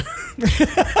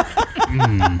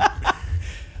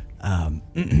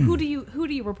 Who do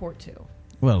you report to?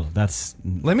 Well, that's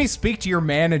Let me speak to your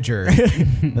manager.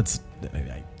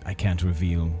 I can't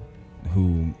reveal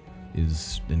who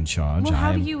is in charge. Well,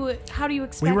 how do I'm- you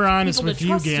expect We were honest people with to you,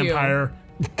 trust Gampire.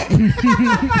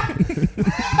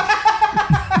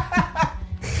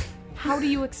 How do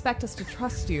you expect us to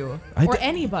trust you I or d-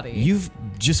 anybody? You've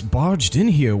just barged in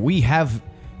here. We have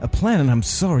a plan, and I'm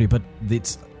sorry, but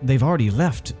they've already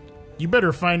left. You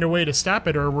better find a way to stop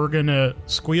it, or we're gonna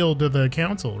squeal to the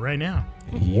council right now.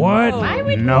 What? Why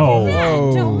would No. we do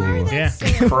that? Don't lie that Yeah.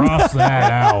 Sam. Cross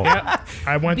that out. Yeah,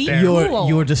 I went Be there. Cool.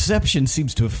 Your deception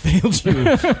seems to have failed you.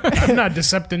 I'm not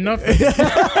decepting nothing.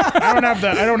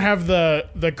 I don't have the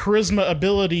charisma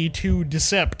ability to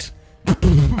decept.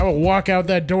 I will walk out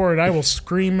that door and I will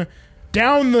scream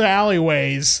down the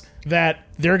alleyways that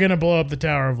they're gonna blow up the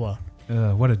Tower of Law.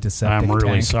 What a deceptive I'm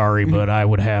really tank. sorry, but I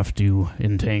would have to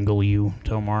entangle you,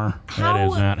 Tomar. How- That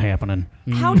is not happening.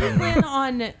 How do you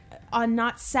plan on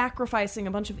not sacrificing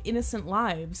a bunch of innocent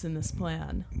lives in this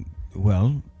plan?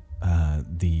 Well,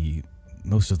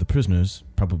 most of the prisoners,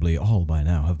 probably all by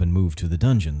now, have been moved to the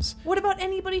dungeons. What about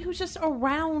anybody who's just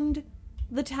around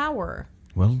the tower?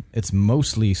 Well, it's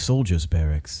mostly soldiers'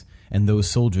 barracks, and those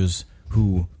soldiers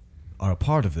who are a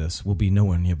part of this will be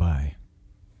nowhere nearby.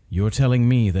 You're telling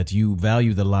me that you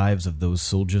value the lives of those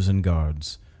soldiers and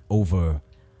guards over I'm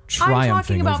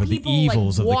triumphing talking about over the people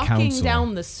evils like of the walking council.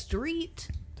 down the street.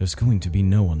 There's going to be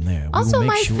no one there. We Also, will make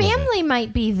my sure of it. family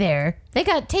might be there. They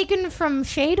got taken from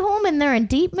Shadeholm, and they're in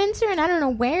Deepminster, and I don't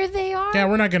know where they are. Yeah,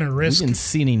 we're not gonna We risk. didn't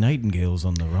see any nightingales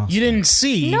on the roster. You didn't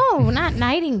see. No, not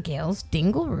Nightingales,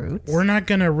 Dingleroots. We're not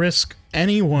gonna risk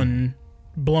anyone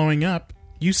blowing up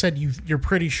You said you're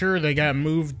pretty sure they got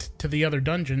moved to the other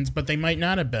dungeons, but they might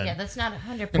not have been. Yeah, that's not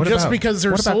 100%. And just because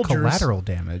they're what about soldiers. collateral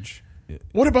damage?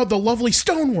 What about the lovely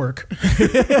stonework?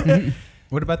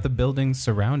 What about the buildings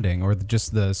surrounding, or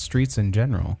just the streets in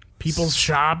general? People's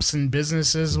shops and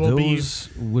businesses will be. Those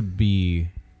would be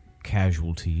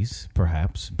casualties,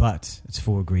 perhaps, but it's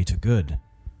for greater good.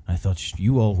 I thought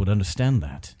you all would understand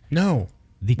that. No.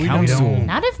 The We council don't.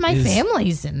 Not if my is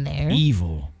family's in there.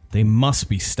 evil. They must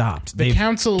be stopped. The They've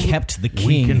council- kept the king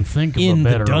We can think of in a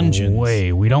better the dungeons.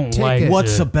 way. We don't like.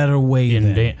 What's to a better way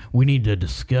then? we need to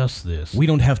discuss this. We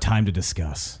don't have time to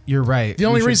discuss. You're right. The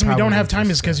only should reason we don't probably have time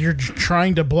is just- because you're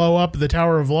trying to blow up the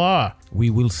Tower of Law. We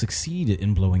will succeed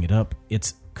in blowing it up.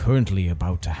 It's currently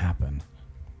about to happen.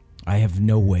 I have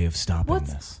no way of stopping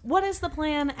this. What is the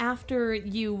plan after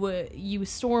you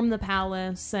storm the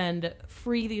palace and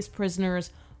free these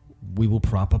prisoners? We will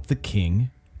prop up the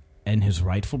king in his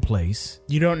rightful place.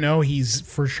 You don't know he's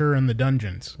for sure in the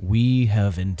dungeons. We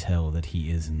have intel that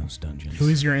he is in those dungeons. Who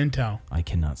is your intel? I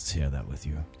cannot share that with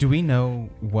you. Do we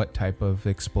know what type of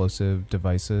explosive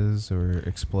devices or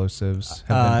explosives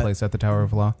have been placed at the Tower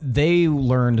of Law? They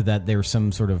learned that there's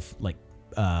some sort of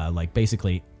like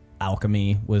basically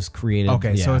alchemy was created.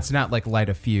 Okay, so Yeah. it's not like light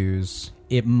a fuse.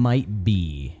 It might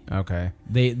be. Okay.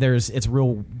 It's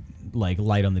real like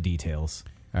light on the details.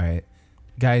 All right.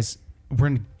 Guys,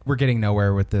 we're getting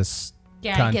nowhere with this.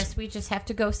 Yeah, cunt. I guess we just have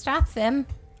to go stop them.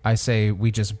 I say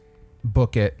we just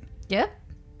book it Yep.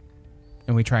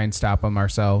 and we try and stop them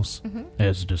ourselves.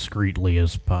 as discreetly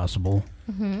as possible.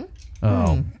 Mm-hmm.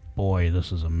 Oh boy,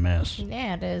 this is a mess.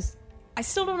 Yeah, it is. I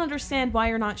still don't understand why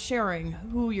you're not sharing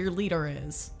who your leader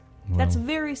is. That's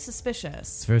very suspicious.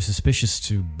 It's very suspicious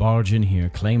to barge in here,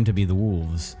 claim to be the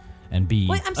wolves, and be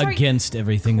Wait, I'm sorry. against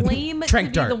everything. Claim to Trank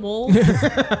be dart. the wolves.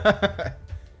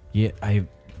 Yeah, I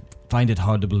find it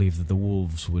hard to believe that the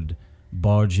wolves would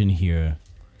barge in here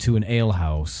to an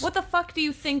alehouse, What the fuck do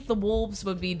you think the wolves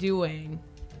would be doing?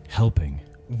 helping.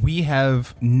 We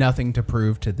have nothing to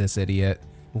prove to this idiot.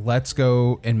 Let's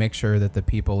go and make sure that the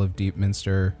people of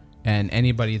Deepminster and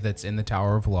anybody that's in the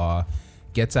Tower of Law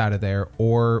gets out of there,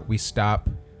 or we stop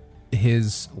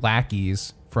his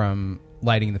lackeys from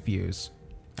lighting the fuse.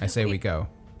 I say we go.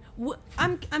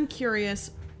 I'm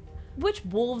curious. Which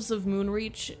wolves of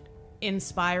Moonreach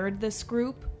inspired this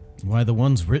group? Why, the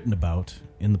ones written about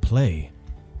in the play.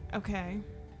 Okay.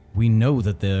 We know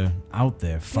that they're out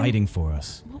there fighting for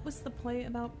us. What was the play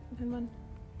about, Penguin?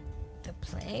 The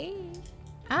play?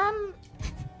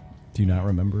 Do you not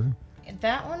remember?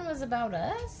 That one was about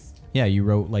us? Yeah, you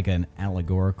wrote like an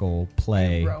allegorical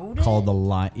play I wrote called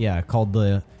it? called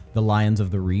the Lions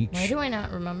of the Reach. Why do I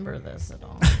not remember this at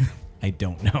all? I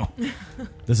don't know.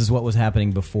 This is what was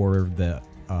happening before the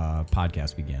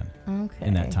podcast began. Okay.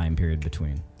 In that time period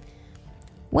between.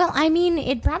 Well, I mean,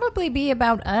 it'd probably be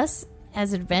about us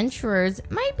as adventurers. It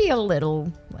might be a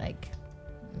little like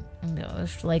I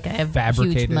have huge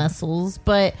Fabricated. muscles,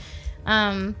 but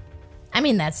I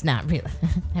mean that's not real.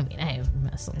 I mean, I have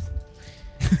muscles.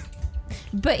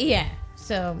 But yeah,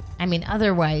 so I mean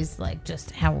otherwise like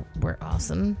just how we're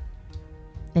awesome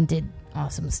and did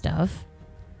awesome stuff.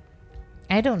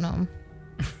 I don't know.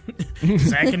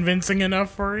 Is that convincing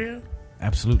enough for you?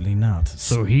 Absolutely not.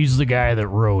 So he's the guy that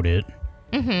wrote it,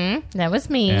 That was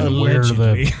me. and we're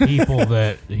Allegedly. the people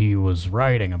that he was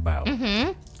writing about.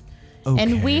 Okay.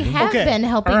 And we have Okay, been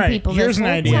helping all right, people here's this an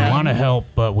whole idea. We time. want to help,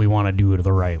 but we want to do it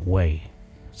the right way.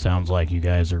 Sounds like you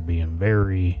guys are being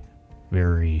very,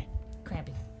 very,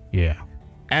 Crabby. yeah.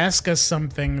 Ask us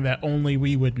something that only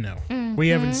we would know. We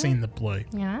haven't seen the play.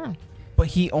 Yeah. But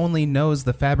he only knows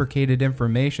the fabricated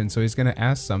information, so he's going to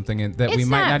ask something that we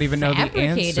might not even know the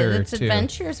fabricated. answer It's to.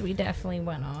 adventures we definitely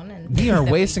went on, and We things are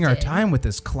that wasting our did. time with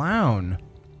this clown.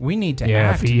 We need to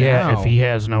Yeah, act if now. he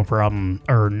has no problem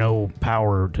or no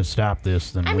power to stop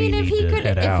this, then I we mean, if need he to could,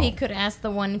 head if out. he could ask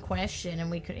the one question and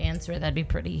we could answer, that'd be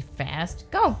pretty fast.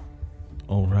 Go.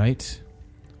 All right.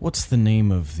 What's the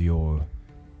name of your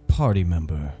party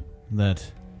member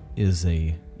that is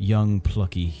a young,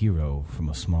 plucky hero from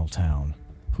a small town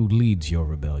who leads your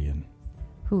rebellion?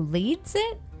 Who leads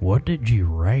it? What did you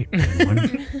write?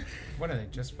 Penguin? What are they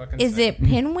just fucking Is it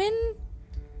Pinwin?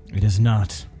 It is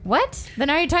not. What? Then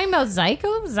are you talking about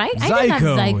Zyko? I did not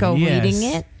Zyko, Zyko yes. leading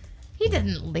it. He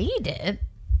didn't lead it.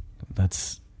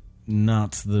 That's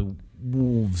not the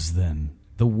wolves, then.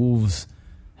 The wolves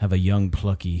have a young,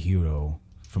 plucky hero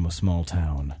from a small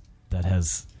town that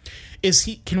has... Is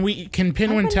he? Can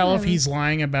Pinwin tell if he's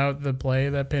lying about the play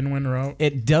that Pinwin wrote?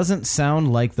 It doesn't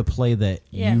sound like the play that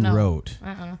Yeah, you no. wrote.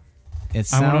 Uh-uh.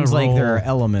 It I wanna sounds like there roll- are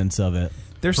elements of it.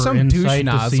 There's for some douche insight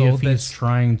to see nozzle if he's that's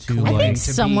trying to claiming like to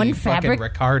someone be fucking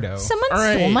Ricardo. Someone All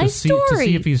right. stole my to see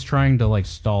story. if he's trying to like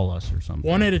stall us or something.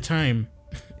 One at a time.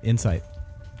 Insight.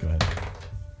 Go ahead.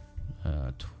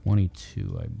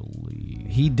 22, I believe.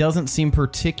 He doesn't seem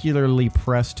particularly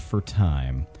pressed for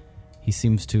time. He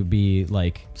seems to be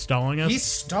like Stalling us? He's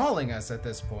stalling us at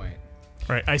this point.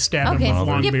 Right, I stab Okay, him with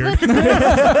long you beard. put- And then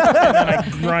I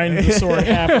grind the sword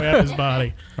halfway up his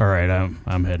body. All right,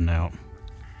 I'm heading out.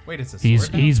 Wait, it's a sword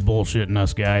He's now? he's bullshitting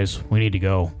us, guys. We need to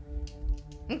go.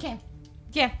 Okay.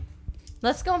 Yeah.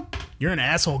 Let's go. You're an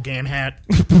asshole, game hat.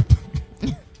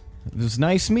 it was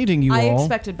nice meeting you I all.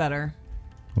 expected better.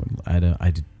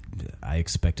 I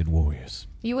expected warriors.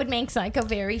 You would make Psycho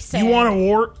very sad. You want a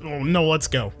war? Oh, no, let's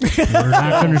go. We're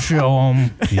not going to show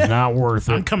him. He's not worth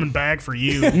I'm it. coming back for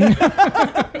you.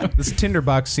 This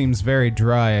tinderbox seems very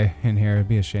dry in here. It'd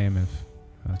be a shame if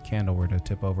a candle were to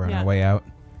tip over on Yeah. our way out.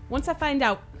 Once I find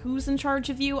out who's in charge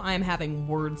of you, I'm having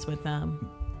words with them.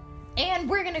 And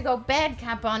we're gonna go bad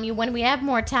cop on you when we have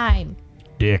more time.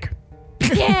 Dick.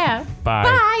 Yeah. Bye.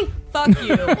 Bye. Fuck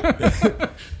you.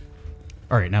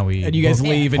 All right, now we. And you guys both-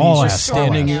 leave, and All he's just ass.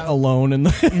 standing All ass. alone in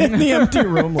the empty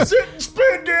room. Like,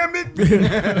 Spin, damn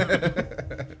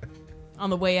it! On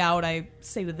the way out, I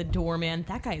say to the doorman,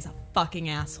 that guy is a fucking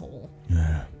asshole.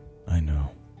 Yeah, I know.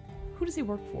 Who does he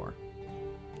work for?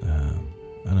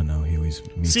 I don't know. He always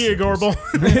meets See you, up with-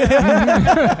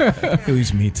 Gorbel. He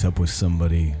always meets up with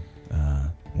somebody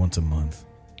once a month.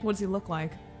 What does he look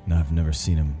like? No, I've never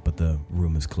seen him, but the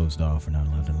room is closed off. We're not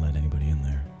allowed to let anybody in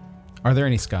there. Are there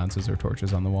any sconces or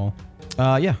torches on the wall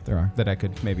yeah, there are. that I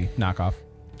could maybe knock off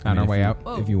I on mean, our if way you- out?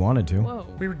 Whoa. If you wanted to. Whoa.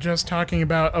 We were just talking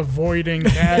about avoiding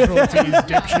casualties,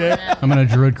 dipshit. I'm gonna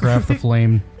druid craft the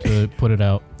flame to put it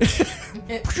out.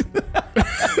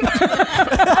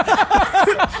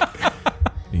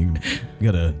 You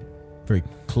got a very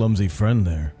clumsy friend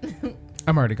there.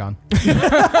 I'm already gone.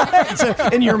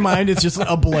 In your mind, it's just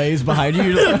ablaze behind you.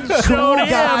 You're like, cool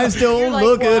guys, don't You're like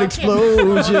look at walking.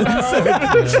 explosions.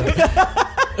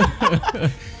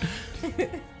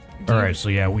 All right, so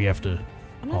yeah, we have to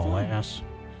haul ass.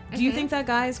 Do you think that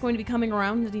guy is going to be coming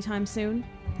around anytime soon?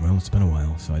 Well, it's been a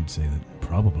while, so I'd say that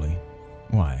probably.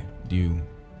 Why? Do you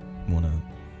want to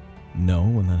know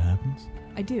when that happens?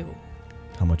 I do.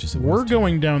 How much is it We're worth to you?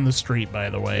 going down the street, by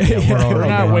the way. we're We're already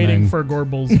not waiting running. for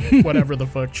Gorbel's whatever the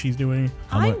fuck she's doing.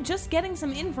 I'm mu- just getting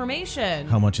some information.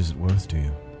 How much is it worth to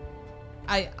you?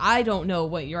 I don't know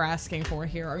what you're asking for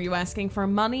here. Are you asking for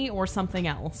money or something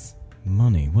else?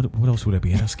 Money. What else would I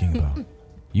be asking about?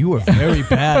 You are very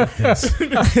bad at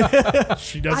this.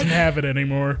 She doesn't have it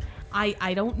anymore.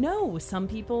 I don't know. Some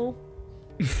people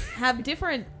have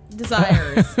different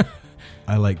desires.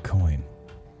 I like coin.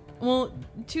 Well,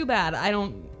 too bad. I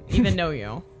don't even know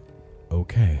you.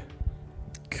 Okay.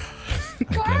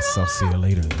 I guess I'll see you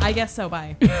later then. I guess so.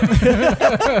 Bye.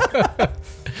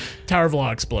 Tower of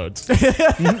Law explodes.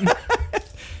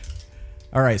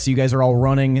 All right, so you guys are all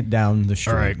running down the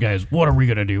street. All right, guys, what are we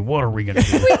gonna do? What are we gonna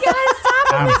do? We gotta stop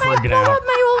him. I'm They might freaking blow out. up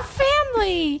my whole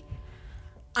family.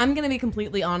 I'm gonna be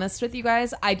completely honest with you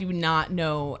guys. I do not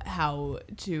know how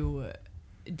to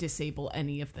disable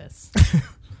any of this.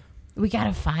 We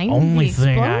gotta find Only the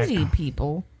thing explosive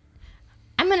people.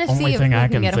 I'm gonna see Only if thing we I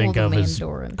can can get a think hold of of is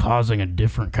Mandorin. causing a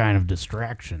different kind of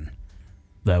distraction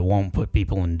that won't put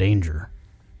people in danger.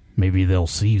 Maybe they'll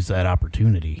seize that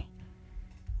opportunity.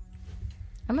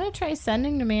 I'm gonna try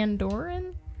sending to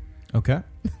Mandorin. Okay.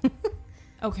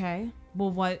 Okay.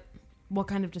 Well, what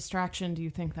kind of distraction do you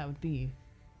think that would be?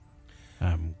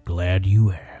 I'm glad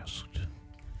you asked.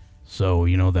 So,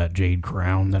 you know that jade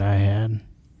crown that I had?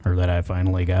 Or that I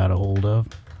finally got a hold of?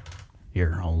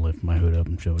 Here, I'll lift my hood up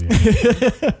and show you.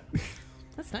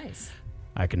 That's nice.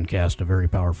 I can cast a very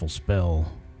powerful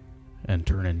spell and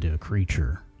turn into a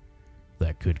creature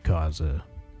that could cause a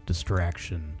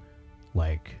distraction,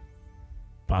 like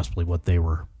possibly what they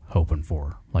were hoping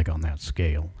for, like on that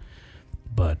scale.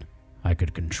 But I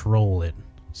could control it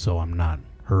so I'm not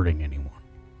hurting anyone.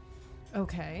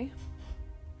 Okay.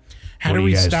 How What do do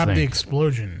we you guys stop the think?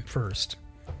 explosion first?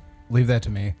 Leave that to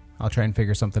me. I'll try and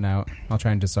figure something out. I'll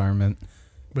try and disarm it.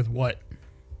 With what?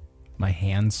 My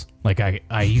hands. Like I could.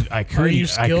 Are you I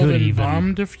skilled could in even.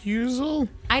 bomb defusal?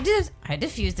 I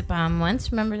defused a bomb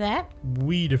once. Remember that?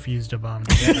 We defused a bomb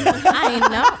together. I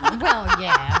know. Well,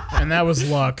 yeah. And that was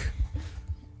luck.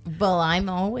 Well, I'm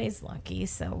always lucky,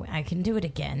 so I can do it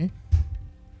again.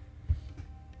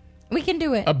 We can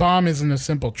do it. A bomb isn't a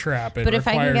simple trap. It But if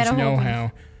I can requires get a hold of-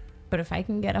 know-how. But if I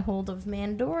can get a hold of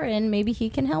Mandorin, maybe he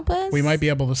can help us. We might be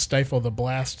able to stifle the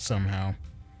blast somehow.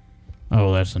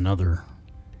 Oh, that's another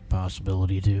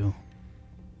possibility too.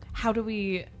 How do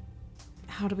we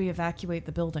How do we evacuate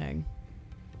the building?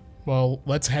 Well,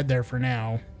 let's head there for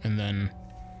now, and then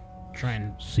try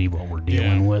and... See what we're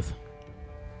dealing with.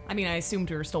 I mean, I assumed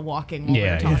we were still walking while we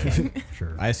were talking.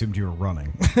 Sure. I assumed you were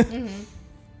running.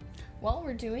 While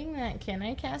we're doing that, can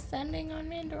I cast Sending on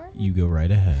Mandor? You go right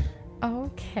ahead.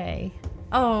 Okay.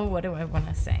 Oh, what do I want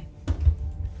to say?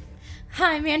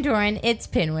 Hi, Mandorin. It's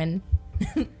Pinwin.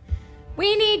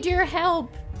 We need your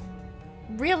help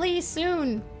really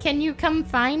soon. Can you come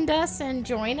find us and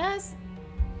join us?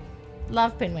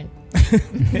 Love, Pinwin.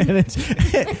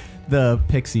 The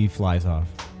pixie flies off.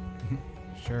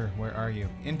 Sure, where are you?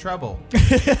 In trouble.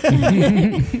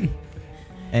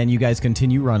 And you guys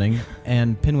continue running,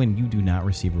 and Pinwin, you do not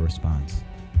receive a response.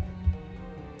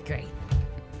 Great.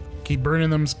 Keep burning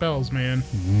them spells,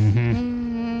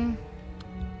 man.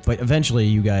 But eventually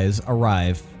you guys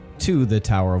arrive to the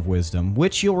Tower of Wisdom,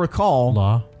 which you'll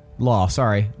recall... Law,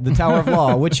 sorry. The Tower of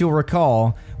Law, which you'll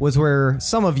recall was where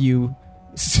some of you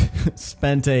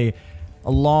spent a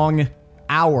long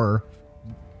hour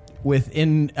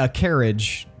within a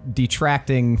carriage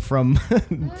detracting from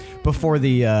before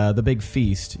the big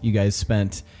feast you guys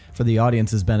spent for the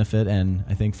audience's benefit, and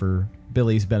I think for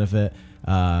Billy's benefit.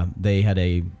 They had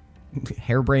a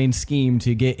harebrained scheme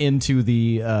to get into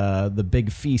the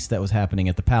big feast that was happening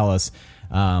at the palace,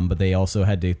 but they also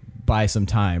had to buy some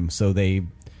time, so they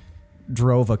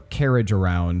drove a carriage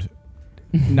around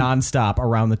nonstop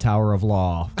around the Tower of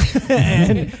Law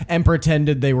and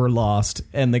pretended they were lost,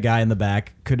 and the guy in the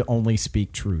back could only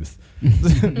speak truth.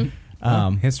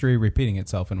 History repeating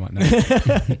itself and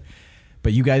whatnot.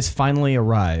 But you guys finally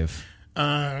arrive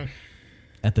at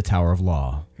the Tower of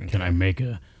Law. Can I make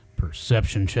a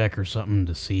perception check or something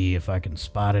to see if I can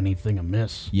spot anything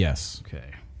amiss? Yes. Okay.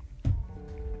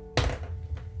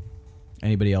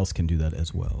 Anybody else can do that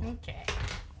as well. Okay.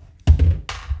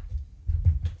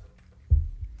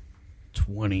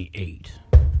 28.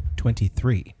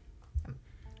 23.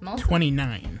 I'm also,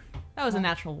 29. That was a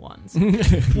natural one.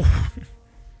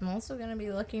 I'm also going to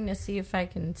be looking to see if I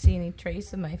can see any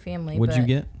trace of my family. What'd you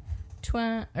get?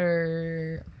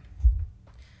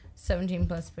 17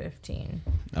 plus 15.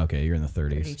 Okay, you're in the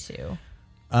 30s.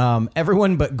 32.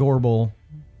 Everyone but Gorbel,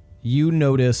 you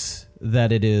notice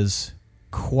that it is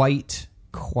quite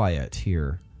quiet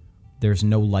here. There's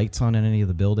no lights on in any of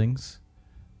the buildings.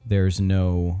 There's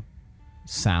no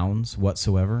sounds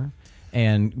whatsoever.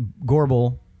 And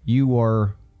Gorbel, you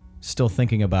are still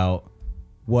thinking about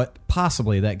what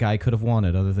possibly that guy could have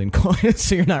wanted other than coins,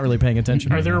 so you're not really paying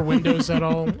attention. Are right there now. windows at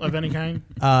all of any kind?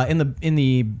 In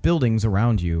the buildings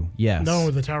around you, yes.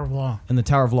 No, the Tower of Law. In the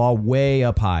Tower of Law, way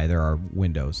up high, there are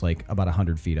windows, like about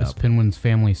 100 feet Is up. Pinwin's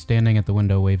family standing at the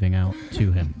window waving out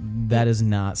to him? That is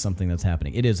not something that's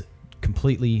happening. It is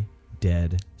completely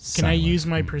dead. Can I silent. use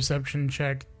my perception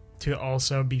check to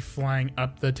also be flying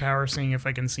up the tower, seeing if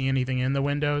I can see anything in the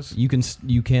windows? You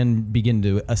can begin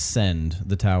to ascend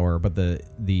the tower, but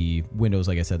the windows,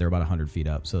 like I said, they're about 100 feet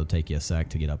up, so it'll take you a sec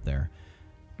to get up there.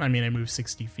 I mean, I moved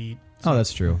 60 feet. Oh,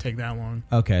 that's true. Take that long.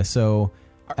 Okay, so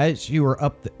as you were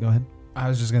up, go ahead. I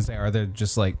was just gonna say, are the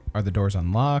doors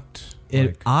unlocked?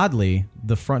 Oddly,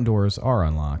 the front doors are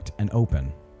unlocked and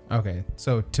open. Okay,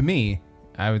 so to me,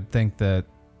 I would think that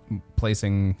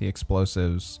placing the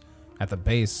explosives at the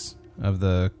base of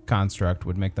the construct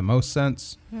would make the most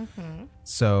sense. Mm-hmm.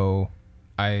 So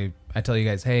I tell you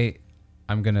guys, hey,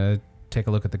 I'm going to take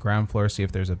a look at the ground floor, see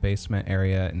if there's a basement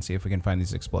area, and see if we can find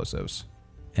these explosives.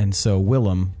 And so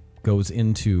Willem goes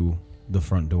into the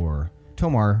front door.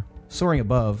 Tomar, soaring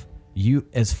above, you,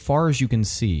 as far as you can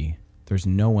see, there's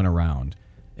no one around,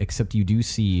 except you do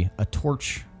see a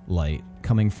torch light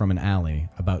coming from an alley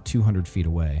about 200 feet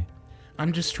away.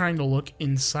 I'm just trying to look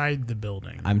inside the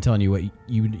building. I'm telling you what,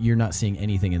 you're not seeing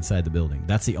anything inside the building.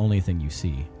 That's the only thing you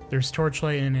see. There's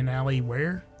torchlight in an alley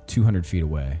where? 200 feet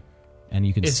away. And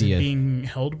you can Is see it being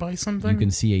held by something? you can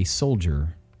see a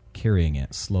soldier carrying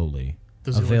it slowly.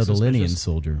 Does A he look Veldalinian suspicious?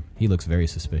 soldier. He looks very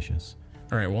suspicious.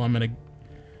 All right, well, I'm going to...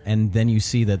 And then you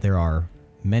see that there are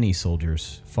many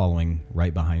soldiers following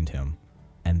right behind him.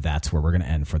 And that's where we're going to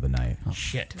end for the night.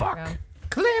 Shit. Fuck.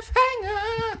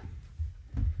 Cliffhanger!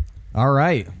 All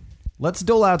right. Let's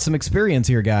dole out some experience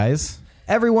here, guys.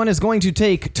 Everyone is going to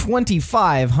take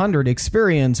 2,500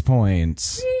 experience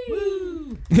points.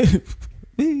 Sorry,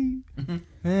 I'm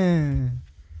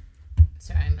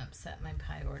upset. My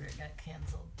pie order got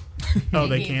canceled. Oh,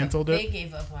 they gave canceled up, it? They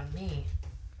gave up on me.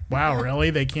 Wow, really?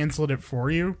 They canceled it for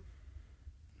you?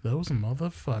 Those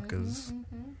motherfuckers.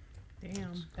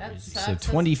 Damn. That sucks. So That's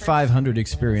the 2,500 first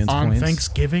experience On points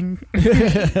Thanksgiving?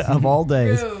 of all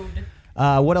days. Rude.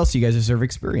 What else do you guys deserve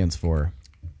experience for?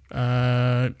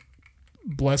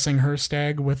 blessing her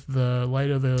stag with the light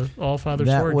of the All-Father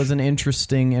That torch. was an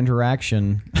interesting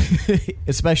interaction,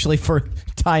 especially for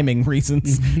timing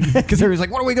reasons. Because everybody's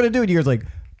like, what are we going to do? And you're like,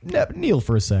 kneel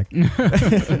for a sec.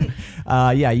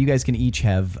 Yeah, you guys can each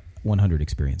have 100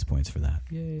 experience points for that.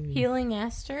 Healing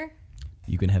Aster.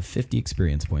 You can have 50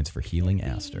 experience points for healing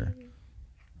Aster.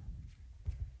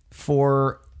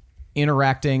 For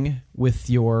interacting with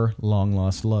your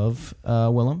long-lost love,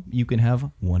 Willem, you can have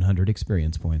 100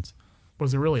 experience points.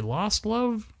 Was it really lost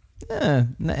love?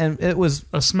 And it was...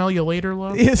 A smell you later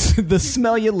love? It's the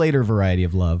smell you later variety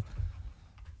of love.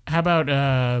 How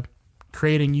about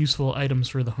creating useful items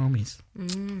for the homies?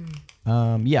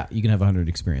 Yeah, you can have 100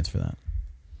 experience for that.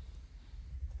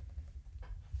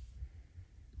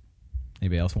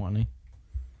 Anybody else want any?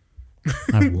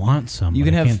 I want some. You but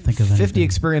can I have can't think of 50 anything.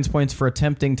 experience points for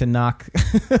attempting to knock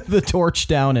the torch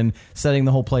down and setting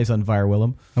the whole place on fire,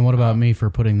 Willem. And what about me for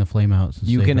putting the flame out? to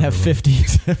You save can have everybody?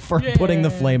 50 for putting the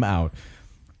flame out.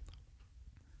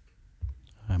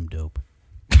 I'm dope.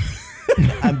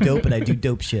 I'm dope and I do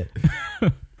dope shit.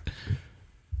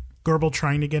 Gorbel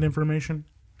trying to get information?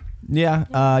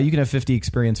 Yeah, you can have 50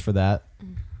 experience for that.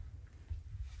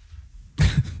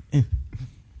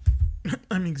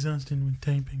 I'm exhausted with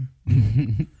typing.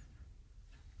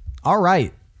 All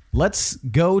right, let's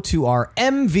go to our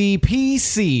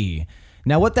MVPC.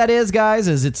 Now, what that is, guys,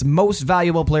 is it's most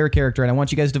valuable player character, and I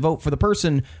want you guys to vote for the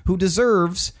person who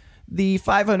deserves the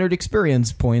 500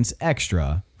 experience points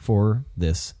extra for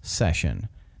this session.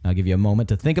 I'll give you a moment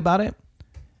to think about it,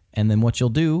 and then what you'll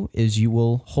do is you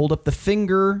will hold up the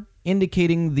finger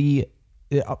indicating the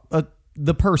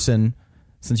person,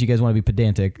 since you guys want to be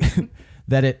pedantic,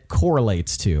 that it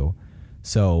correlates to.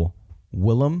 So,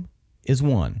 Willem is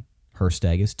 1,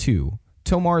 Herstag is 2,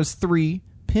 Tomar is 3,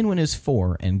 Pinwin is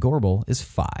 4, and Gorbel is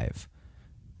 5.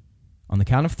 On the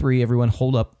count of 3, everyone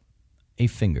hold up a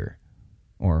finger,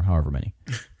 or however many.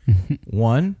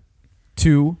 1,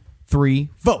 2, 3,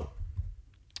 vote.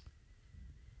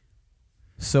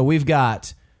 So we've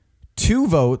got 2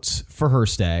 votes for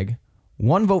Herstag,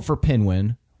 1 vote for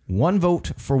Pinwin, 1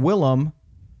 vote for Willem,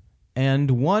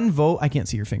 and 1 vote. I can't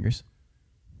see your fingers.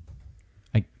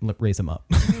 Raise them up.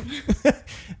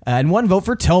 And 1 vote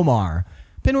for Tomar.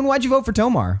 Pinwin, why'd you vote for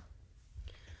Tomar?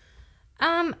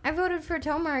 I voted for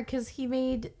Tomar because he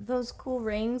made those cool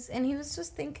rings, and he was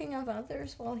just thinking of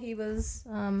others while he was,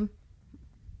 I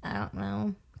don't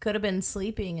know, could have been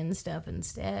sleeping and stuff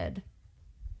instead.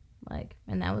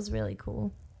 And that was really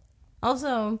cool.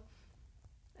 Also,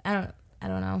 I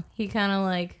don't know. He kind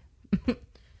of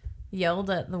yelled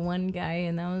at the one guy,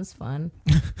 and that was fun.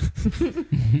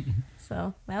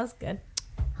 So that was good.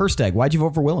 Herstag, why'd you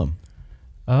vote for Willem?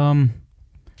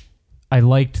 I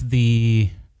liked the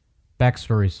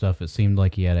backstory stuff. It seemed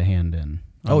like he had a hand in.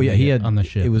 He had on the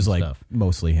ship. It was and like stuff.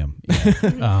 mostly him.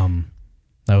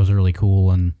 That was really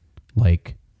cool, and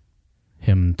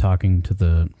him talking to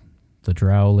the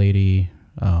drow lady.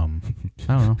 I don't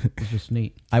know. It was just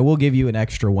neat. I will give you an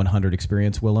extra 100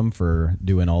 experience, Willem, for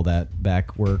doing all that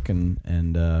back work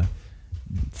and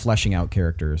fleshing out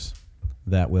characters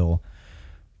that will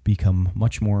become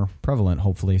much more prevalent,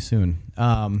 hopefully, soon.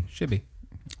 Should be.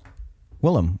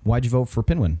 Willem, why'd you vote for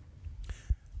Pinwin?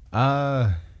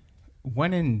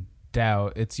 When in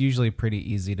doubt, it's usually pretty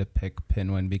easy to pick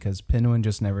Pinwin because Pinwin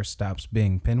just never stops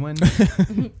being Pinwin.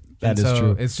 That is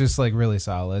true. It's just really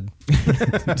solid.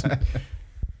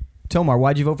 Tomar,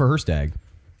 why'd you vote for Herstag?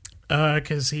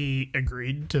 Because he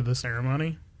agreed to the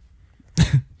ceremony.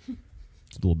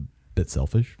 It's a little bit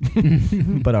selfish,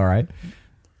 but all right.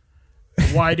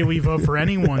 Why do we vote for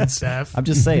anyone, Seth? I'm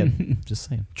just saying.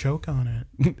 Choke on it.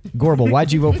 Gorbel,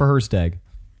 why'd you vote for Herstag?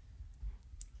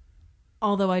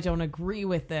 Although I don't agree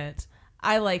with it,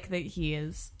 I like that he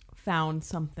has found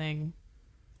something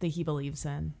that he believes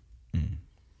in.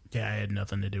 Yeah, I had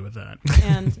nothing to do with that.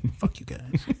 And Fuck you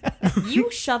guys.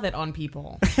 you shove it on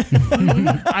people.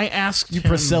 I asked him.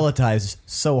 Proselytize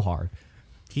so hard.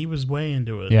 He was way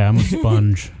into it. Yeah, I'm a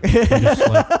sponge.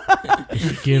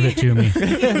 Just give it to me.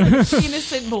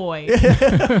 Innocent boy.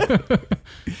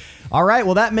 All right,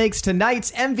 well, that makes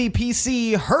tonight's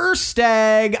MVPC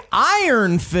Herstag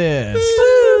Iron Fist.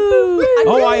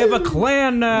 Oh, I have a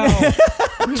clan now.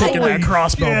 Taking that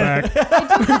crossbow back.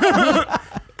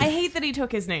 I hate that he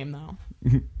took his name, though.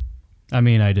 I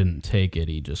mean, I didn't take it.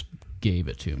 He just gave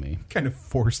it to me. Kind of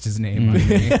forced his name on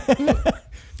me.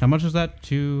 How much is that?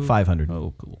 500.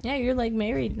 Oh, cool. Yeah, you're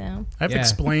married now. I've Yeah.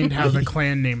 explained how the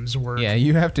clan names work. Yeah,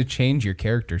 you have to change your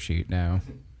character sheet now.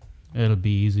 It'll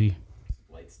be easy.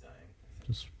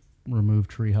 Just remove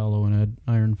Tree Hollow and add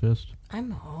Iron Fist. I'm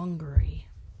hungry.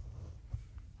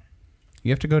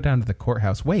 You have to go down to the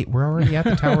courthouse. Wait, we're already at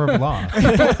the Tower of Law.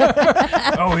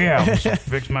 Oh, yeah. I'll just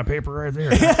fix my paper right there.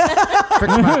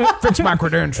 Fix my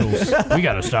credentials. We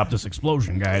got to stop this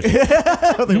explosion, guys.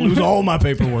 They lose all my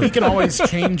paperwork. He can always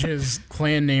change his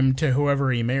clan name to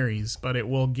whoever he marries, but it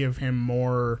will give him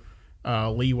more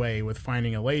leeway with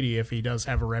finding a lady if he does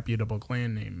have a reputable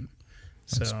clan name.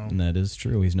 So That is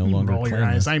true. He's no you longer roll your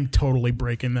clanless. eyes. I'm totally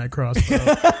breaking that crossbow.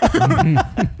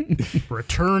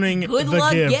 Returning Good the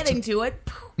luck gift. getting to it.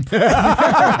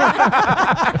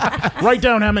 Write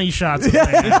down how many shots.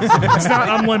 It's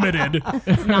not unlimited.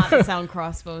 It's not the sound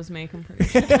crossbows make, I'm pretty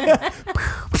sure.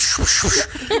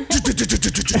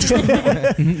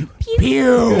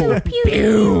 Pew!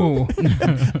 Pew!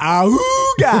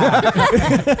 Auga!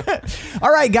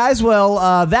 All right, guys.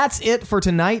 Well, that's it for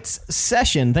tonight's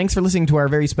session. Thanks for listening to our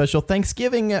very special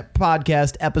Thanksgiving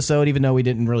podcast episode, even though we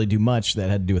didn't really do much that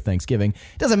had to do with Thanksgiving.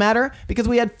 Doesn't matter because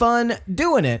we had fun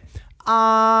doing it.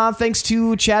 Thanks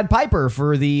to Chad Piper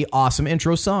for the awesome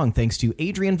intro song. Thanks to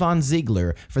Adrian Von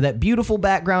Ziegler for that beautiful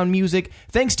background music.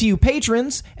 Thanks to you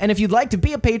patrons. And if you'd like to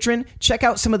be a patron, check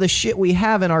out some of the shit we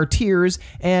have in our tiers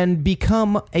and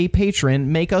become a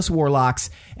patron. Make us warlocks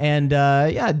and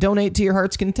donate to your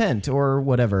heart's content or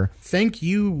whatever. Thank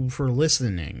you for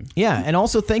listening. Yeah, and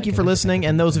also thank you for listening.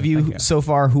 And those of you so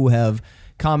far who have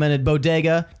commented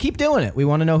Bodega, keep doing it. We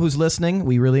want to know who's listening.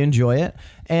 We really enjoy it.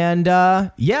 And I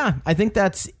think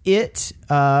that's it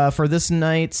for this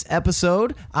night's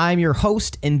episode. I'm your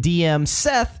host and DM,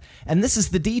 Seth, and this is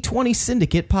the D20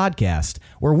 Syndicate podcast,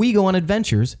 where we go on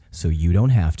adventures so you don't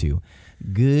have to.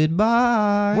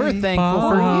 Goodbye. We're thankful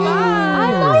for you.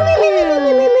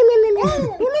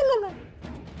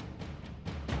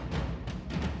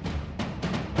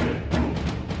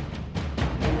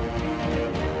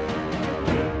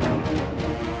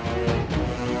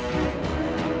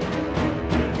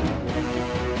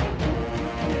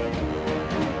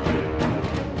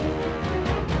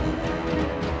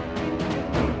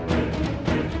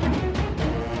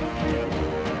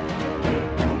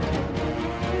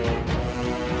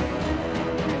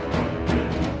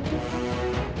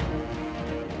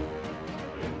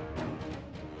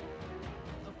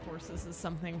 This is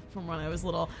something from when I was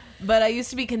little, but I used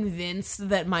to be convinced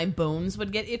that my bones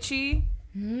would get itchy,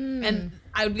 and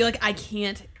I would be like, I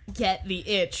can't get the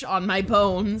itch on my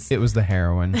bones. It was the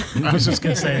heroin. I was just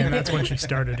going to say, and that's when she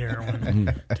started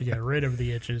heroin, to get rid of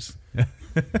the itches.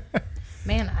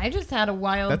 Man, I just had a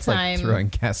wild That's time. like throwing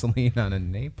gasoline on a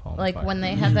napalm Like fire. when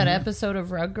they had that episode of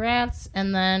Rugrats,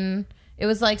 and then it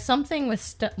was like something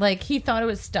with like he thought it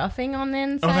was stuffing on the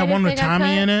inside. Oh, that one if with they got Tommy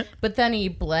cut, in it? But then he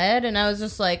bled, and I was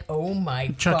just like, "Oh my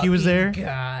Chucky was there?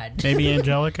 God!" Maybe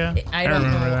Angelica? I don't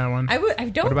remember know. that one. I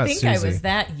don't about think I Susie? was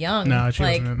that young. No, she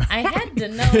like wasn't in that. I had to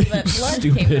know that blood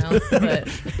came out.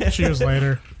 But She was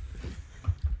later.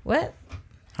 what?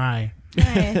 Hi.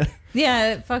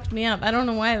 Yeah, it fucked me up. I don't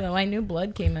know why though. I knew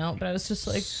blood came out, but I was just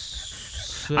like,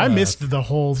 I missed the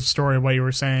whole story of what you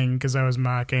were saying because I was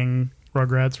mocking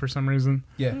Rugrats for some reason.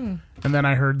 Yeah. And then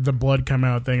I heard the blood come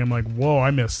out thing. I'm like, whoa,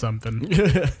 I missed something.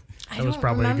 I was don't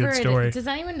probably a good remember it. story. Does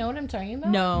anyone know what I'm talking about?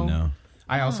 No. No.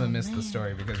 I also missed the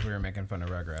story because we were making fun of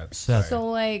Rugrats. Seth. So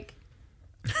like,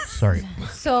 Sorry.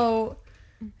 so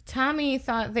Tommy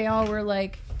thought they all were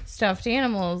like stuffed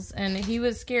animals, and he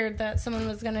was scared that someone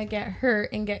was gonna get hurt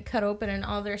and get cut open, and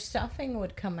all their stuffing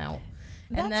would come out.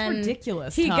 That's And then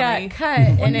ridiculous, He Tommy. got cut,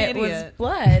 and an it was idiot.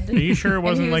 blood. Are you sure it And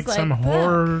wasn't he like was some like,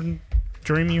 horror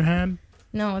dream you had?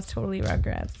 No, it's totally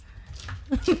Rugrats.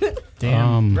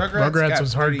 Damn. Rugrats Rugrats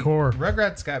was pretty, hardcore.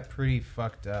 Rugrats got pretty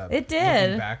fucked up. It did.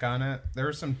 Looking back on it, there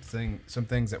were some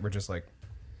things that were just like,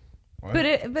 what? But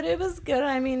it was good.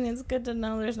 I mean, it's good to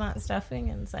know there's not stuffing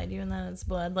inside you and that it's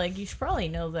blood. Like, you should probably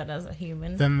know that as a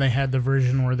human. Then they had the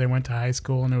version where they went to high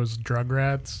school and it was drug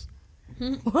rats.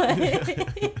 What?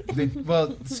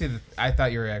 Well, see, I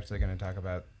thought you were actually going to talk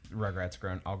about Rugrats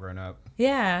all grown up.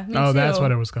 Yeah, me Oh, too. that's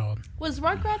what it was called. Was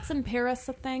Rugrats in Paris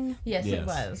a thing? Yes, Yes. it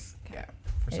was. Yeah,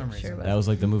 for It some sure reason. was. That was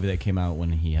like the movie that came out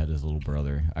when he had his little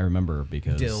brother. I remember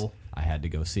because Dill. I had to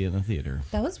go see it in the theater.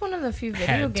 That was one of the few video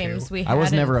Had to. games we had. I was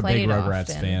and never a big played Rugrats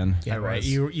often. fan. Yeah, right. was.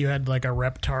 You had like a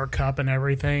Reptar cup and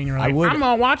everything. You're I like, would- I'm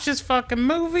gonna watch this fucking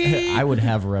movie. I would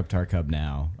have a Reptar Cup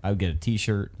now. I would get a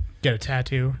T-shirt. Get a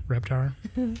tattoo, Reptar.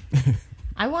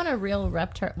 I want a real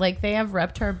Reptar. Like, they have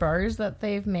Reptar bars that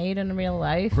they've made in real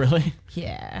life. Really?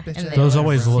 Yeah. And Bitch, they Those look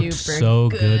always looked super so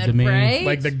good to me. Right?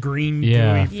 Like the green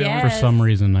Yeah. gooey film. Yeah. For some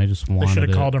reason, I just They wanted should have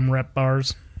it. called them Rep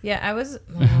bars. Yeah, I was.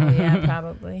 Oh, yeah,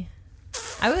 probably.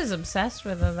 I was obsessed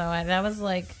with it, though. That was,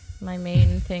 like, my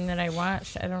main thing that I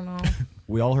watched. I don't know.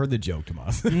 We all heard the joke,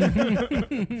 Tomas.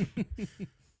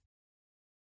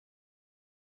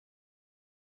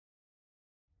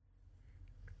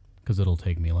 because it'll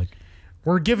take me like.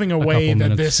 We're giving away couple that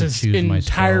minutes this to is choose my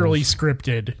entirely spells.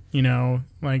 scripted. You know,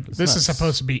 like this is not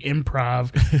supposed to be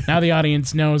improv. Now the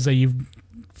audience knows that you've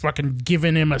fucking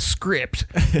given him a script.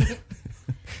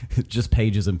 Just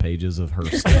pages and pages of her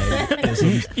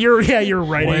stag. You're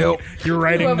writing. Well. You're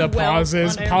writing You the have well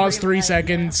pauses. on Pause every 3 line,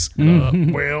 seconds.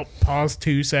 Well, pause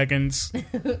 2 seconds.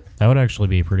 That would actually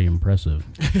be pretty impressive.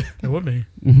 It would be.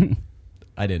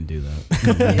 I didn't do that.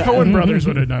 Coen Brothers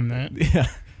would have done that. Yeah.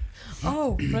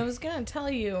 Oh, but I was gonna tell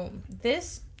you,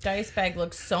 this dice bag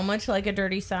looks so much like a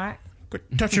dirty sock. Quit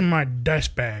touching my dice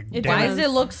bag. It damn Why it. does it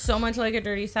look so much like a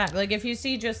dirty sock? Like if you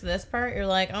see just this part, you're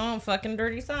like, oh, fucking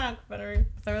dirty sock. Better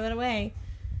throw that away.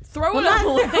 Throw Well, it not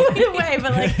away. throw it away,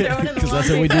 but like throw it in the Because that's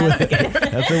what we do with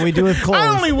that's what we do with I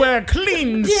clothes. only wear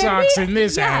clean socks in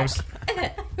this Yeah. house.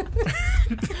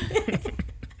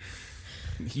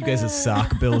 You guys'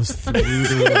 sock bill is through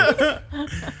the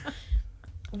roof.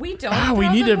 We don't. We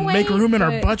throw need to them make away, room in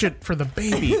our but- budget for the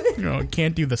baby.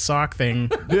 Can't do the sock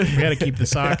thing. We got to keep the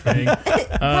sock thing.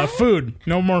 Food.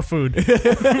 No more food.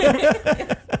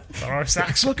 Our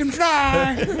socks looking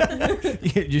fly.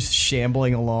 You're just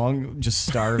shambling along, just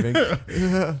starving.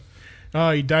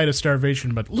 Oh, he died of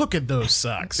starvation, but look at those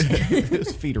socks.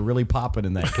 His feet are really popping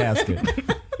in that casket.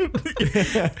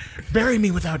 Bury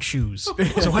me without shoes,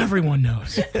 so everyone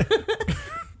knows.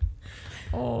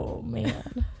 Oh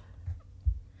man.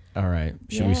 All right,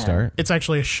 should we Yeah. start? It's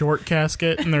actually a short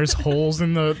casket, and there's holes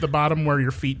in the bottom where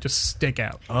your feet just stick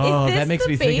out. Oh, Is this that makes the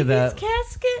me think of baby's that.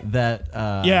 casket?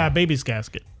 That Yeah, baby's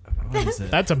casket. what is it?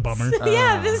 That's a bummer.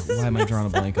 Yeah, this is. Why am I drawing a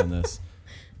blank on this?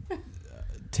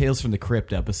 Tales from the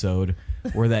Crypt episode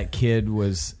where that kid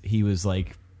was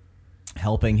like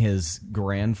helping his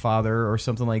grandfather or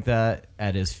something like that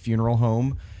at his funeral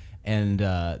home, and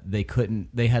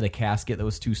they had a casket that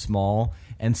was too small,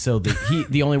 and so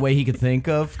the only way he could think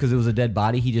of, because it was a dead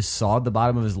body, he just sawed the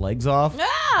bottom of his legs off,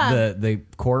 the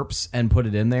corpse, and put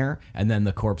it in there, and then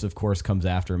the corpse of course comes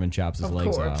after him and chops his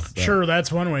legs off. But- Sure,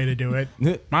 that's one way to do it.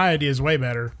 My idea is way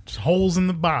better. Just holes in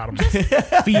the bottom.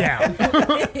 Feet out.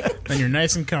 Then you're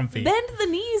nice and comfy. Bend the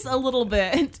knees a little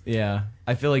bit. Yeah,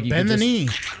 I feel like you Bend could the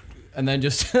just, knee. and then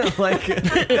just like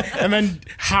And then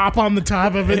hop on the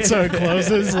top of it so it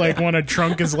closes, like when a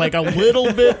trunk is like a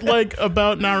little bit like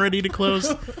about not ready to close.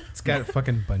 It's got a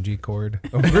fucking bungee cord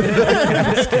over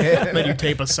the Then you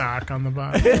tape a sock on the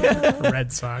bottom. A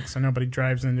red sock so nobody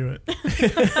drives into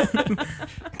it.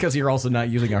 because you're also not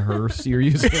using a hearse, you're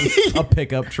using a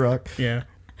pickup truck. Yeah.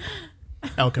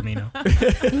 El Camino.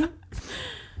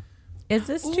 Is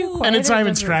this too quiet? And it's not or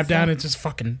even does it strapped down, sound- it's just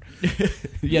fucking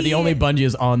Yeah, the only bungee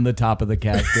is on the top of the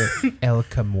casket. El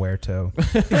Camuerto.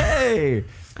 Hey!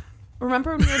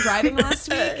 Remember when we were driving last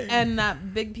week and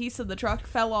that big piece of the truck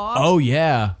fell off? Oh,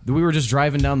 yeah. We were just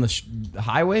driving down the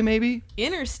highway, maybe?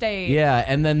 Interstate. Yeah,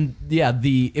 and then,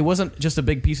 it wasn't just a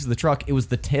big piece of the truck, it was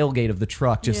the tailgate of the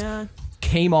truck just Yeah.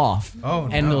 came off. Oh,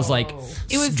 And no. it was like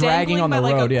It was dragging dangling on the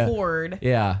by, road. like, a Yeah. cord.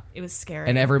 Yeah. It was scary.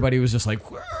 And everybody was just like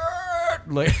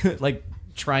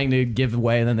trying to give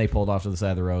way, and then they pulled off to the side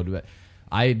of the road. But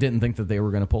I didn't think that they were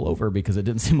going to pull over because it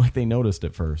didn't seem like they noticed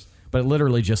at first. But it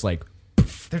literally just like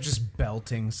They're just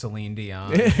belting Celine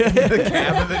Dion in the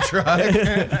cab of the truck.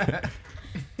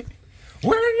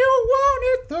 When you want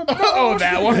it the most. Oh,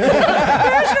 that one.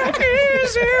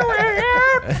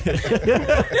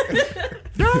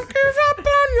 Don't give up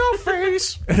on your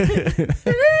face.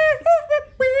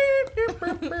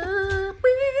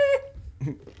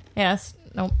 Yes.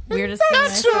 No. Weirdest thing.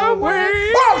 That's I saw the was-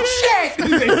 way. Oh, shit!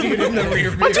 They see it in the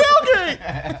rear view.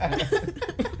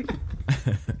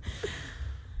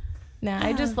 Nah,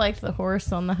 I just liked the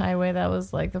horse on the highway. That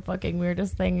was like the fucking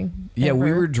weirdest thing. Yeah,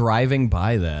 we ever. were driving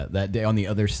by that day on the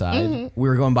other side. We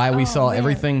were going by. We saw man.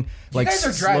 everything like You guys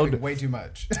are slowed. driving way too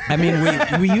much. I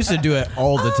mean, we used to do it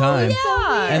all the time,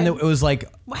 yeah. and it was like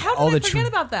How did all I the forget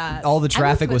about that? all the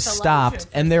traffic was with stopped,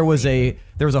 and there was a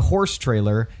horse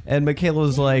trailer, and Michaela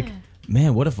was like,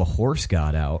 "Man, what if a horse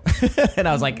got out?" And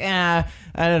I was like, I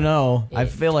don't know. I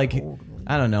feel like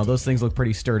I don't know. Those things look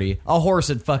pretty sturdy. A horse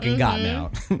had fucking gotten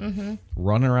out,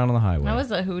 running around on the highway. That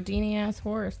was a Houdini ass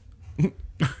horse.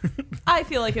 I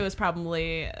feel like it was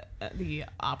probably the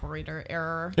operator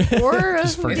error. Or a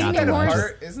forgot Houdini to watch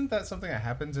horse. Isn't that something that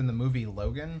happens in the movie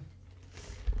Logan?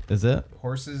 Is it?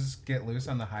 Horses get loose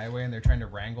on the highway and they're trying to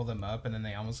wrangle them up, and then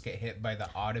they almost get hit by the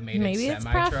automated Maybe it's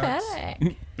semi trucks.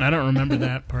 prophetic. I don't remember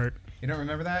that part. You don't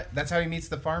remember that? That's how he meets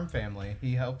the farm family.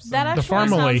 He helps That them. actually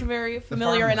family. sounds very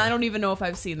familiar, and family. I don't even know if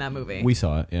I've seen that movie. We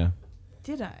saw it. Yeah.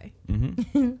 Did I?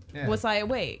 Yeah. Was I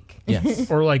awake?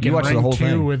 Yes. Or like You in watched the Ring whole 2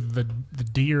 thing. with the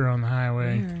deer on the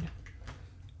highway. Weird.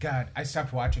 God, I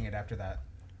stopped watching it after that.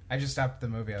 I just stopped the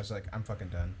movie. I was like, I'm fucking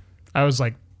done. I was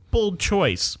like, bold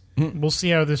choice. We'll see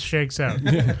how this shakes out.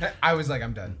 I was like,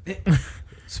 I'm done.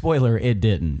 Spoiler, it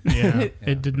didn't. Yeah,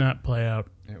 it did not play out.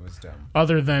 It was dumb.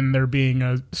 Other than there being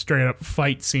a straight up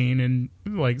fight scene in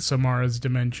like Samara's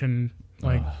dimension,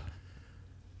 like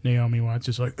Naomi Watts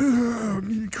is like, "You're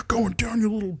going down,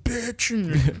 you little bitch,"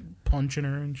 and punching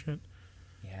her and shit.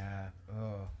 Yeah.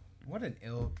 Oh, what an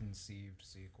ill-conceived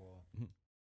sequel.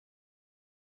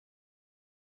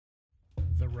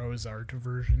 The Rose Art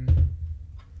version.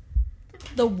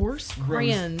 The worst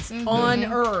crayons on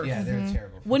Earth. Yeah, they're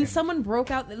terrible. When Fucking- someone broke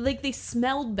out, like they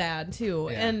smelled bad too,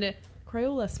 Yeah. and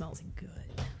Crayola smells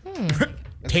good.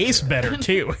 Tastes better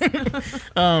too.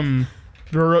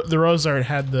 The Rose Art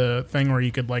had the thing where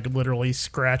you could like literally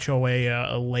scratch away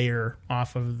a layer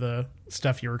off of the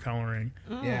stuff you were coloring.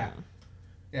 Yeah.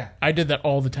 Yeah. I did that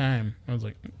all the time. I was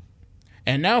like,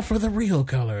 and now for the real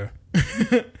color.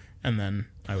 And then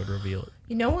I would reveal it.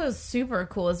 You know what was super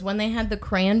cool is when they had the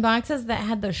crayon boxes that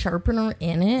had the sharpener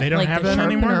in it. They don't like have the that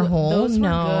sharpener anymore? hole. Those were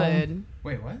no. good.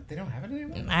 Wait, what? They don't have it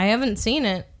anymore? I haven't seen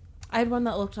it. I had one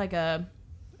that looked like a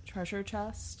treasure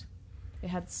chest. It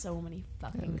had so many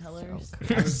fucking so colors.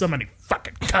 So many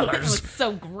fucking It colors. was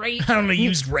so great. I only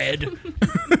used red. I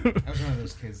was one of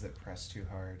those kids that pressed too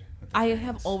hard. With the I crayons.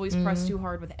 have always pressed too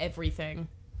hard with everything.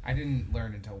 I didn't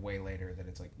learn until way later that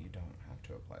it's like you don't have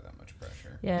to apply that much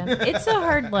pressure. Yeah, it's a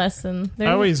hard lesson. I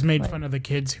always made fun of the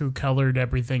kids who colored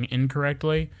everything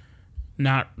incorrectly,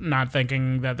 not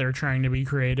thinking that they're trying to be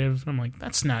creative. I'm like,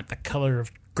 that's not the color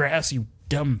of grass, you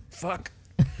dumb fuck.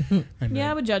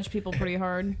 Yeah, I would judge people pretty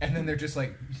hard. And then they're just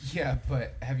like, yeah,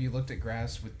 but have you looked at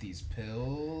grass with these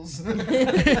pills?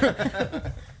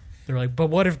 They're like, but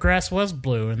what if grass was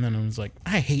blue? And then I was like,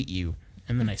 I hate you.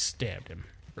 And then I stabbed him.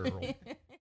 Earl.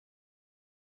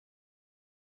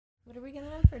 What are we gonna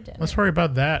have for dinner? Let's worry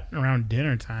about that around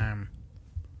dinner time.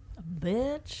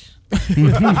 Bitch. Get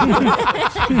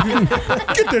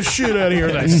the shit out of here.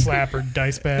 And I slap her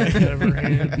dice bag out of her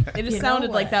hand. It just You know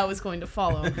sounded like what? that was going to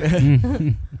follow.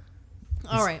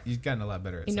 All right. He's gotten a lot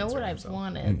better at You know what censoring I've himself.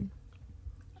 wanted?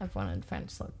 I've wanted French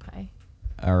slug pie.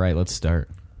 All right, let's start.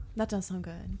 That does sound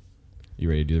good. You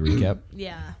ready to do the recap?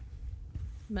 Yeah.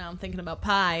 Now I'm thinking about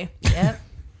pie. Yep.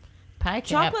 Pie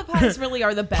cap. Chocolate pies really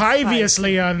are the best. pies.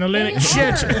 Previously on the They Linux.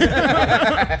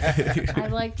 Shit. I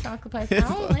like chocolate pies. I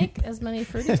don't like as many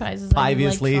fruity pies as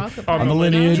Previously I do like chocolate on pies. On the the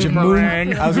lineage of moon,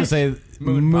 meringue. I was gonna say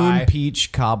moon, pie.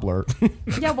 peach cobbler.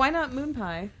 Yeah, why not moon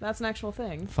pie? That's an actual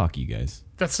thing. Fuck you guys.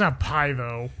 That's not pie,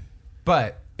 though.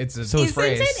 But it's a So Isn't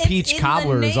phrase. it? It's peach in the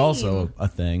cobbler is name. also a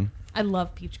thing. I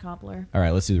love peach cobbler All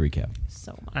right, let's do the recap.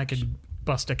 so much. I could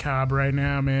bust a cob right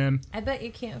now, man. I bet you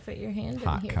can't fit your hand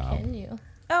Hot in here, cob. can you?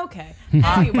 Okay.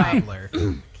 Anyway, Cobbler.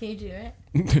 Can you do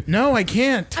it? No, I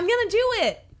can't. I'm gonna do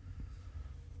it.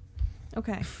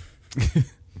 Okay.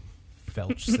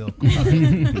 Felch silk.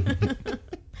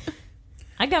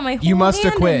 I got my whole You must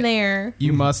hand acquit. in there.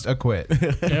 You must acquit.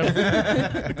 Yep.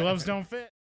 The gloves don't fit.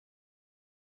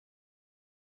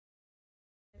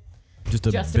 Just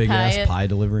a Justify big ass it. pie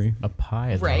delivery. A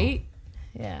pie, though. Right?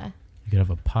 Yeah. You could have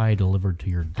a pie delivered to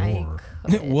your I door.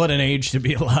 could. What an age to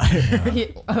be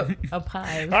alive. a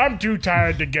pie. I'm too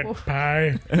tired to get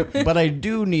pie. But I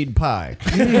do need pie.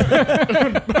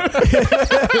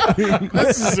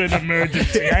 This is an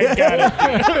emergency. I got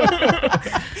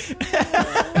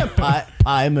it.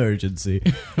 Pie emergency.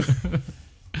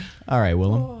 All right,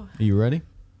 Willem, are you ready?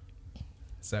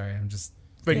 Sorry, I'm just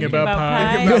Thinking Thinking about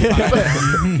pie.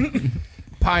 pie.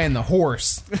 pie and the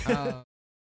horse.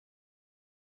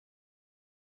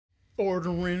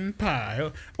 Ordering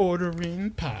pie.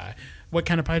 Ordering pie. What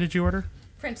kind of pie did you order?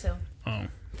 French silk. Oh,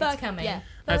 Fuck coming. Yeah.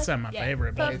 that's not my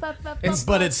favorite, but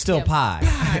But it's still pie.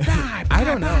 I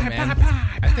don't know, man.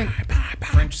 I think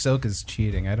French silk is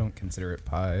cheating. I don't consider it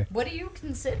pie. What do you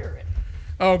consider it?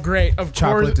 oh, great. Of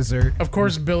Chocolate course, dessert. Of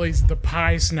course, Billy's the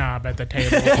pie snob at the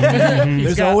table.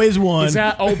 There's always one. He's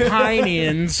got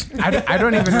opinions. I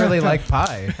don't even really like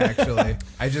pie, actually.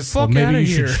 I just Fuck Maybe outta you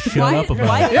should here. shut up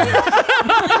about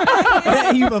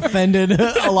it. You've offended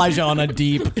Elijah on a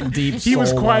deep He was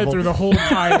soul quiet level. through the whole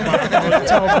pie bottle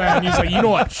until then. He's like, you know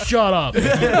what? Shut up.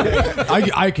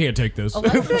 I can't take this.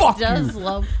 Alexa Fuck does you.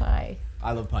 love pie.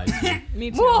 I love pie too.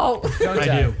 Me too. Whoa!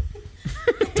 I do.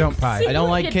 don't pie. I don't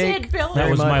like You cake. did, Billy. That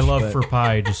very was my much, love but- for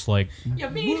pie, just like You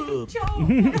mean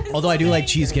Joe? Although I do like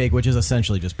cheesecake, which is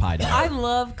essentially just pie dough. I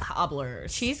love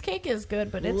cobblers. Cheesecake is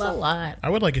good, but it's Love a lot. I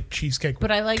would like a cheesecake with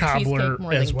But I like cobbler cheesecake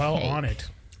more as than well cake. on it.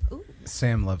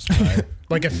 Sam loves pie.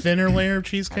 Like a thinner layer of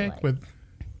cheesecake like- with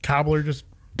cobbler just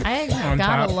I On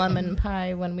got top. a lemon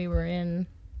pie when we were in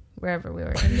wherever we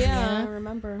were in. Yeah, I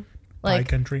remember. Like, Pie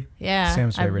country. yeah.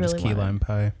 Sam's I favorite is really key want it. lime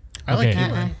pie. I like Okay.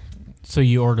 key lime. So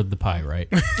you ordered the pie, right?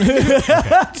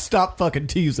 Stop fucking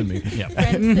teasing me. Yeah.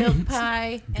 French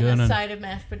pie and Gonna- a side of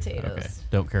mashed potatoes. Okay.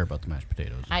 Don't care about the mashed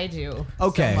potatoes. I do.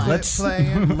 Okay, so much. let's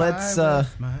Playing let's pie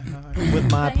with my heart.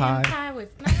 with my Playing pie. pie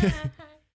with my